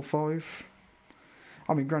 11 till 5.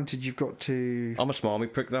 I mean, granted, you've got to. I'm a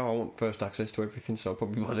smarmy prick though. I want first access to everything, so I'll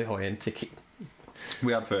probably buy the high-end ticket.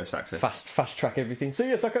 We had first access. Fast track everything. See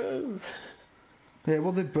you, suckers. Yeah,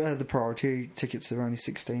 well, the priority tickets are only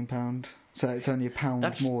 £16, so it's only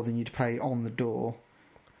 £1 more than you'd pay on the door.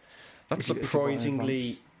 That's if you buy in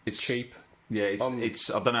surprisingly It's cheap. Yeah,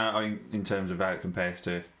 it's I don't know in terms of how it compares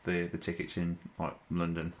to the tickets in like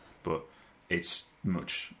London, but it's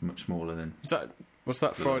much smaller than. What's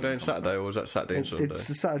that? Friday and Saturday, or was that Saturday and Sunday? It's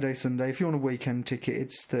a Saturday, Sunday. If you want a weekend ticket,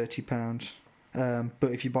 it's £30.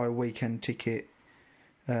 But if you buy a weekend ticket,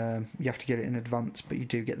 you have to get it in advance. But you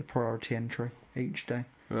do get the priority entry each day.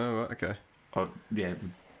 Oh, right, okay. Yeah,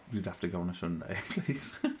 you'd have to go on a Sunday,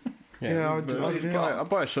 please. Yeah, I'd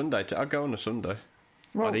buy a Sunday. I'd go on a Sunday.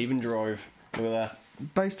 Well, I'd even drive. Look at that.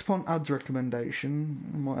 based upon Ad's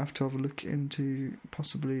recommendation, I might have to have a look into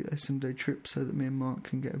possibly a Sunday trip so that me and Mark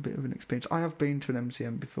can get a bit of an experience. I have been to an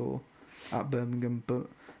MCM before at Birmingham, but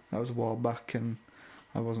that was a while back and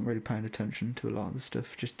I wasn't really paying attention to a lot of the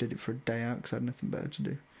stuff. Just did it for a day out because I had nothing better to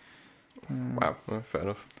do. Wow, well, fair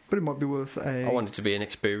enough. But it might be worth a... I want it to be an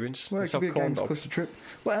experience. Well, it could be a Games Cluster trip.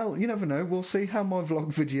 Well, you never know. We'll see how my vlog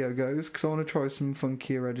video goes because I want to try some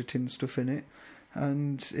funkier editing stuff in it.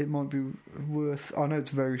 And it might be worth... I know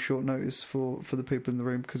it's very short notice for the people in the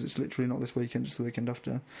room because it's literally not this weekend, it's the weekend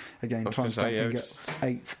after. Again, timestamping at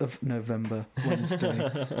 8th of November,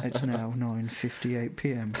 Wednesday. It's now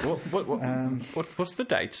 9:58pm. What's the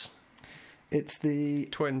dates? It's the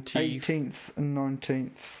 18th and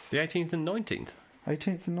 19th. The 18th and 19th?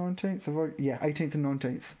 18th and 19th? Yeah, 18th and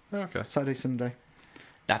 19th. Okay. Saturday, Sunday.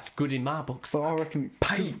 That's good in my books. But I reckon...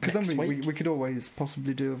 Because then we could always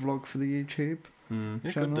possibly do a vlog for the YouTube You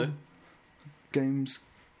channel. could do. Games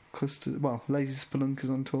Cluster... Well, Lazy Spelunker's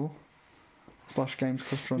on tour. / Games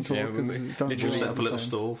Cluster on tour. Yeah, Because it's done We'll set up a little same.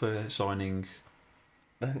 stall for signing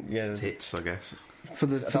Yeah. tits, I guess. For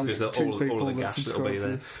the two all people of the that gas that'll subscribe be to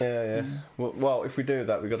there. this. Yeah. Well, if we do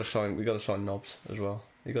that, we got to sign knobs as well.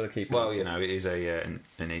 You got to keep. Well, you know, it is an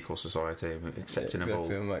equal society, accepting of all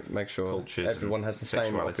make sure cultures, everyone has the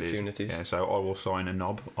same sexualities. opportunities. Yeah, so I will sign a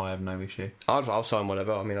knob. I have no issue. I'll sign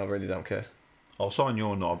whatever. I mean, I really don't care. I'll sign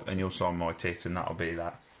your knob, and you'll sign my tit, and that'll be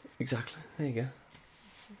that. Exactly. There you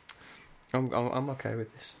go. I'm okay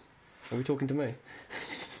with this. Are we talking to me?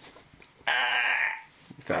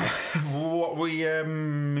 Fair enough. What we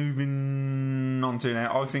moving on to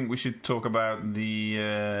now? I think we should talk about the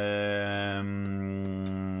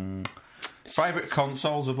favourite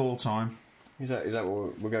consoles of all time. Is that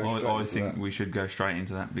what we're going? I think we should go straight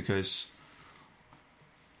into that because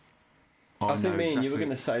I think know me and you were exactly-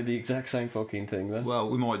 going to say the exact same fucking thing then. Well,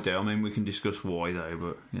 we might do. I mean, we can discuss why though,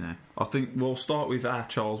 but you know, I think we'll start with our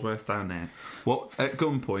Charlesworth down there. What at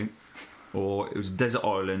gunpoint, or it was a desert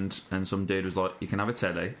island, and some dude was like, "You can have a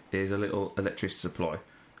telly. Here's a little electricity supply.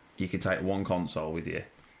 You can take one console with you.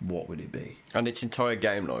 What would it be?" And its entire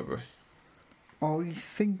game library. I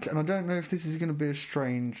think, and I don't know if this is going to be a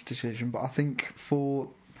strange decision, but I think for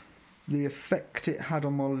the effect it had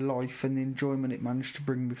on my life and the enjoyment it managed to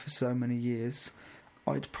bring me for so many years,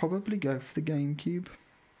 I'd probably go for the GameCube.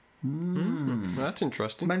 That's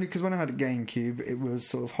interesting. Mainly because when I had a GameCube, it was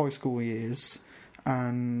sort of high school years,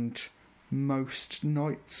 and most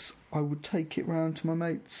nights I would take it round to my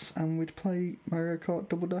mates and we'd play Mario Kart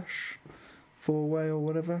Double Dash 4-way or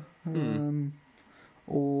whatever.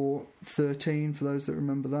 Or 13 for those that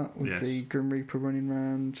remember that, with Yes. the Grim Reaper running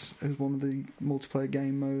round as one of the multiplayer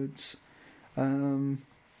game modes.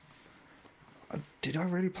 Did I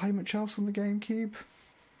really play much else on the GameCube?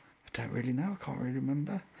 I don't really know. I can't really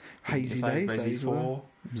remember. Hazy days, those were.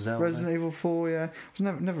 Zelda. Resident Evil 4, yeah. I was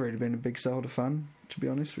never really been a big Zelda fan, to be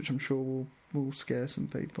honest, which I'm sure will scare some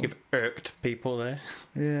people. You've irked people there.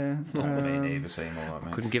 Yeah. Not me either, Seymour, like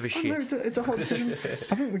me. Couldn't give a I don't know, shit. it's a hard decision.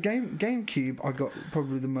 I think the GameCube I got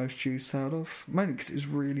probably the most use out of, mainly because it was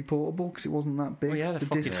really portable, because it wasn't that big. Well, yeah, the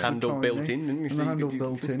fucking discs were handle tiny, built in, didn't you? and So the you handle could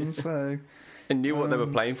built in, so and knew what they were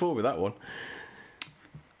playing for with that one.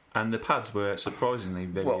 And the pads were surprisingly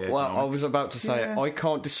very Well, I ergonomic. was about to say, Yeah. I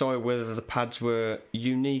can't decide whether the pads were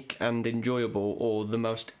unique and enjoyable or the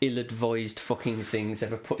most ill-advised fucking things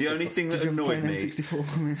ever put. The only thing that did you ever play annoyed an me, N64?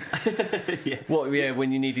 I mean, What? Yeah,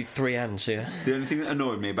 when you needed 3 hands. Yeah, the only thing that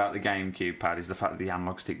annoyed me about the GameCube pad is the fact that the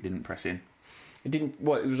analog stick didn't press in. it didn't.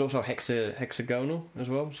 Well, it was also hexagonal as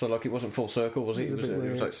well. So like, it wasn't full circle, was it? It was a bit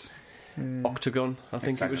It was like yeah. octagon, I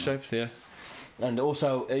think it was shaped. Yeah, and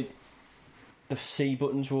also the C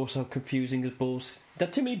buttons were also confusing as balls. There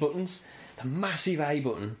are too many buttons. The massive A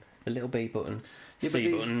button, the little B button. Yeah, C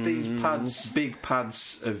but buttons. these pads, big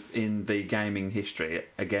pads in the gaming history,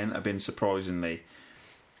 again, have been surprisringly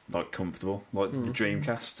comfortable. Like the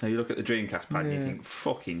Dreamcast. Now you look at the Dreamcast pad and you Yeah. think,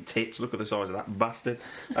 fucking tits, look at the size of that bastard.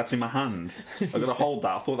 That's in my hand. I've got to hold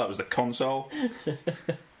that. I thought that was the console.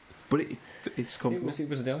 But it's comfortable. It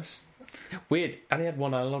was nice. Weird. I only had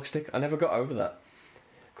one analog stick. I never got over that.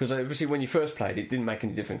 Because obviously when you first played it didn't make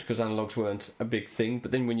any difference because analogs weren't a big thing. But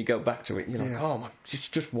then when you go back to it, you're like, Yeah. oh my, it's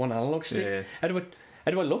just one analog stick. Yeah. How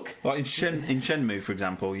do I look? Like in Shenmue, for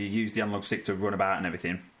example, you use the analog stick to run about and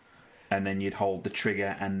everything, and then you'd hold the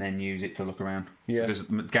trigger and then use it to look around. Yeah. Because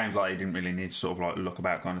games like that, you didn't really need to sort of like look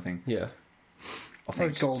about kind of thing. Yeah. I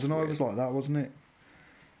think it's GoldenEye weird. was like that, wasn't it?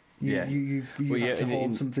 Yeah. You Well, had to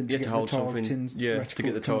hold something to you get had to hold the targeting something, yeah, to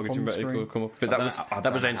get the reticle targeting come up on the reticle screen. to come up. But I that don't- was I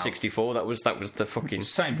that was don't know. N64. That was the fucking.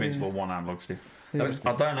 Same principle, one analog stick. Yeah.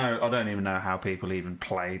 I don't know. I don't even know how people even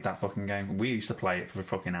played that fucking game. We used to play it for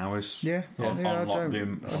fucking hours. Yeah, Yeah. On, I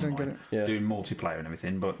online, don't get it. Yeah. doing multiplayer and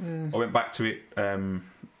everything. But Yeah. I went back to it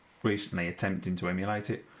recently, attempting to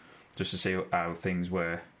emulate it, just to see how things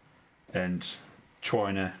were, and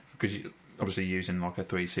trying to, because obviously using like a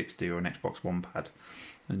 360 or an Xbox One pad,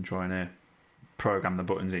 and trying to program the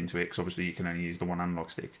buttons into it, because obviously you can only use the one analog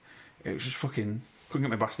stick. It was just fucking couldn't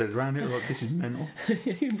get my bastard head around it. Like, this is mental.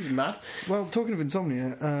 He was mad. Well, talking of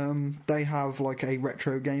Insomnia, they have like a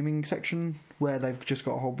retro gaming section where they've just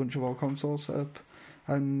got a whole bunch of old consoles set up.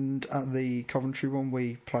 And at the Coventry one,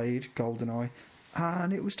 we played GoldenEye,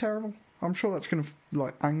 and it was terrible. I'm sure that's going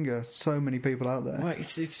to anger so many people out there. Well,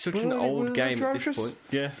 it's such Well, an it old was game at this atrocious. point.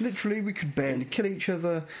 Yeah. Literally, we could barely kill each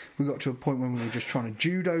other. We got to a point when we were just trying to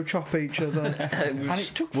judo chop each other, and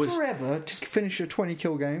it took forever to finish a 20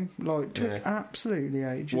 kill game. Like, it took absolutely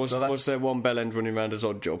ages. Was there one bell end running around as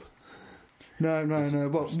odd job? No.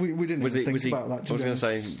 Well, we didn't even think about that. I was going to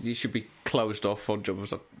say you should be closed off. Odd job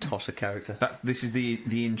was a toss a character. This is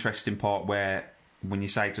the interesting part where when you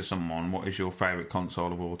say to someone, "What is your favourite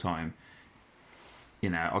console of all time?" You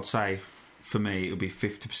know, I'd say for me it would be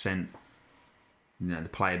 50%. You know, the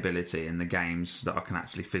playability and the games that I can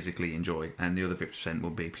actually physically enjoy, and the other 50% will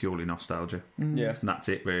be purely nostalgia. Yeah. And that's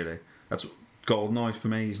it, really. That's GoldenEye for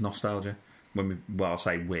me is nostalgia. I'll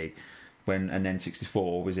say when an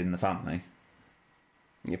N64 was in the family.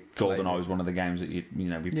 GoldenEye was one of the games that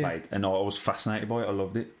we played, and I was fascinated by it. I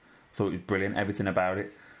loved it. Thought it was brilliant. Everything about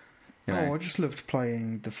it. You know. I just loved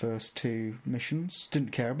playing the first 2 missions.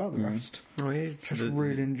 Didn't care about the rest. Oh yeah. Just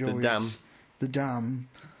really enjoyed The dam.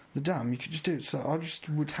 The dam. You could just do it. So I just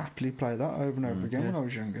would happily play that over and over again when I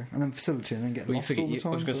was younger, and then Facility, and then get lost all the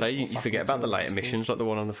time. I was going to say you forget about the later missions, like the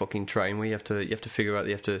one on the fucking train where you have to figure out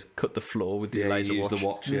you have to cut the floor with the laser use watch. the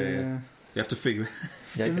watch. Yeah. You have to figure.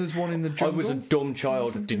 And there's one in the I jungle. was a dumb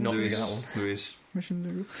child. Did not figure that one. There is.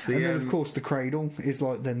 Mission and then, of course, the cradle is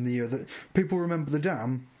like then the other. People remember the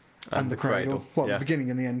dam and the cradle. Well, yeah. the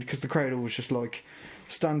beginning and the end, because the cradle was just like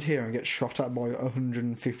stand here and get shot at by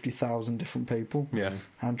 150,000 different people. Yeah.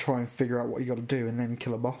 And try and figure out what you got to do and then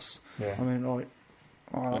kill a boss. Yeah. I mean,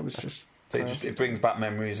 that was just. So it brings back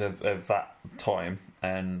memories of that time,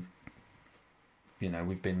 and you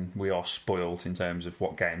know we are spoilt in terms of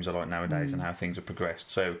what games are like nowadays and how things have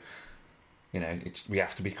progressed. So you know we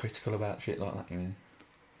have to be critical about shit like that. You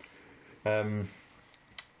know.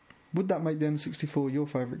 Would that make the N64 your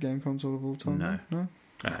favourite game console of all time? No. No.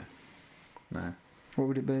 No. What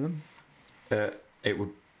would it be then? It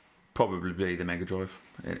would probably be the Mega Drive.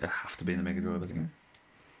 It'd have to be the Mega Drive, I think.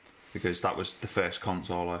 Because that was the first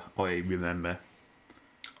console I remember.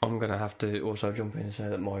 I'm going to have to also jump in and say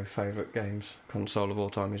that my favourite games console of all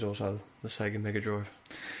time is also the Sega Mega Drive.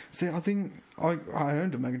 See, I think I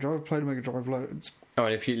owned a Mega Drive, played a Mega Drive loads. Oh,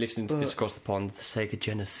 and if you listen to this across the pond, the Sega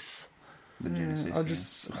Genesis. The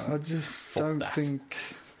Genesis. I just don't think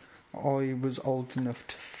I was old enough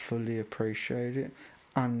to fully appreciate it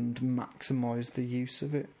and maximise the use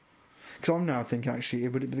of it. Because I'm now thinking, actually,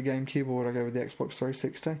 would it be the GameCube or would I go with the Xbox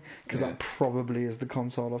 360? Because that probably is the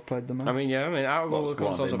console I've played the most. I mean, out of all the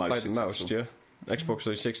consoles I've played the most, successful. Xbox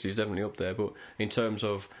 360 is definitely up there. But in terms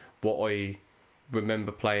of what I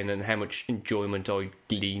remember playing and how much enjoyment I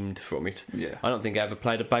gleaned from it, I don't think I ever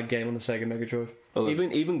played a bad game on the Sega Mega Drive.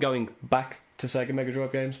 Even going back to Sega Mega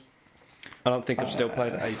Drive games, I don't think I've still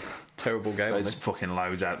played a terrible game. There's fucking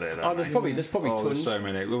loads out there. Though, there's probably tons. There's so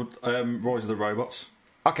many. Rise of the Robots.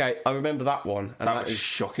 Okay, I remember that one. And that was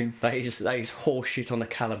shocking. That is horseshit on a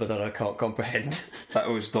calibre that I can't comprehend. That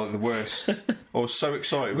was like the worst. I was so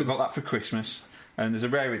excited. We got that for Christmas. And there's a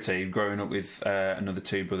rarity growing up with another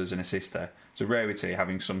two brothers and a sister. It's a rarity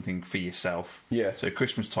having something for yourself. Yeah. So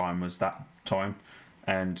Christmas time was that time.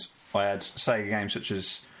 And I had Sega games such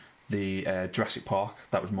as the Jurassic Park.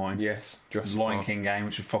 That was mine. Yes. Jurassic Lion Park. King game,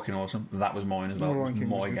 which was fucking awesome. That was mine as well. It was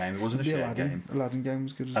my game. It wasn't a shared game. Aladdin game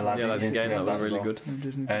was good as well. Aladdin game, that was really good.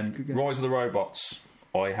 And Rise of the Robots,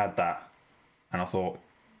 I had that. And I thought,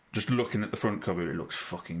 just looking at the front cover, it looks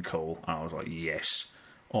fucking cool. And I was like, yes.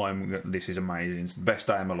 This is amazing. It's the best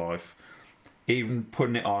day of my life. Even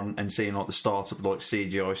putting it on and seeing like the startup like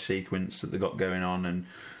CGI sequence that they got going on, and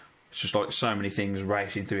it's just like so many things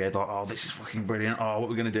racing through your head. Like, oh, this is fucking brilliant. Oh, what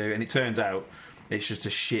we're going to do? And it turns out it's just a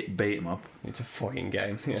shit beat 'em up. It's a fighting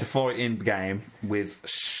game. Yeah. It's a fighting game with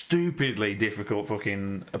stupidly difficult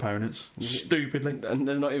fucking opponents. Stupidly, and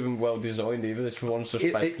they're not even well designed either. This one's just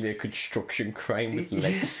basically a construction crane with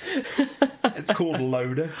legs. It's called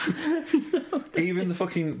Loader. Even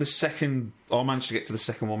the second, I managed to get to the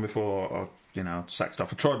second one before I, sacked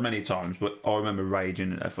off. I tried many times, but I remember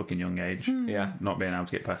raging at a fucking young age. Yeah, not being able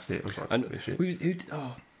to get past it. I was like, and shit.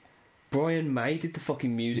 Brian May did the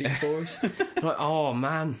fucking music for us. Like, oh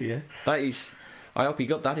man, yeah, that is. I hope he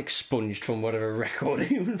got that expunged from whatever record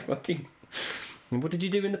he was fucking. What did you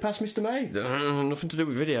do in the past, Mr. May? Nothing to do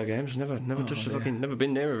with video games. Never touched a fucking. Never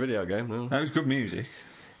been near a video game. No. That was good music.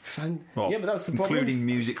 Yeah, but that's the problem. Including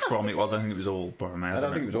music from it. Well, I don't think it was all Brian May. I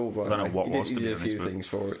don't think it was all Brian May. I don't know what was. He did a few things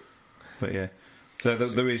for it. But yeah, so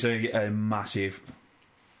there is a massive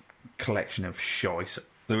collection of shite.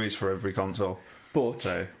 There is for every console.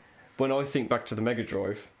 But when I think back to the Mega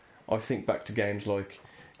Drive, I think back to games like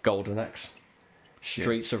Golden Axe,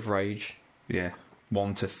 Streets of Rage. Yeah,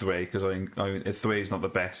 1 to 3, because I think 3 is not the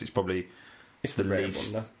best. It's probably the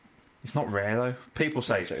least. One, it's not rare though. People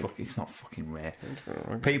say it's not fucking rare.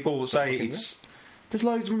 People say it's. There's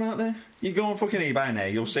loads of them out there. You go on fucking eBay now,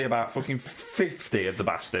 you'll see about fucking 50 of the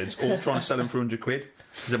bastards all trying to sell them for £100. Because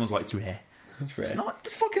everyone's like, it's rare. It's not.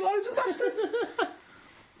 There's fucking loads of bastards.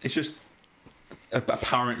 It's just.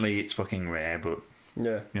 Apparently it's fucking rare, but.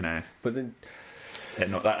 Yeah. But then.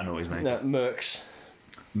 That annoys me. No, Mercs.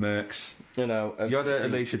 You had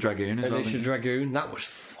Alicia Dragoon as well. Alicia Dragoon. That was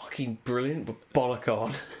fucking brilliant, but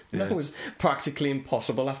bollockard. That was practically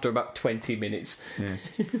impossible after about 20 minutes. Yeah.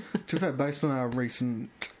 To be fair, based on our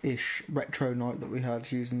recent-ish retro night that we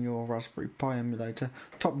had using your Raspberry Pi emulator,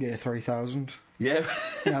 Top Gear 3000. Yeah.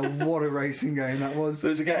 What a racing game that was. There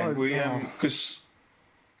was a game because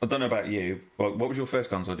I don't know about you. What was your first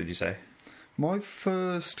console? Did you say? My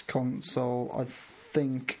first console, I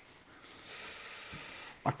think.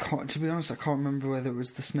 To be honest, I can't remember whether it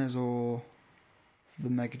was the SNES or the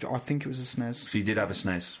Mega Drive. I think it was a SNES. So you did have a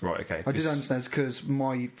SNES, right? Okay. I did own a SNES because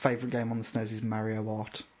my favourite game on the SNES is Mario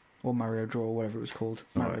Art or Mario Draw, whatever it was called,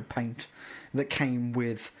 Mario Paint, that came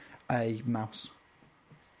with a mouse.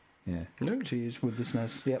 Yeah. To use with the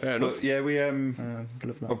SNES. Yeah. Fair enough. But yeah, we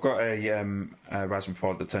love that. I've got a Raspberry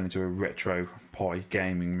Pi that turned into a Retro Pi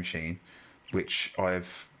gaming machine, which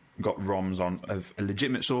I've got ROMs on of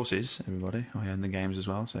legitimate sources. Everybody, I own the games as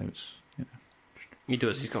well, so it's. He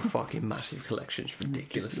does. He's got fucking massive collections.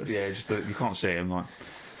 Ridiculous. Yeah, just you can't see him. Like,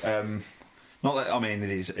 not that it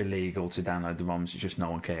is illegal to download the ROMs. It's just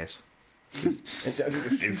no one cares. Who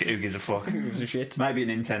gives a fuck? Who gives a shit? Maybe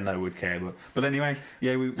Nintendo would care, but anyway,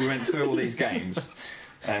 yeah, we went through all these games,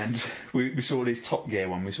 and we saw this Top Gear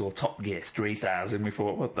one. We saw Top Gear 3000. We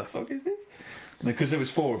thought, what the fuck is this? Because there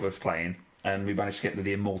was 4 of us playing, and we managed to get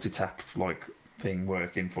the multi-tap thing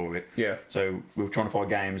working for it. Yeah. So we were trying to find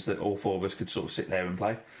games that all 4 of us could sort of sit there and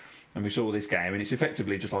play. and we saw this game, and it's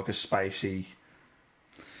effectively just like a spacey-esque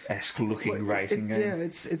looking racing game. Yeah,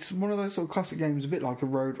 it's one of those sort of classic games, a bit like a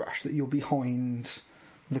Road Rash, that you're behind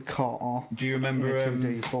the car. Do you remember? In a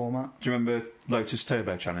 2D format. Do you remember Lotus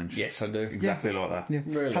Turbo Challenge? Yes, I do. Exactly like that. Yeah.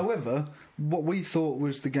 Really? However, what we thought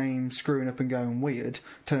was the game screwing up and going weird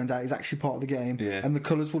turned out is actually part of the game, Yeah. and the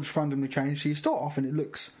colours will just randomly change. So you start off and it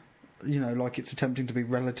looks, like it's attempting to be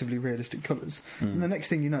relatively realistic colours, and the next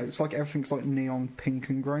thing you know, it's like everything's like neon pink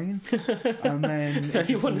and green, and then it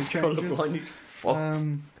Anyone just who's changes. colourblind is fucked.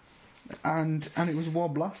 And it was a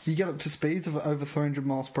wild blast. You get up to speeds of over 300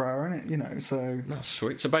 miles per hour in it, so That's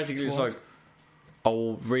sweet. So basically, it's like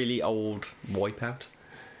really old Wipeout.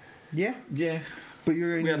 yeah. But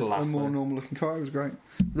you're in We had a laugh, a more though. normal looking car. It was great.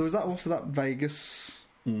 There was that Vegas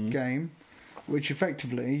game, which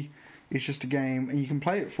effectively is just a game, and you can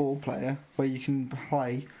play it 4-player, where you can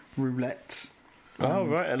play roulette. Oh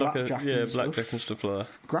right, and like blackjack blackjack and and stuff like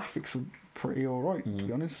that. Graphics were pretty alright, to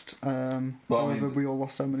be honest. Well, I However, mean- we all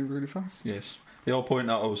lost so many really fast. Yes. The whole point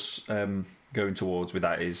that I was going towards with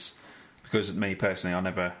that is because me personally, I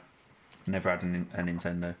never had a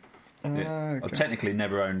Nintendo. I Okay. technically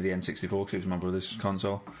never owned the N64 because it was my brother's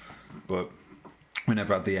console, but we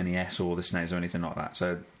never had the NES or the SNES or anything like that.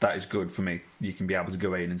 So that is good for me. You can be able to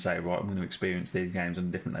go in and say, right, I'm going to experience these games on a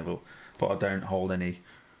different level, but I don't hold any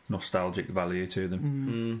nostalgic value to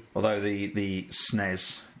them. Although the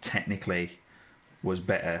SNES technically was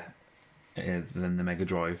better than the Mega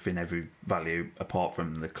Drive in every value, apart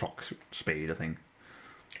from the clock speed, I think.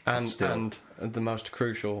 And Still. and the most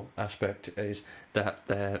crucial aspect is that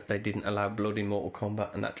they didn't allow blood in Mortal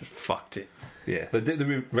Kombat, and that just fucked it. Yeah, they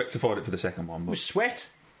rectified it for the second one. But With sweat?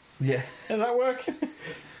 yeah, Does that work?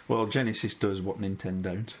 well, Genesis does what Nintendo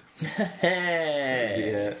don't. It's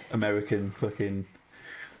Hey, the American fucking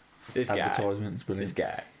this guy. advertisements, brilliant. This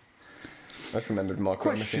guy. I just remembered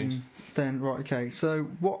Micro Machines. Question then, right? Okay, so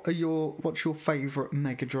what's your favourite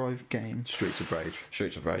Mega Drive game? Streets of Rage.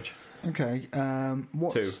 Streets of Rage. Okay,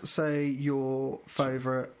 what's Two. say your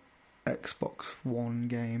favourite Xbox One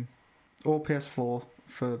game or PS4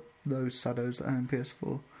 for those saddos that own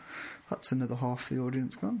PS4? That's another half the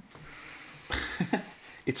audience gone.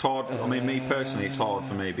 It's hard. I mean, me personally, it's hard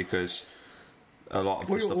for me because a lot of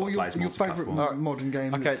the stuff I play is your favourite multi-platform. modern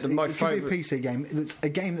game. Okay, that's- my it could be favourite- a PC game. It's a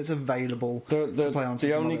game that's available The to play on the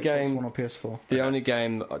something only like Xbox game One or PS4. the only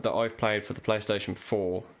game that I've played for the PlayStation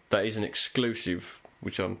 4 that is an exclusive,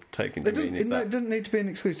 which I'm taking to It mean is that doesn't need to be an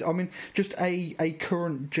exclusive. I mean, just a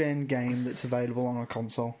current gen game that's available on a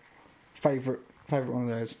console. Favourite one of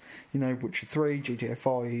those. Witcher 3, GTA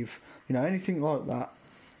 5. Anything like that.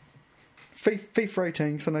 FIFA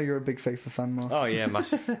 18, because I know you're a big FIFA fan, Mark. Oh yeah,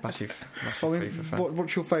 massive I mean, FIFA fan.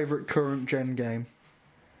 what's your favourite current gen game?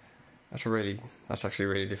 That's actually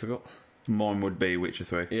really difficult. Mine would be Witcher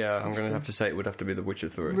 3. Yeah, I'm going to have to say it would have to be The Witcher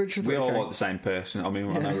 3. Witcher 3, We all okay. like the same person. I mean,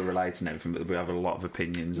 I know we're related and everything, but we have a lot of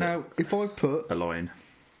opinions Now, if I put that align.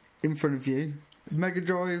 in front of you Mega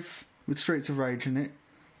Drive with Streets of Rage in it,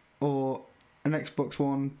 or an Xbox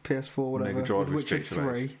One, PS4, whatever, Mega Drive with with Witcher Streets of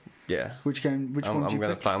Rage. 3, Yeah. which one do I'm you going to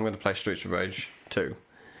pick? play. I'm going to play Streets of Rage 2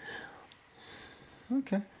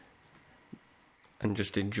 Okay. and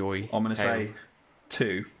just enjoy. I'm going to how- say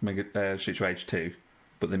 2, Streets of Rage 2,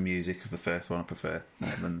 but the music of the first one I prefer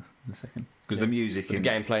more than the second. Because the music the in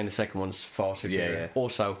gameplay in the second one's far too Yeah, good. yeah.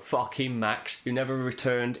 Also, fucking Max, you never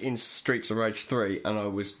returned in Streets of Rage 3, and I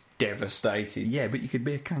was devastated. Yeah, but you could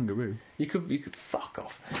be a kangaroo. You could fuck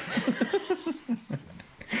off.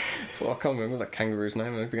 Well, I can't remember that kangaroo's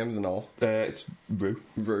name. I began with an R. It's Roo.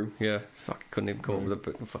 Roo. Yeah. Fuck, couldn't even call it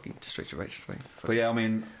with a fucking Streets of Rage 3. But yeah, I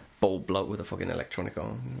mean, Bald bloke with a fucking electronic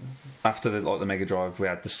arm. after the Mega Drive, we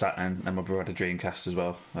had the Saturn, and my brother had a Dreamcast as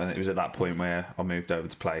well. And it was at that point where I moved over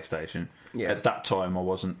to PlayStation. Yeah. At that time, I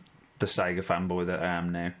wasn't the Sega fanboy that I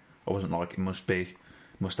am now. I wasn't like, it must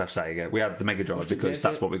have Sega. We had the Mega Drive because yeah,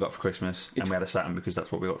 that's what we got for Christmas, and we had a Saturn because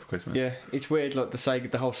that's what we got for Christmas. Yeah, it's weird. Like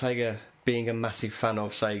the whole Sega, being a massive fan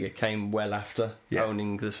of Sega, came well after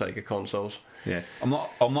owning the Sega consoles. Yeah. I'm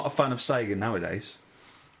not a fan of Sega nowadays.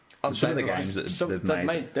 Some of the games that they've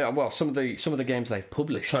made. Some of the games they've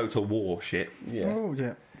published. Total War shit. Yeah. Oh,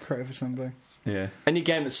 yeah. Creative Assembly. Yeah. Any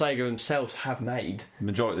game that Sega themselves have made, The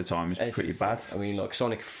majority of the time is pretty bad. I mean, like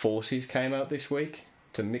Sonic Forces came out this week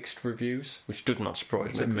to mixed reviews, which does not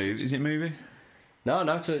surprise me. Is it movie? No,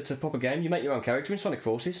 it's a proper game. You make your own character in Sonic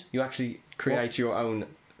Forces. You actually create your own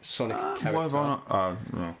Sonic character. Why have I not? Oh,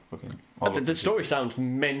 no. Okay. The story sounds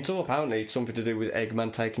mental. Apparently, it's something to do with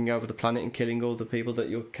Eggman taking over the planet and killing all the people that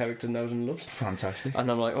your character knows and loves. Fantastic.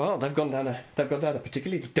 And I'm like, well, they've gone down a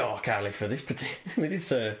particularly dark alley for this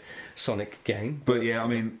Sonic game. But yeah, I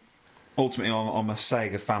mean, ultimately, I'm a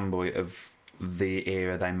Sega fanboy of the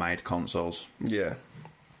era they made consoles. Yeah.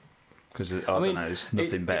 Because I don't know, there's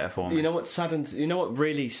nothing better for me. You know what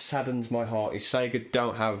really saddens my heart is Sega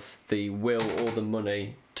don't have the will or the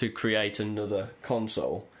money to create another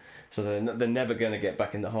console, so they're never going to get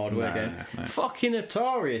back in the hardware game. No. Fucking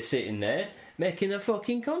Atari is sitting there making a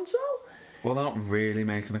fucking console. Well, they're not really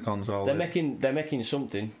making a console. They're making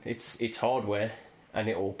something. It's hardware, and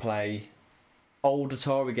it will play old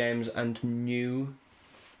Atari games and new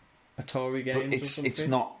Atari games. But it's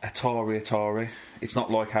not Atari. It's not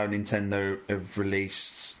like how Nintendo have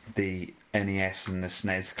released the NES and the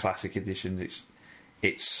SNES Classic Editions.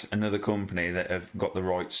 It's another company that have got the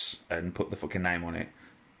rights and put the fucking name on it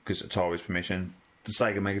because Atari's permission. The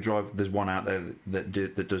Sega Mega Drive, there's one out there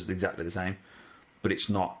that does exactly the same, but it's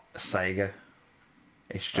not a Sega.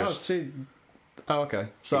 It's just. Oh, okay.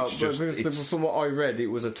 So from what I read, it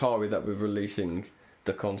was Atari that were releasing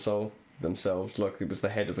the console themselves. Like it was the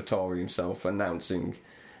head of Atari himself announcing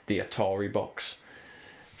the Atari box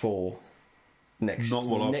for next. Not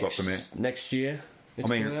what I've got from it. Next year. I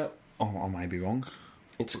mean, I may be wrong.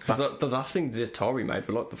 It's because the last thing the Atari made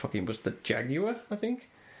was the Jaguar, I think.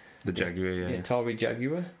 The Jaguar, yeah. The Atari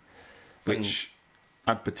Jaguar, which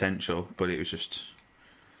had potential, but it was just.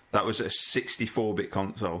 That was a 64-bit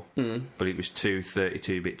console, but it was two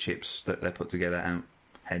 32-bit chips that they put together, and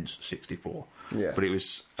hence 64. Yeah. But it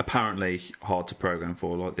was apparently hard to program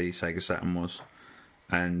for, like the Sega Saturn was,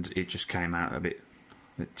 and it just came out a bit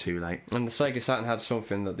too late. And the Sega Saturn had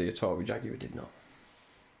something that the Atari Jaguar did not.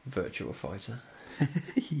 Virtua Fighter.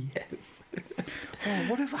 Yes.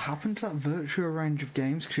 Whatever happened to that Virtua range of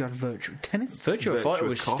games? Because you had Virtua Tennis. Virtua Fighter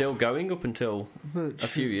was Cop. still going up until a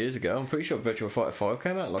few years ago. I'm pretty sure Virtua Fighter 5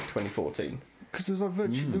 came out in like 2014. Because there was like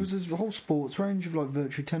there was a whole sports range of like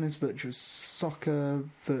Virtua Tennis, Virtua Soccer,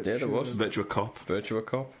 Virtua... Yeah, there was. Virtua Cop. Virtua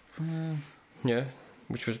Cop. Yeah,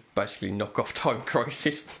 which was basically knockoff Time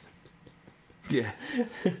Crisis. Yeah.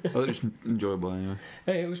 Well, it was enjoyable anyway.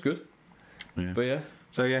 Hey, it was good. Yeah. But yeah.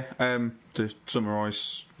 So yeah, to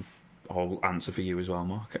summarise, I'll answer for you as well,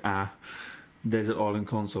 Mark. Desert Island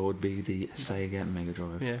console would be the Sega Mega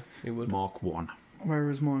Drive. Yeah, it would. Mark 1.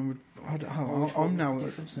 Whereas mine would... I'm now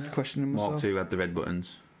questioning myself. Mark 2 had the red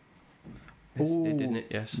buttons. Yes, it did, didn't it?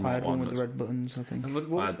 Yes. I had one with was- the red buttons, I think.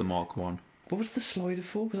 I had the Mark 1. What was the slider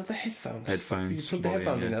for? Was that the headphones? Headphones, You plugged the volume,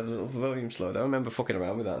 headphones in, yeah. had a little volume slider. I remember fucking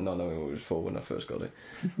around with that and not knowing what it was for when I first got it.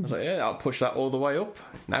 I was like, yeah, I'll push that all the way up.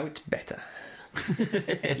 Now it's better.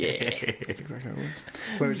 Yeah. That's exactly how it works.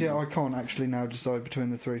 Whereas, yeah, I can't actually now decide between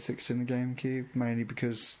the 360 and the GameCube, mainly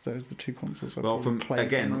because those are the two consoles I've Well, probably played the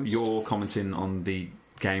again, most. you're commenting on the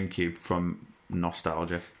GameCube from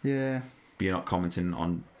nostalgia. Yeah. But you're not commenting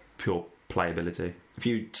on pure playability. If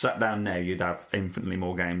you sat down now, you'd have infinitely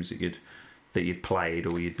more games that you'd played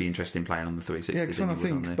or you'd be interested in playing on the 360. Yeah, because when I than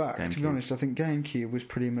you would on think the back, to be GameCube. honest, I think GameCube was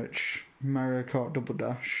pretty much Mario Kart Double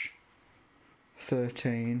Dash,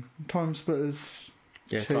 13, Time Splitters.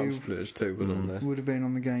 Yeah, 2 Time Splitters 2 was on there. would have been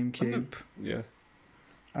on the GameCube. Yeah.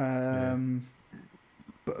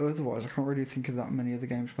 But otherwise, I can't really think of that many other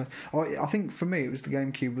games played. I think for me, it was the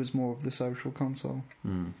GameCube was more of the social console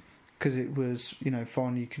because it was,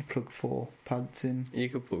 fine. You could plug 4 pads in. You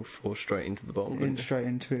could put 4 straight into the bottom. Straight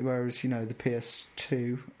into it, whereas the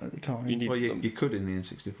PS2 at the time you could in the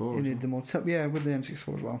N64. you need them all. Yeah, with the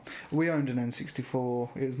N64 as well. We owned an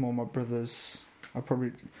N64. It was more my brother's. I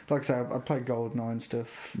probably, like I say, I played GoldenEye and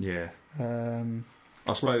stuff. Yeah.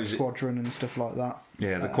 I suppose Squadron and stuff like that.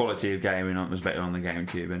 Yeah, the quality of gaming was better on the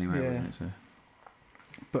GameCube anyway, wasn't it? So.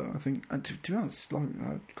 But I think, to be honest, I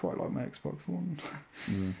quite like my Xbox One.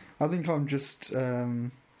 I think I'm just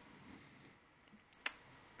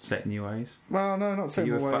set new ways. Well, no, not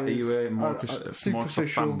setting my ways. Are you a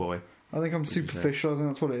Microsoft fanboy? I think I'm superficial. I think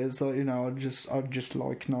that's what it is. Like, I just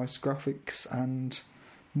like nice graphics and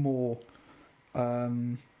more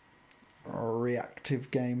reactive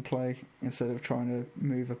gameplay instead of trying to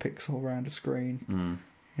move a pixel around a screen.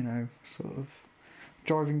 Sort of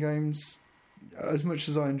driving games. As much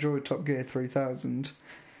as I enjoyed Top Gear 3000,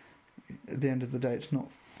 at the end of the day, it's not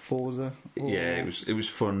Forza. Yeah, it was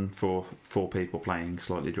fun for 4 people playing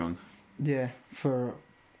slightly drunk. Yeah, for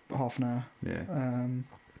half an hour. Yeah.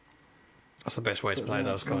 That's the best way to play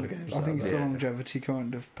those kind of games. I think it's the longevity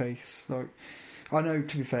kind of pace. Like, I know,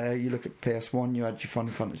 to be fair, you look at PS1, you had your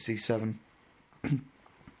Final Fantasy VII.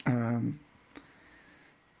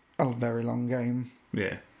 A very long game.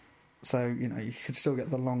 Yeah. So, you could still get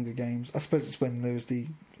the longer games. I suppose it's when there was the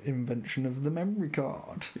invention of the memory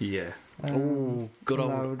card. Yeah. Good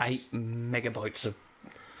old 8 megabytes of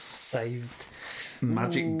saved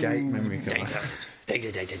Magic Gate memory card.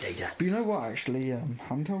 Data. But you know what, actually,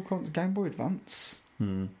 handheld Game Boy Advance.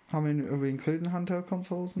 I mean, are we including handheld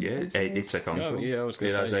consoles? And Yeah, it's a console. Oh, yeah, I was going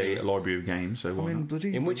It to has say. a library of games, so I why mean, not?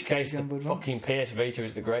 bloody. In which case, the Game Boy Advance. fucking PS Vita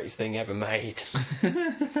is the greatest thing ever made.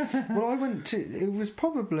 Well, I went to. It was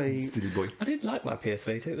probably Silly boy. I did like my PS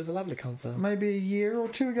Vita. It was a lovely console. maybe a year or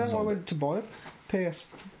two ago. Was I on went to buy a PS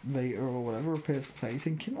Vita or whatever, a PSP,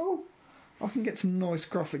 thinking, oh, I can get some nice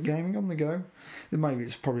graphic gaming on the go. And maybe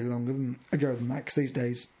it's probably longer ago than that, 'cause these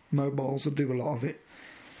days mobiles will do a lot of it.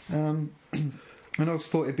 And I also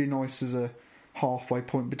thought it'd be nice as a halfway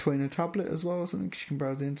point between a tablet as well, or something, 'cause you can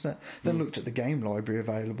browse the internet. Then looked at the game library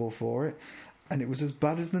available for it, and it was as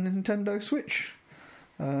bad as the Nintendo Switch.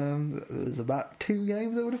 There was about 2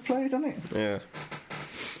 games I would have played on it. Yeah.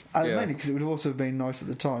 And mainly because it would have also been nice at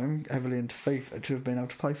the time, heavily into FIFA, to have been able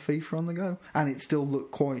to play FIFA on the go. And it still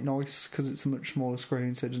looked quite nice because it's a much smaller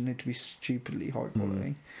screen, so it doesn't need to be stupidly high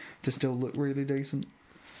quality to still look really decent.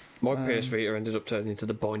 My PS Vita ended up turning into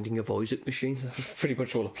the Binding of Isaac machine. That was pretty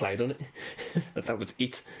much all I played on it. That was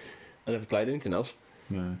it. I never played anything else.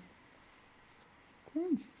 No.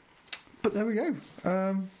 But there we go.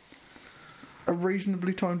 A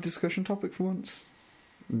reasonably timed discussion topic for once.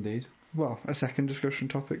 Indeed. Well, a second discussion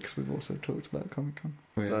topic, because we've also talked about Comic-Con.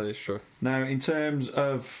 Oh, yeah. That is true. Now, in terms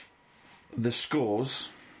of the scores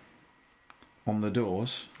on the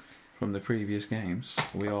doors from the previous games,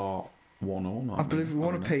 we are 1-1. I believe we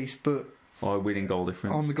won a piece, but Oh, winning goal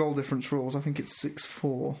difference. on the goal difference rules, I think it's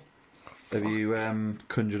 6-4. Have you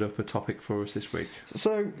conjured up a topic for us this week?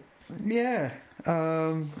 So, yeah.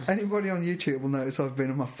 Anybody on YouTube will notice I've been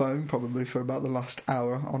on my phone probably for about the last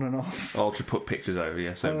hour, on and off. I'll just put pictures over,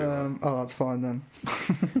 yeah. So Oh, that's fine then.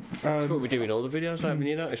 That's what we do in all the videos, haven't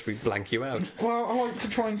you noticed? We blank you out. Well, I like to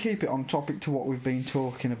try and keep it on topic to what we've been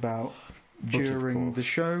talking about But of during course. the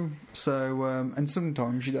show. So, and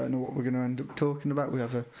sometimes you don't know what we're going to end up talking about. We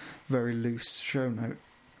have a very loose show note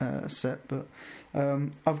set, but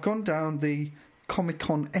I've gone down the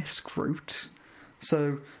Comic-Con-esque route.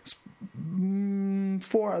 So,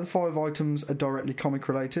 4 out of the 5 items are directly comic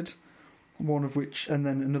related. One of which, and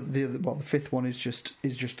then the fifth one is just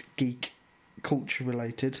geek culture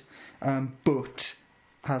related, but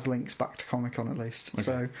has links back to Comic-Con at least.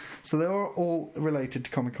 Okay. So they are all related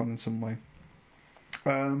to Comic-Con in some way.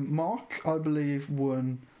 Mark, I believe,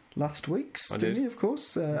 won last week's, didn't he? Of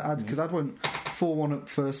course, because Ad went 4-1 up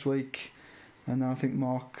first week, and then I think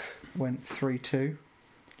Mark went 3-2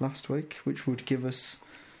 last week, which would give us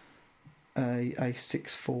a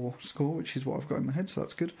 6-4 score, which is what I've got in my head, so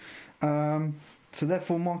that's good. So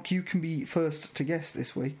therefore, Mark, you can be first to guess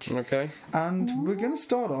this week. Okay. And we're going to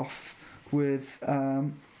start off with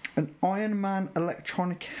an Iron Man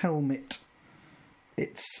electronic helmet.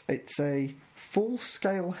 It's a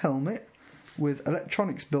full-scale helmet with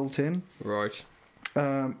electronics built in. Right.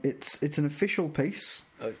 It's an official piece,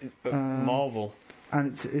 Marvel.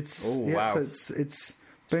 and it's Oh, yeah, wow. so it's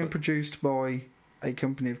being produced by a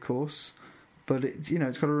company, of course, but it's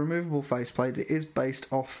got a removable faceplate. It is based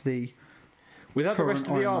off the Without the current rest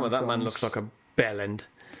of the Iron armour, Man that man films. looks like a bellend.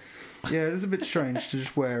 Yeah, it is a bit strange to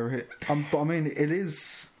just wear it. But I mean, it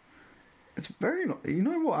is. It's very. You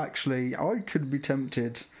know what? Actually, I could be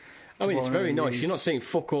tempted. I mean, to it's buy very one of nice. these. You're not seeing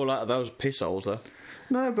fuck all out of those piss holes, though.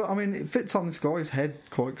 No, but I mean, it fits on this guy's head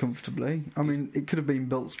quite comfortably. I mean, it could have been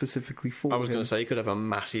built specifically for I was him. going to say, you could have a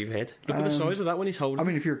massive head. Look at the size of that when he's holding. I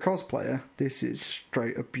mean, if you're a cosplayer, this is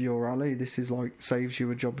straight up your alley. This is like saves you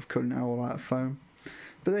a job of cutting it all out of foam.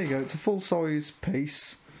 But there you go. It's a full size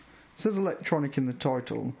piece. It says electronic in the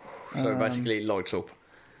title. So basically, it lights up.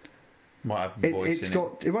 might have a voice It's in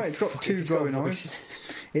got it's got two It's got a glowing voice.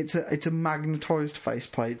 eyes. It's a magnetised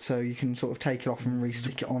faceplate, so you can sort of take it off and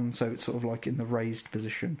re-stick it on, so it's sort of like in the raised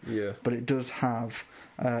position. Yeah. But it does have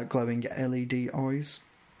glowing LED eyes,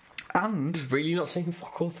 and Really not seeing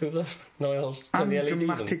fuck all through the nails. Turn the LEDs on.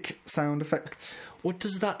 dramatic sound effects. What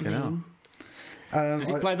does that Fucking hell. mean? Does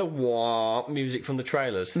it play the wah music from the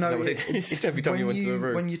trailers? No, is that what it is? Every time you went to the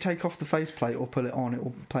room. when you take off the faceplate or pull it on, it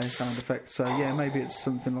will play a sound effect. So yeah, maybe it's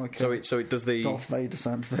something like So a it does the Darth Vader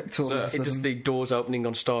sound effect. All of a it does sudden. the doors opening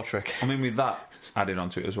on Star Trek. I mean, with that added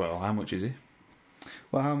onto it as well, how much is it?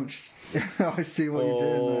 Well, how much? I see what you're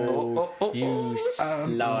doing there. You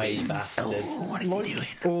sly bastard! Like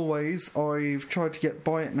always, I've tried to get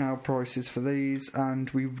buy it now prices for these, and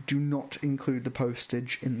we do not include the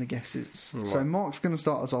postage in the guesses. Right. So Mark's going to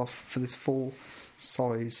start us off for this full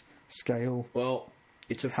size scale. Well,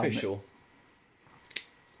 it's official.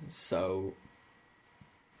 So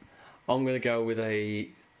I'm going to go with a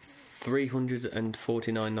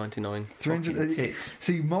 $349.99. 300.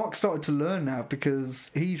 See, Mark started to learn now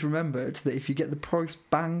because he's remembered that if you get the price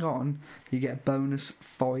bang on, you get a bonus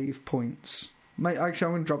 5 points. Mate, actually,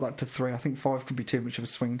 I'm going to drop that to 3. I think 5 could be too much of a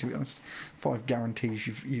swing, to be honest. 5 guarantees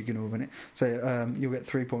you're going to win it. So you'll get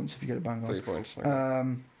 3 points if you get it bang on. 3 points. Okay.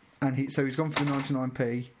 And he's gone for the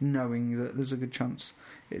 99p, knowing that there's a good chance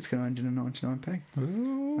it's going to end in a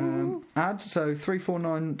 99p. Add, so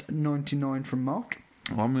 349.99 from Mark.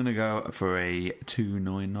 I'm going to go for a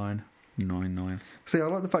 299.99. See, I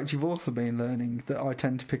like the fact you've also been learning that I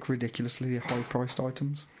tend to pick ridiculously high-priced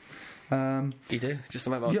items. You do? Just to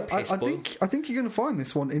make my piss I boil? think you're going to find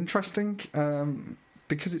this one interesting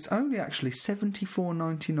because it's only actually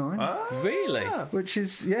 $74.99. Really? Which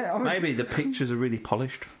is, Maybe the pictures are really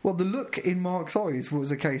polished. Well, the look in Mark's eyes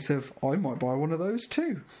was a case of, I might buy one of those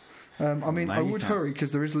too. I would hurry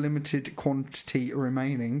because there is a limited quantity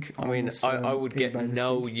remaining. I mean, I would get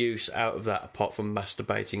no use out of that apart from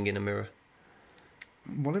masturbating in a mirror.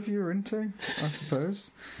 Whatever you're into, I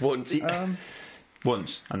suppose. Once.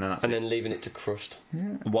 Once, and then that's and then leaving it to crust.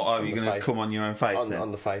 Yeah. What are you going to come on your own face then?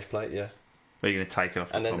 On the faceplate, yeah. Or are you going to take it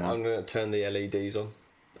off? And then I'm going to turn the LEDs on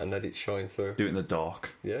and let it shine through. Do it in the dark.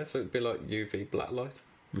 Yeah, so it'd be like UV black light.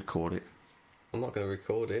 Record it. I'm not going to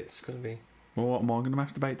record it. It's going to be. Well, what am I going to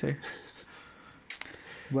masturbate to?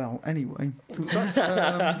 Well, anyway, that's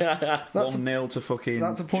 1-0 to fucking.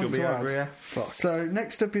 That's a point Chubby to over add. here. Fuck. So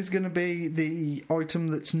next up is going to be the item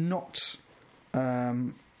that's not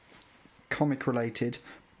comic related,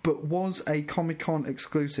 but was a Comic-Con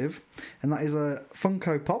exclusive, and that is a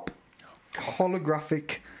Funko Pop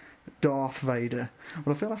holographic Darth Vader.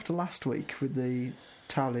 Well, I feel after last week with the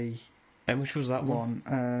tally. How much was that one?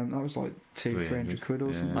 That was like 200-300 quid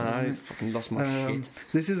or something. I fucking lost my shit.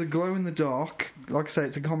 This is a glow in the dark. Like I say,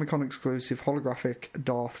 it's a Comic-Con exclusive holographic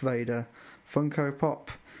Darth Vader Funko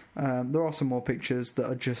Pop. There are some more pictures that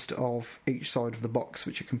are just of each side of the box,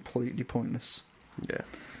 which are completely pointless. Yeah.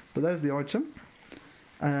 But there's the item.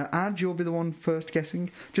 Ad, you'll be the one first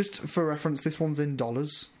guessing. Just for reference, this one's in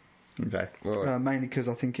dollars. Okay. Right. Mainly because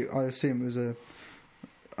I assume it was a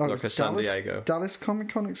San Diego. Dallas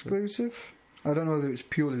Comic-Con exclusive. I don't know whether it was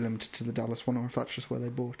purely limited to the Dallas one or if that's just where they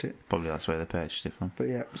bought it. Probably that's where they purchased it from. But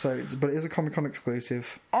yeah, but it is a Comic-Con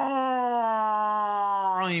exclusive. I'm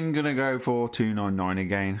going to go for 299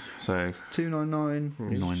 again. So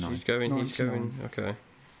 $299. He's going. Okay.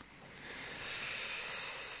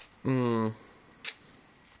 I'm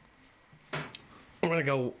going to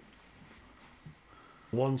go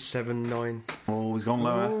 179. Oh, he's gone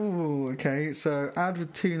lower. Oh, okay. So add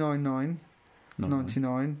with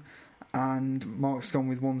 299.99, and Mark's gone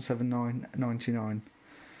with 179.99.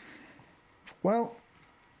 Well,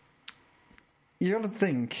 you got to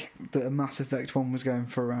think that a Mass Effect one was going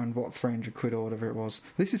for around 300 quid or whatever it was.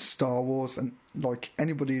 This is Star Wars, and like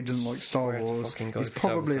anybody who doesn't like Star Wars is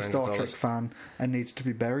probably a Star Trek fan and needs to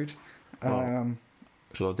be buried. Well,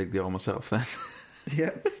 shall I dig the arm myself then?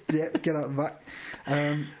 Yep, get out the back.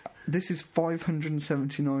 This is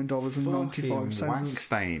 $579.95. Wank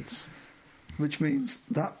stains. Which means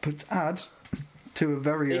that puts Ad to a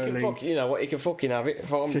very early. You know what? He can fucking have it.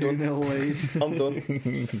 I'm 2-0 lead. I'm done.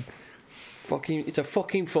 It's a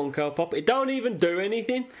fucking Funko Pop. It don't even do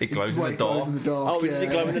anything. It glows in the dark. Oh, does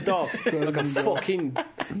it glow in the dark? Like a fucking.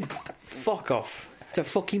 Fuck off. It's a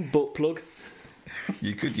fucking butt plug.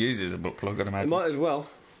 You could use it as a butt plug, I'd imagine. You might as well.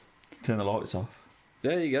 Turn the lights off.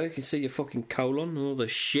 There you go. You can see your fucking colon and all the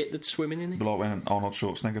shit that's swimming in it. But like when Arnold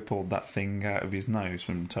Schwarzenegger pulled that thing out of his nose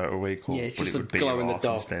from Total Recall. Yeah, it's but just it a would be glow in the your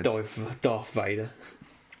dark arse Darth Vader.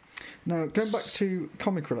 Now, going back to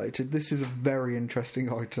comic related, this is a very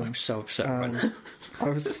interesting item. I'm so upset right now.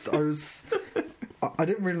 I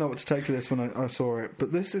didn't really know what to take of this when I saw it,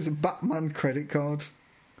 but this is a Batman credit card.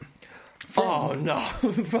 Oh no,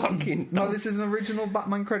 fucking no! This is an original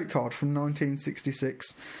Batman credit card from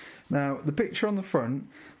 1966. Now, the picture on the front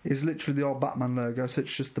is literally the old Batman logo, so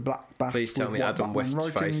it's just the black back. Please tell me Adam Batman West's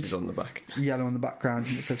writing, face is on the back. Yellow on the background,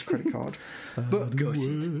 and it says credit card. But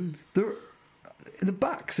the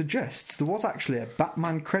back suggests there was actually a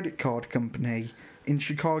Batman credit card company in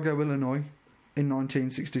Chicago, Illinois, in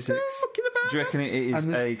 1966. Do you reckon it is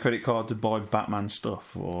a credit card to buy Batman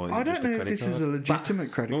stuff, or is I it don't just know a if credit this card? is a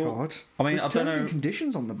legitimate credit card. I mean, There's I don't terms know. and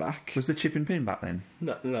conditions on the back. Was the chip and pin back then?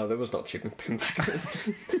 No, there was not chip and pin back then.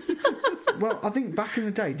 Well, I think back in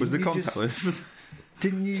the day, Was the contactless?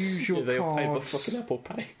 Didn't you use your they all paid by cards fucking Apple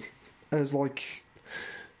Pay. as like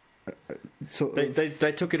sort of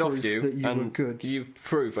They took it off proof you that you were and good? you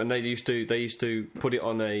proof, and they used to put it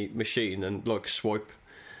on a machine and like swipe.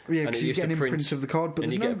 Yeah, and because it you used get to an print, imprint of the card, but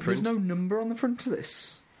and there's you get a no print. number on the front of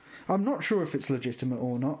this. I'm not sure if it's legitimate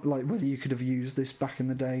or not, like whether you could have used this back in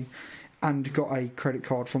the day and got a credit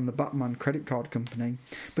card from the Batman credit card company.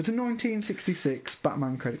 But a 1966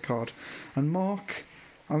 Batman credit card. And Mark,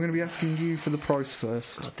 I'm going to be asking you for the price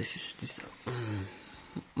first. God, this.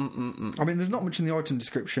 I mean, there's not much in the item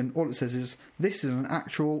description. All it says is, this is an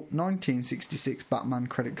actual 1966 Batman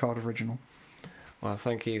credit card original. Well,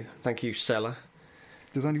 thank you, seller.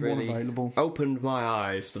 There's only Really one available. Opened my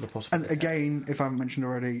eyes to the possibility. And again, if I haven't mentioned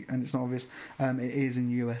already, and it's not obvious, it is in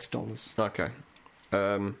US dollars. Okay.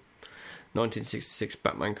 1966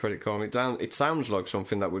 Batman credit card. It sounds like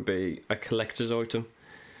something that would be a collector's item,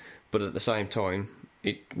 but at the same time,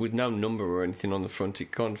 it with no number or anything on the front,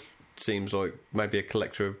 it kind of seems like maybe a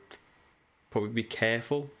collector would probably be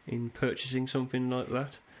careful in purchasing something like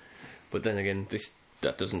that. But then again,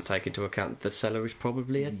 that doesn't take into account the seller is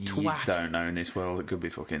probably a twat. You don't know in this world. It could be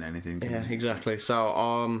fucking anything. Yeah, exactly. So,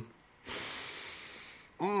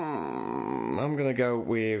 I'm gonna go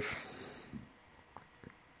with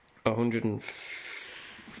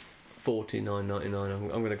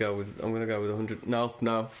 $149.99. I'm gonna go with 100. No.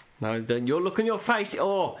 Then you're looking your face.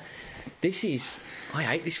 Oh, I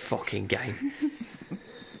hate this fucking game.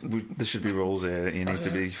 There should be rules here that you need to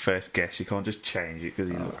be first guess. You can't just change it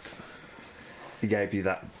because he gave you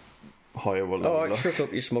that higher or lower. All right, shut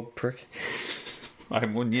up, you smug prick. I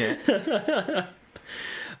haven't won yet.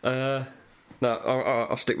 No,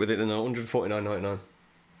 I'll stick with it then. $149.99.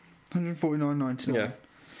 $149.99. Yeah.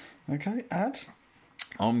 Okay, add.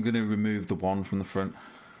 I'm going to remove the one from the front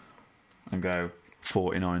and go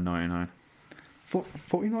 $49.99.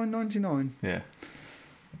 $49.99 Yeah.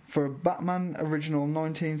 for a Batman original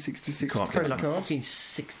 1966 Can't be credit Like card. fucking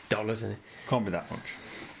 $6, isn't it? Can't be that much.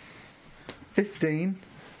 $15,000.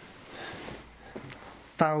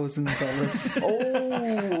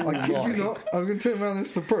 Oh, I kid you not. I'm going to turn around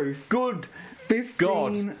this for proof. good.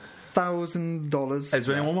 $15,000. Is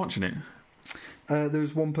there anyone watching it? There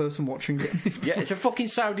was one person watching it. Yeah, it's a fucking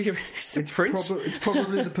Saudi. It's prince. It's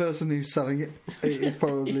probably the person who's selling it. Is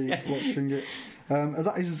probably watching it.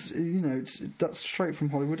 That is, that's straight from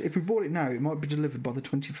Hollywood. If we bought it now, it might be delivered by the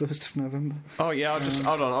 21st of November. Oh yeah, I'll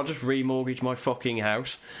just remortgage my fucking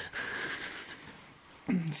house.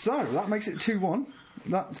 So that makes it 2-1.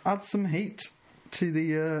 Let's add some heat to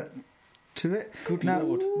the to it. Good now,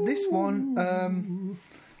 lord. This one,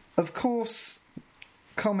 of course,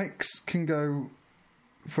 comics can go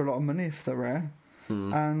for a lot of money if they're rare.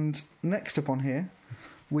 And next up on here,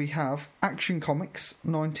 we have Action Comics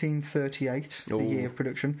 1938, the year of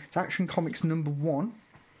production. It's Action Comics #1.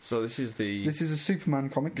 So this is a Superman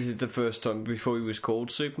comic. This is the first time before he was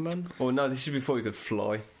called Superman? Or no, this is before he could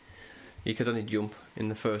fly. He could only jump in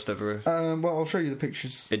the first ever Well, I'll show you the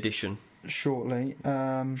pictures edition. shortly.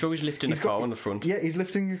 Sure, he's lifting a car on the front. Yeah, he's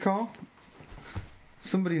lifting a car.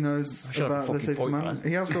 Somebody knows about the Superman.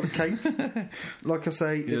 He has got a cape. Like I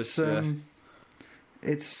say, it's June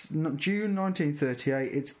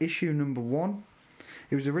 1938. It's issue #1.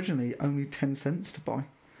 It was originally only 10 cents to buy.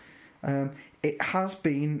 It has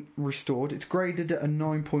been restored. It's graded at a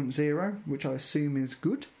 9.0, which I assume is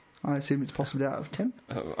good. I assume it's possibly out of 10.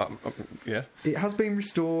 Yeah. It has been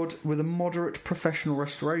restored with a moderate professional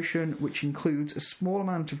restoration, which includes a small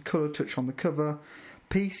amount of colour touch on the cover,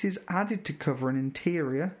 pieces added to cover and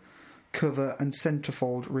interior, cover and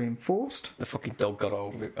centrefold reinforced. The fucking dog got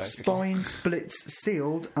hold of it, basically. Spine splits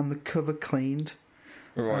sealed and the cover cleaned.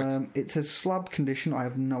 Right. It says slab condition. I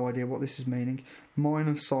have no idea what this is meaning.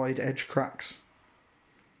 Minor side edge cracks.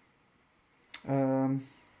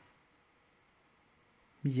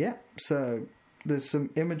 Yeah, so there's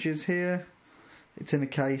some images here. It's in a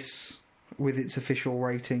case with its official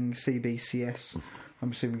rating, CBCS.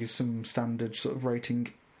 I'm assuming it's some standard sort of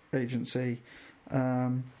rating agency.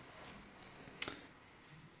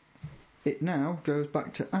 It now goes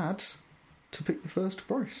back to add to pick the first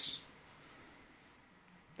price.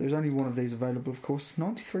 There's only one of these available, of course.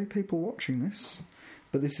 93 people watching this,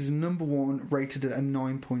 but this is #1 rated at a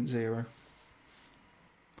 9.0.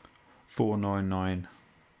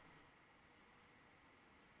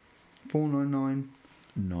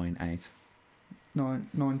 $499.98.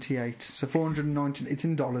 98. So 490. It's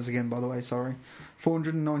in dollars again, by the way. Sorry,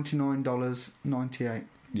 $499.98.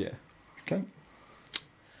 Yeah. Okay.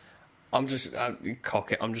 I'm just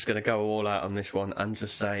cock it. I'm just going to go all out on this one and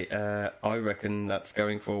just say I reckon that's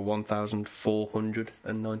going for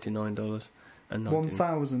 $1,499.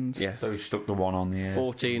 1,000. Yeah. So he stuck the one on the air.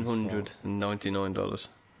 $1,499.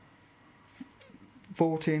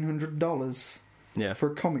 $1,400. Yeah.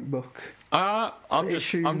 For a comic book. I am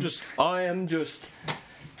just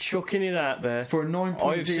chucking it out there. For a 9.0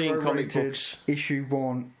 I've seen comic rated books. issue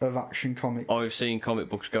 1 of Action Comics. I've seen comic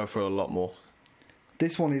books go for a lot more.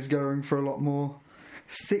 This one is going for a lot more.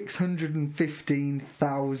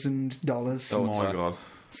 $615,000. Oh What's my that? god.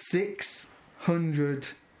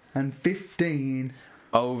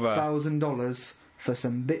 $615,000 for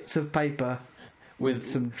some bits of paper With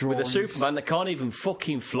some with a drawings. Superman that can't even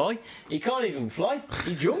fucking fly. He can't even fly.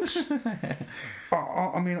 He jumps.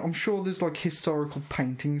 I mean, I'm sure there's like historical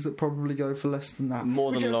paintings that probably go for less than that.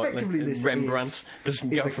 More Which than effectively likely. this Rembrandt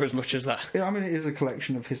doesn't is go a- for as much as that. Yeah, I mean, it is a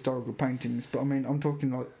collection of historical paintings, but I mean, I'm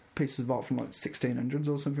talking like pieces of art from like 1600s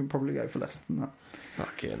or something. Probably go for less than that.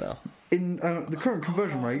 Fuck you know. In the current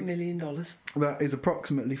conversion rate, $500 million. that is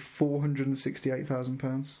approximately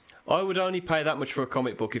 £468,000. I would only pay that much for a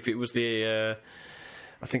comic book if it was the.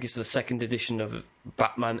 I think it's the second edition of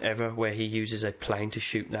Batman ever, where he uses a plane to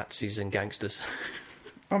shoot Nazis and gangsters.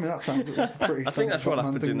 I mean, that sounds like a pretty. I think that's what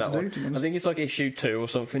Batman happens in thing that to one. do, to be I honest. think it's like issue 2 or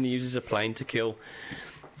something. He uses a plane to kill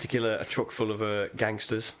a truck full of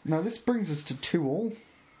gangsters. Now this brings us to 2-2,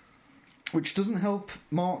 which doesn't help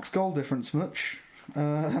Mark's goal difference much.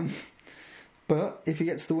 But if he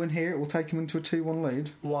gets the win here, it will take him into a 2-1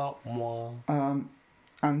 lead. Wah, wah.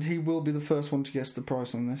 And he will be the first one to guess the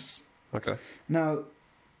price on this. Okay. Now,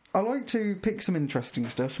 I like to pick some interesting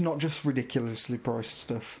stuff, not just ridiculously priced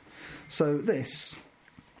stuff. So this,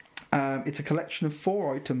 it's a collection of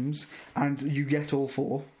 4 items, and you get all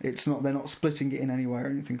 4. They're not splitting it in any way or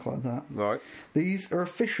anything like that. Right. These are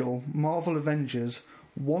official Marvel Avengers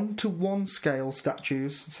 1-to-1 scale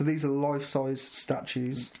statues. So these are life-size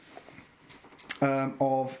statues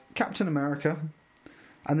of Captain America,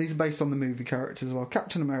 and these are based on the movie characters as well.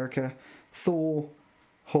 Captain America, Thor,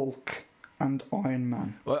 Hulk, and Iron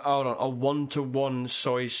Man. Well, hold on. A 1-to-1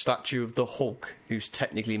 size statue of the Hulk, who's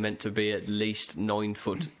technically meant to be at least 9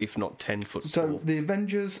 foot, if not 10 foot So tall. the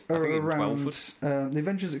Avengers I are think even 12 around. foot. The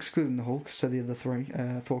Avengers, excluding the Hulk, so the other 3,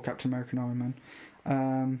 Thor, Captain America, and Iron Man,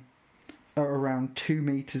 are around 2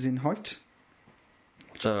 meters in height.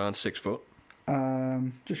 So around 6 foot.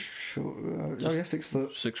 Just short. 6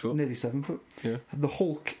 foot. 6 foot. Nearly 7 foot. Yeah. The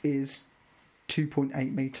Hulk is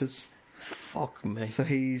 2.8 meters. Fuck me. So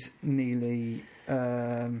he's nearly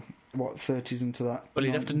 30s into that. Well,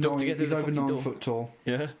 he'd have to duck to get through He's the over fucking 9 door. foot tall.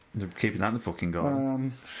 Yeah. They're keeping that in the fucking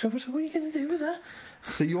garden. So what are you going to do with that?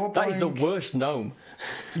 So you're That buying. is the worst gnome.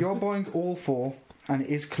 You're buying all 4, and it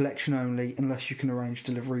is collection only unless you can arrange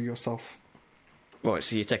delivery yourself. Right,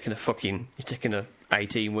 so you're taking a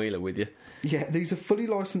 18-wheeler with you. Yeah, these are fully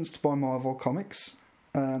licensed by Marvel Comics,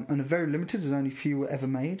 and are very limited. There's only few ever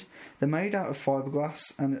made. They're made out of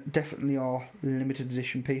fiberglass and definitely are limited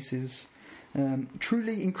edition pieces.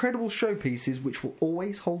 Truly incredible showpieces which will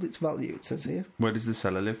always hold its value, it says here. Where does the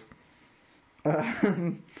seller live?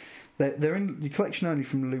 They're in your collection only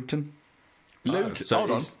from Luton. Hold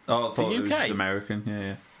on. Oh, I thought The it was UK? American.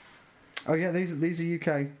 Yeah. Oh yeah, these are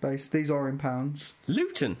UK based. These are in pounds.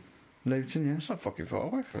 Luton? Luton, yes. That's not fucking far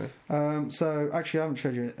away from it. So actually, I haven't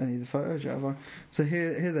showed you any of the photos yet, have I? So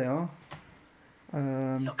here they are.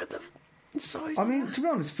 Look at the size. I mean, to be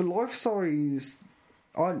honest, for life size,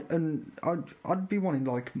 I'd be wanting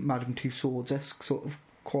like Madame Tussauds-esque sort of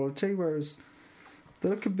quality, whereas they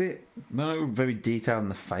look a bit. No, very detailed in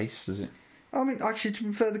the face, does it? I mean, actually, to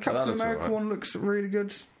be fair, the that Captain looks America alright. one looks really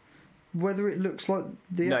good. Whether it looks like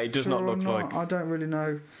the No, it does actor not or look not, like- I don't really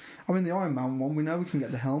know. I mean, the Iron Man one, we know we can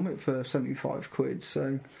get the helmet for £75,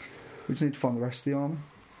 so we just need to find the rest of the armour.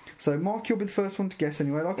 So, Mark, you'll be the first one to guess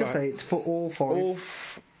anyway. Like I Right. say, it's for all 5. All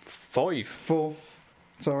 5. 4.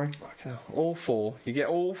 Sorry. All 4. You get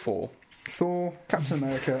all 4. Thor, Captain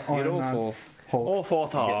America, You get Iron all Man, 4. Hulk. All 4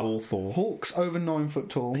 Get Thor. all 4. Hulk's over 9 foot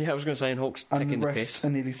tall, Yeah, I was going to say, and Hulk's and taking the the rest piss. are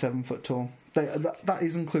nearly 7 foot tall. That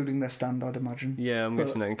is including their stand, I'd imagine. Yeah, I'm But,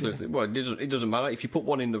 guessing that includes it. Well, it doesn't matter. If you put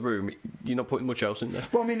one in the room, you're not putting much else in there.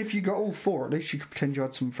 Well, I mean, if you got all 4, at least you could pretend you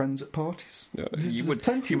had some friends at parties. Yeah, There's you would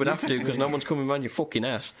plenty of have to, these. because no one's coming round your fucking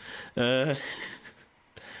ass. £12,000.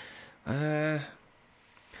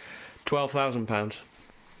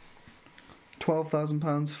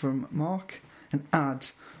 £12,000 from Mark, an ad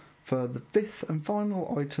for the 5th and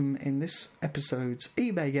final item in this episode's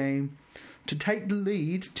eBay game to take the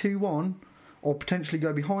lead 2-1 or potentially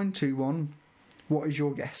go behind 2-1. What is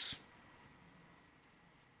your guess?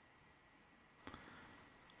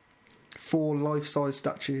 4 life-size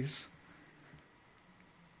statues.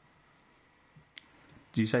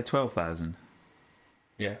 Do you say 12,000?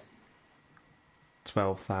 Yeah.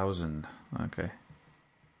 12,000. Okay.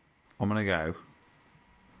 I'm gonna go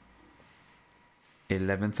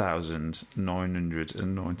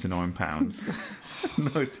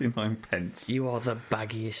 £11,999. 99 pence. You are the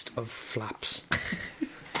baggiest of flaps.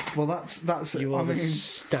 Well, that's. You I are the mean,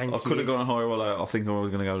 stanky. I could have gone higher or lower. I think I was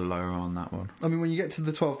going to go lower on that one. I mean, when you get to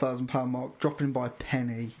the £12,000 mark, dropping by a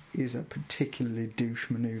penny is a particularly douche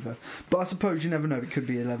manoeuvre. But I suppose you never know; it could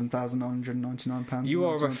be £11,999. You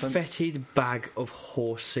are a fetid bag of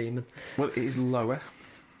horse semen. Well, it is lower.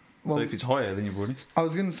 Well, So if it's higher, then you're running. I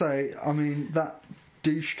was going to say, I mean, that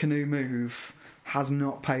douche canoe move has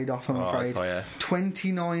not paid off. I'm afraid. It's higher.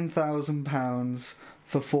 £29,000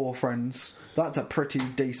 for 4 friends. That's a pretty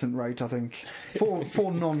decent rate, I think.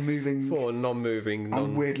 For non-moving, For non-moving,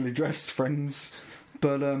 and weirdly dressed friends.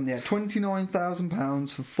 But yeah, £29,000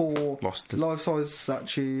 for 4 Lost. life-size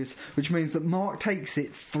statues, which means that Mark takes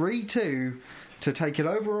it 3-2 to take it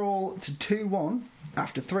overall to 2-1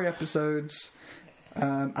 after 3 episodes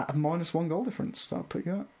at a -1 goal difference. That'll put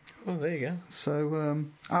you up. Oh, there you go. So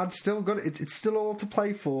I'd still got it. It's still all to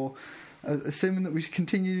play for, assuming that we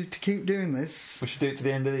continue to keep doing this. We should do it to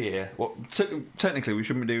the end of the year. Well, technically, we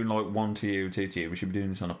shouldn't be doing like 1 to you, 2 to you. We should be doing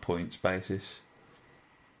this on a points basis.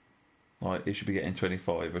 Like, it should be getting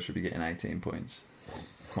 25, I should be getting 18 points.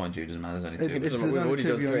 Mind you, doesn't matter, there's only 2. It's- We've already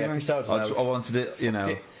done 3 episodes now. I wanted it, you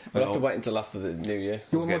know. We'll have to wait until after the new year.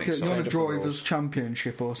 You want getting like a excited drivers'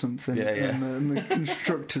 championship or something, Yeah, yeah. And the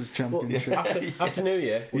constructors' championship. After New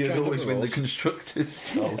Year, we'll You'd change up always the win the rules.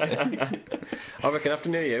 constructors, Charles. I reckon after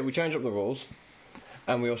New Year, we change up the rules,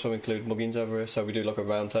 and we also include muggins over here, so we do like a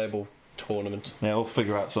round table tournament. Yeah, we'll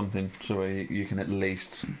figure out something so you can at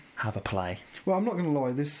least have a play. Well, I'm not going to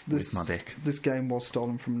lie. This With my dick. This game was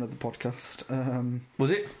stolen from another podcast.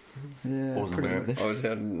 Was it? Yeah, I wasn't pretty aware of much. this. I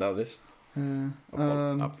didn't know this.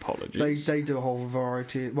 Apologies. They do a whole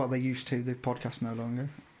variety. Well, they used to. The podcast no longer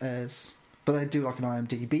airs, but they do like an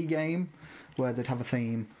IMDb game where they'd have a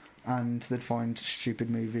theme and they'd find stupid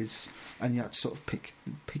movies, and you had to sort of pick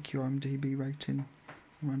your IMDb rating,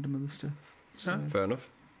 and random other stuff. So Fair enough.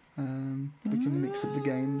 we can mix up the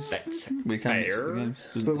games. That's We can mix fair. up the games.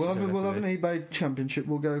 Doesn't But we'll have necessarily an eBay championship.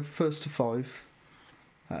 We'll go first to 5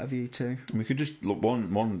 out of you 2. And we could just look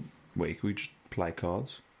one week. We just play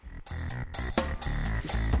cards.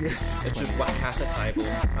 Let's just whack out a table,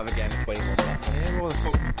 have a game of 21.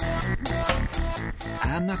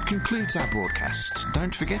 And that concludes our broadcast.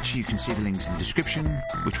 Don't forget you can see the links in the description,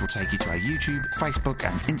 which will take you to our YouTube, Facebook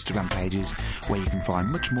and Instagram pages, where you can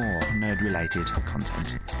find much more nerd-related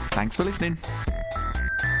content. Thanks for listening.